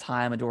 Ocarina of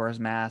Time, Majora's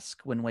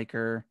Mask, Wind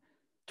Waker,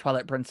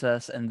 Twilight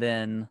Princess, and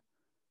then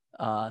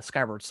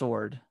Skyward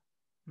Sword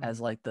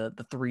as like the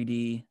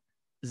 3D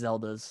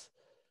Zeldas.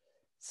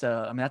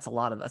 So I mean that's a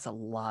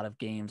lot of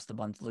games to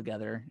bundle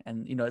together.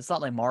 And it's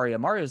not like Mario.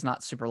 Mario's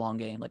not super long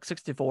game. Like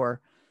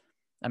 64,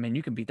 I mean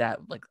you can beat that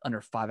like under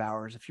 5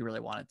 hours if you really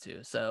wanted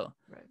to. So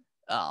Right.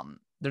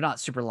 They're not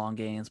super long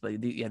games, but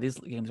these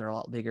games are a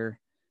lot bigger,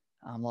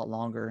 a lot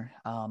longer.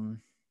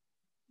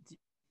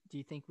 Do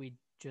you think we'd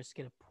just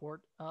get a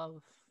port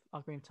of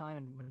Ocarina of Time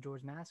and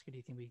Majora's Mask, or do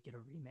you think we'd get a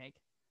remake?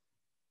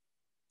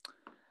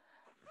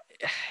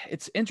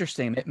 It's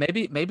interesting.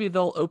 Maybe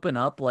they'll open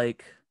up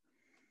like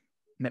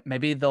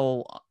maybe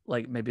they'll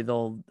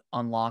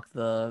unlock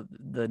the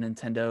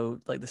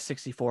Nintendo, like the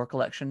 64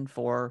 collection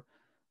for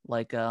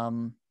like uh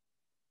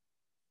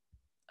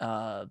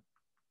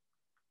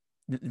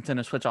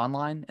Nintendo Switch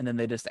Online, and then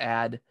they just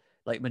add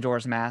like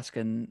Majora's Mask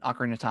and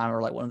Ocarina of Time,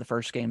 or like one of the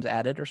first games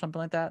added or something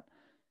like that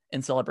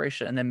in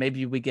celebration. And then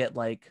maybe we get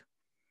like,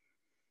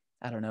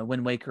 I don't know,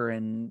 Wind Waker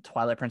and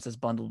Twilight Princess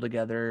bundled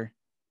together,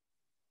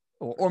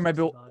 or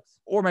maybe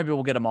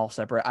we'll get them all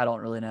separate. I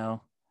don't really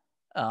know.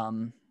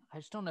 I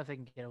just don't know if they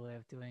can get away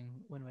with doing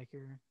Wind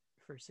Waker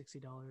for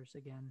 $60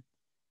 again.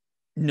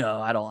 No,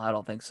 I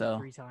don't think so.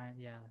 3 times,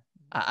 yeah.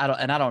 I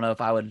don't know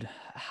if I would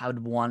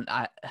want.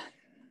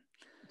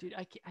 Dude,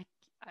 I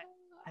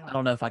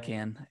don't know if I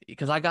can,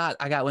 because I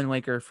got Wind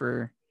Waker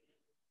for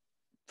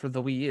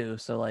the Wii U,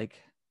 so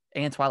like,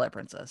 and Twilight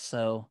Princess,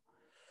 so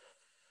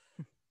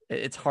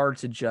it's hard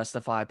to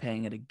justify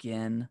paying it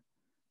again.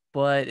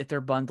 But if they're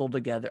bundled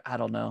together, I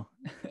don't know.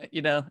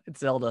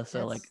 It's Zelda,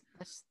 so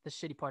that's the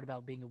shitty part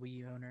about being a Wii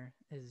U owner,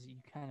 is you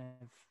kind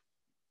of,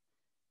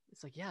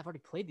 it's like, yeah, I've already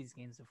played these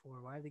games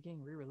before. Why are they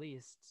getting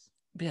re-released?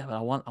 Yeah, but I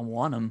want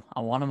them.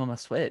 I want them on my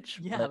Switch.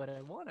 Yeah, but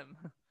I want them.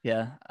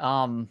 Yeah.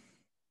 I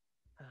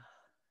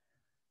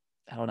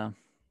don't know.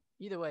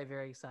 Either way,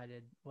 very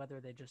excited.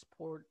 Whether they just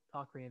port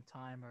Ocarina of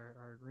Time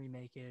or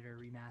remake it or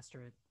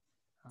remaster it.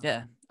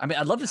 Yeah, I mean,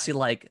 I'd love to see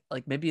like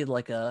maybe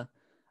like a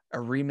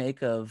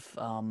remake of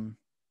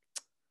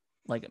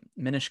like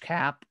Minish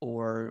Cap,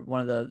 or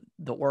one of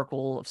the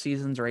Oracle of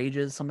Seasons or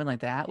Ages, something like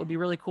that would be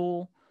really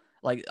cool.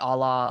 Like a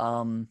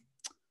la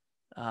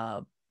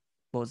what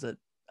was it?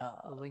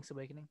 Link's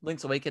Awakening.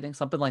 Link's Awakening,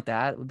 something like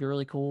that would be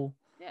really cool.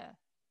 Yeah.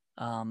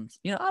 I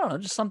don't know,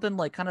 just something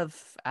like kind of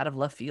out of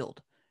left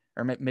field,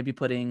 or maybe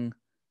putting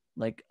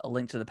like a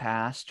Link to the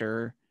Past,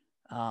 or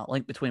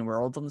Link Between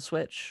Worlds on the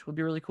Switch would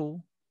be really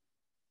cool.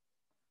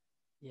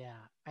 Yeah,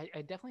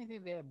 I definitely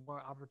think they have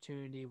more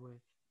opportunity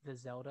with the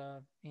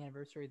Zelda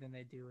anniversary than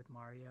they do with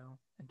Mario,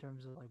 in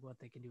terms of like what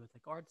they can do with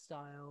like art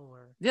style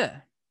or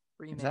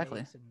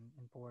remakes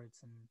and ports.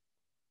 And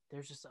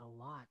there's just a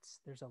lot.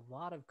 There's a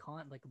lot of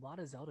like a lot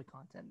of Zelda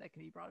content that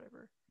can be brought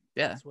over.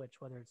 Yeah. Switch,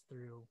 whether it's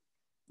through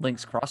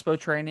Link's crossbow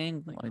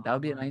training, like that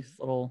would be a nice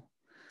little.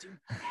 Dude,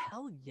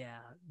 hell yeah.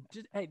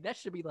 Hey, that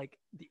should be like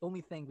the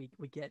only thing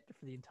we get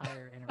for the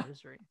entire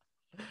anniversary.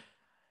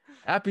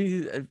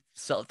 Happy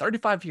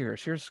 35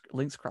 years. Here's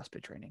Link's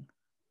CrossFit training.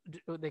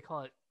 They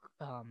call it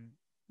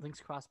Link's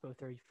Crossbow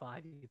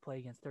 35. You play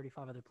against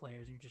 35 other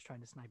players and you're just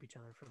trying to snipe each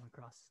other from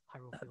across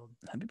Hyrule Field.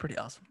 That'd be pretty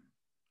awesome.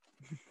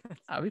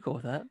 I'd be cool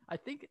with that. I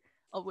think.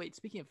 Oh wait,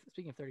 speaking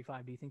of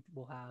 35, do you think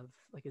we'll have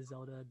like a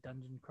Zelda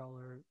dungeon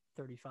crawler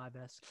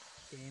 35-esque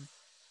game?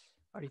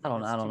 Or do you think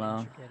I don't know.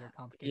 Intricate or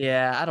complicated?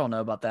 Yeah, I don't know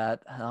about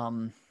that.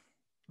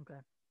 Okay.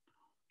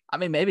 I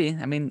mean, maybe.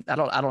 I mean, I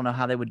don't know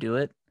how they would do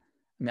it.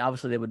 I mean,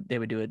 obviously they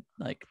would do it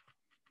like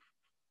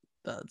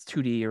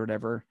 2D or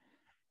whatever.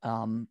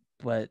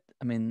 But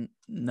I mean,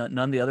 none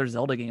of the other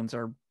Zelda games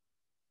are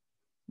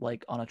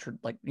like on a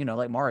like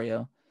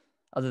Mario,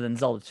 other than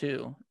Zelda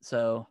 2.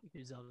 So you could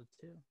do Zelda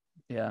 2.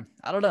 Yeah,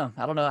 I don't know.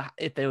 I don't know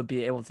if they would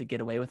be able to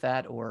get away with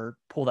that or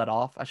pull that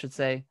off, I should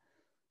say.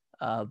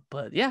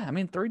 But yeah, I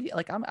mean, 3D.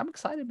 Like, I'm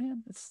excited,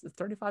 man. It's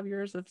 35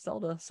 years of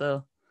Zelda,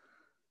 so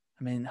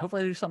I mean,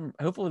 hopefully they do something.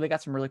 Hopefully they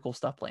got some really cool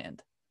stuff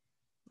planned.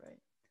 Right.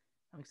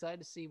 I'm excited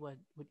to see what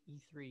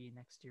E3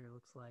 next year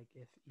looks like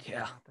if E3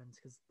 Yeah. happens,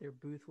 because their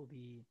booth will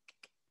be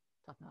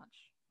top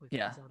notch with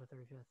Yeah. Zelda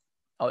 35th.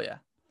 Oh yeah,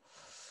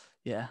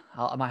 yeah.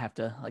 I might have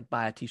to like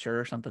buy a T-shirt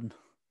or something,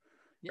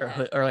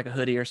 Yeah. or like a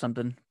hoodie or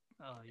something.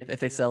 Oh, if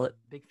they sell it.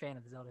 Big fan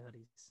of the Zelda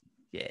hoodies.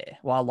 Yeah.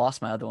 Well, I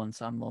lost my other one,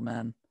 so I'm a little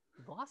mad.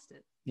 You lost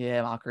it.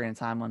 Yeah, my Ocarina of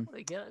Time one. What,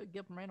 they get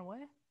them ran away?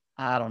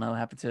 I don't know what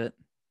happened to it.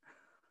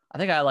 I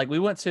think we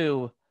went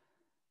to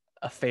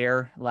a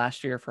fair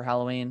last year for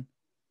Halloween,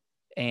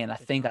 and I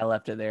think I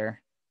left it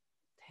there.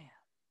 Damn.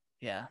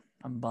 Yeah,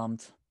 I'm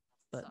bummed.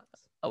 But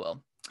Sucks. Oh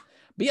well.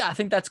 But yeah, I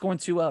think that's going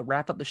to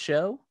wrap up the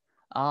show.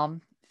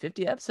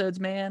 50 episodes,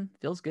 man.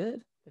 Feels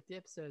good. 50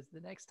 episodes.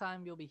 The next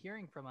time you'll be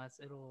hearing from us,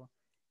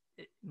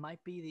 it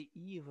might be the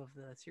eve of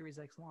the Series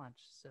X launch.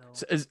 So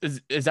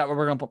is that what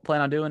we're gonna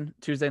plan on doing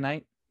Tuesday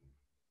night?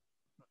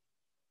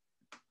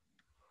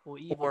 Well,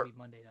 eve will be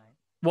Monday night.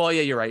 Well,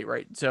 yeah, you're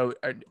right. So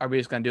are we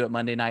just gonna do it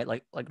Monday night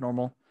like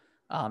normal,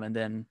 and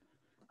then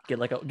get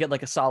like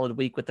a solid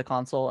week with the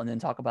console, and then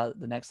talk about it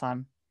the next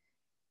time?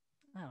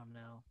 I don't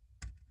know.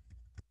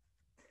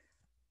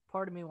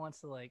 Part of me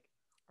wants to like.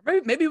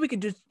 Maybe we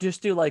could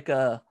just do like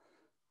a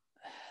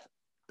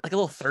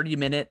little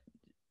 30-minute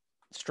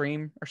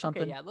stream or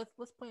something. Okay, yeah.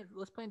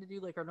 Let's plan to do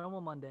like our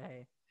normal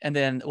Monday, and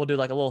then we'll do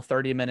like a little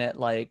 30-minute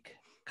like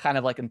kind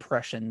of like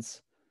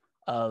impressions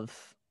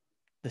of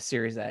the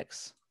Series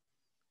X.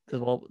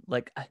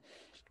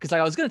 Because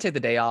I was gonna take the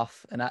day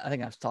off, and I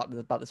think I've talked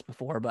about this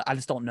before, but I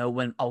just don't know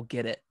when I'll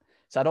get it.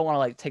 So I don't want to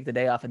like take the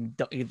day off and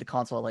don't get the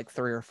console at like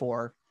 3 or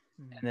 4,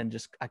 and then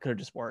I could have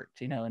just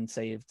worked, and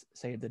saved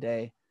the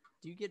day.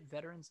 Do you get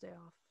Veterans Day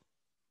off?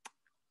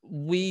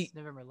 It's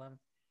November 11th.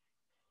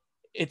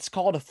 It's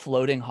called a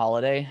floating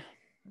holiday.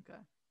 Okay.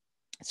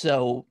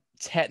 So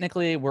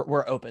technically,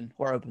 we're open.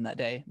 We're open that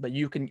day, but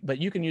you can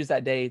use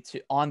that day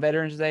on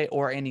Veterans Day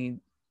or any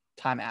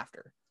time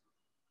after.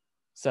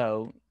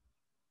 So,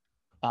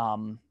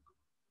 but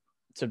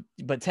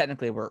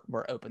technically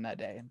we're open that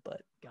day.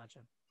 But gotcha.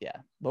 Yeah,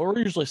 but we're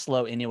usually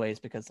slow anyways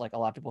because like a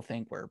lot of people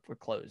think we're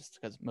closed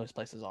because most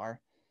places are.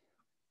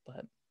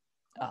 But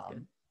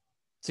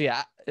so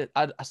yeah,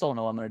 I still don't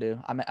know what I'm gonna do.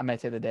 I may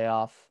take the day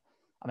off.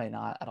 I may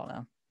not. I don't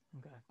know.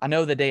 Okay. I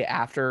know the day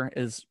after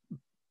is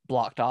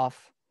blocked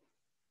off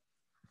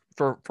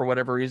for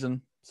whatever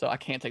reason, so I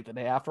can't take the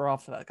day after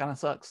off. So that kind of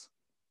sucks.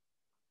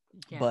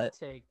 You can't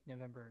take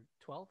November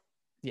 12th?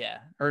 Yeah,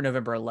 or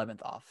November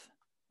 11th off.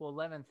 Well,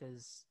 11th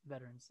is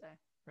Veterans Day,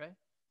 right?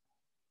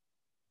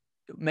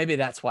 Maybe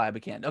that's why we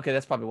can't. Okay,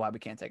 that's probably why we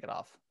can't take it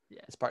off.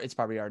 Yeah, it's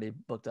probably already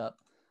booked up.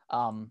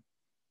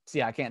 So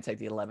yeah, I can't take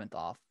the 11th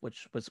off,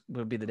 which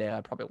would be the day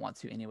I probably want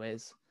to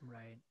anyways.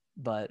 Right.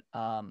 But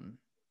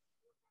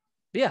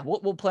yeah,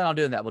 we'll plan on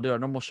doing that. We'll do our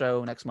normal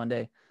show next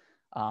Monday,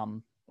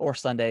 or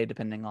Sunday,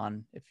 depending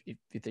on if you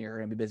think you're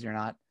gonna be busy or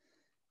not.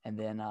 And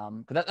then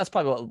because that's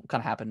probably what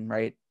kind of happened,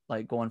 right?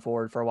 Like going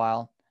forward for a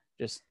while.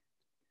 I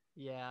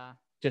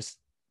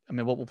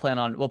mean, we'll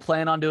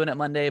plan on doing it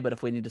Monday, but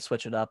if we need to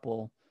switch it up,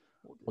 we'll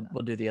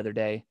do the other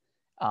day.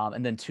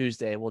 And then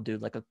Tuesday we'll do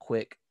like a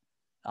quick,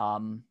 I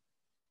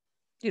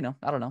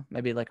don't know,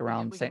 maybe like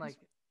around around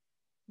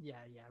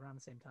the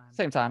same time.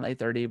 Same time,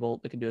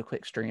 8:30. We can do a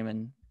quick stream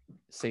and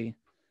see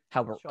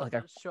how we're show off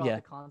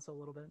the console a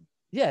little bit.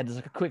 Yeah, just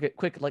like a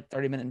quick like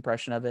 30-minute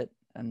impression of it,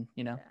 and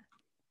that'd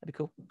be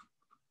cool.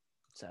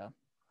 So,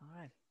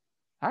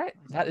 all right,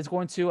 that is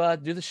going to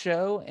do the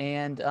show,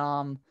 and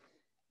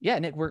yeah,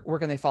 Nick, where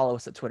can they follow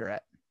us at Twitter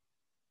at?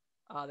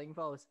 They can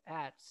follow us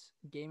at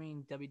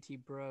Gaming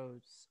WT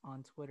Bros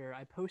on Twitter.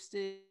 I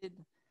posted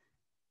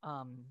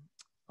a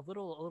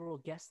little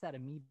guess that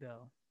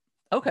amiibo.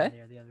 Okay.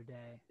 There the other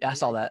day. Yeah, I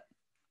saw that.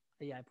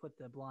 Yeah, I put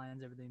the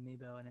blinds over the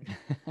amiibo, and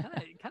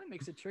it kind of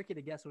makes it tricky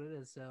to guess what it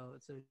is. So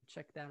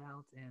check that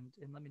out and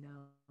let me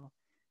know.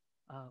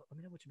 Let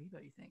me know which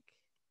amiibo you think.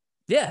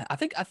 Yeah, I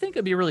think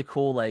it'd be really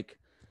cool. Like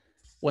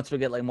once we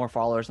get like more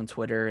followers on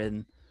Twitter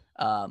and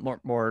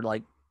more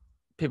like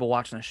people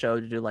watching the show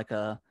to do like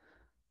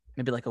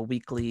maybe like a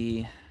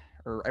weekly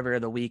or every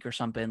other week or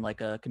something,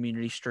 like a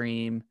community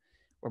stream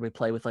where we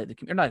play with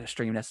like or not a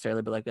stream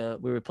necessarily, but like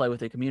we would play with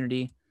the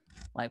community,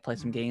 like play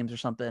some games or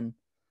something.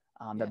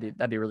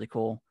 That'd be really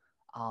cool.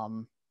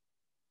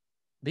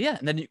 But yeah,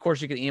 and then of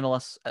course you can email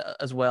us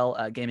as well,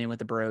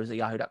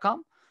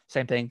 gamingwiththebros@yahoo.com.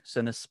 Same thing.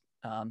 Send us,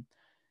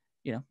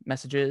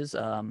 messages,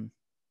 any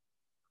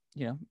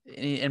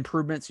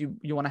improvements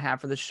you want to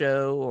have for the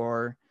show,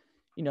 or,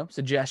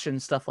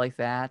 suggestions, stuff like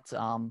that.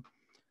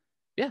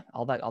 Yeah,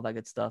 all that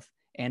good stuff.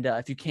 And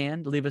if you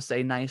can, leave us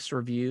a nice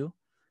review,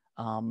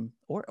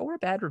 or a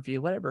bad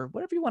review, whatever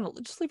you want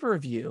to, just leave a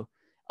review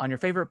on your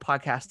favorite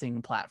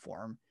podcasting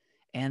platform.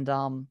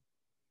 And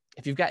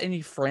if you've got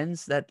any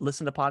friends that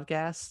listen to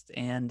podcasts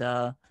and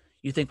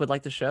you think would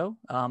like the show,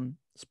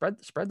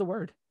 spread the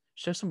word,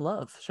 show some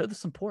love, show the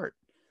support,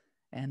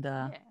 and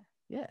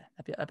yeah,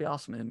 that'd be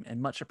awesome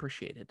and much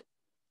appreciated.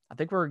 I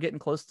think we're getting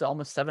close to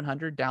almost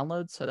 700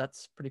 downloads, so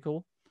that's pretty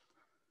cool.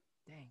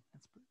 Dang,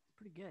 that's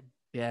pretty good.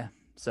 Yeah,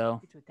 so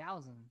get to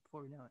 1,000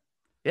 before we know it.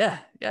 Yeah,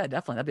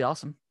 definitely, that'd be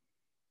awesome.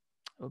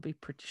 It would be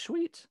pretty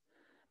sweet.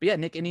 But yeah,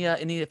 Nick,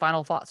 any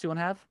final thoughts you want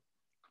to have?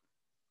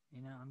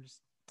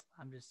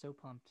 I'm just so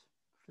pumped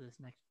for this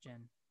next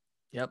gen.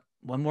 Yep,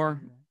 one more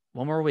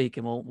week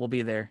and we'll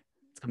be there.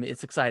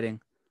 It's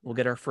exciting. We'll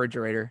get our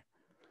refrigerator.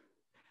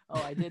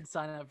 Oh, I did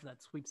sign up for that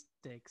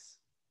sweepstakes.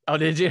 Oh,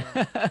 did you?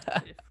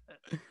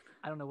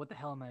 I don't know what the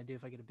hell I'm gonna do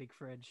if I get a big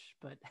fridge,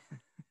 but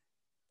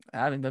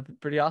I mean, that'd be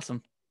pretty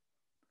awesome.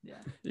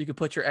 Yeah, you could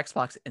put your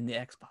Xbox in the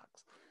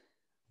Xbox.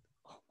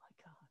 Oh my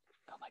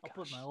gosh!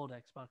 I'll put my old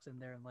Xbox in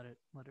there and let it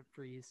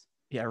freeze.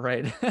 Yeah,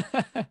 right.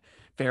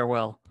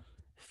 Farewell.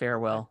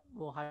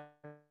 We'll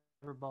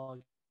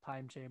hyperbolic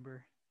time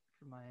chamber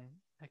for my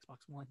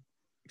Xbox One.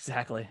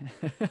 Exactly.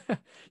 You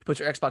put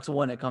your Xbox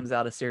One, it comes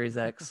out a Series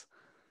X.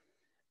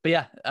 But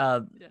yeah,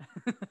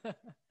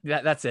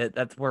 that's it.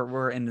 That's where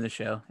we're ending the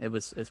show.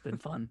 It's been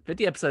fun.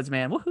 50 episodes,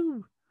 man.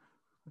 Woohoo!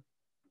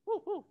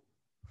 Woo! All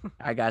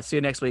right, guys. See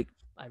you next week.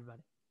 Bye,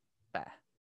 everybody. Bye.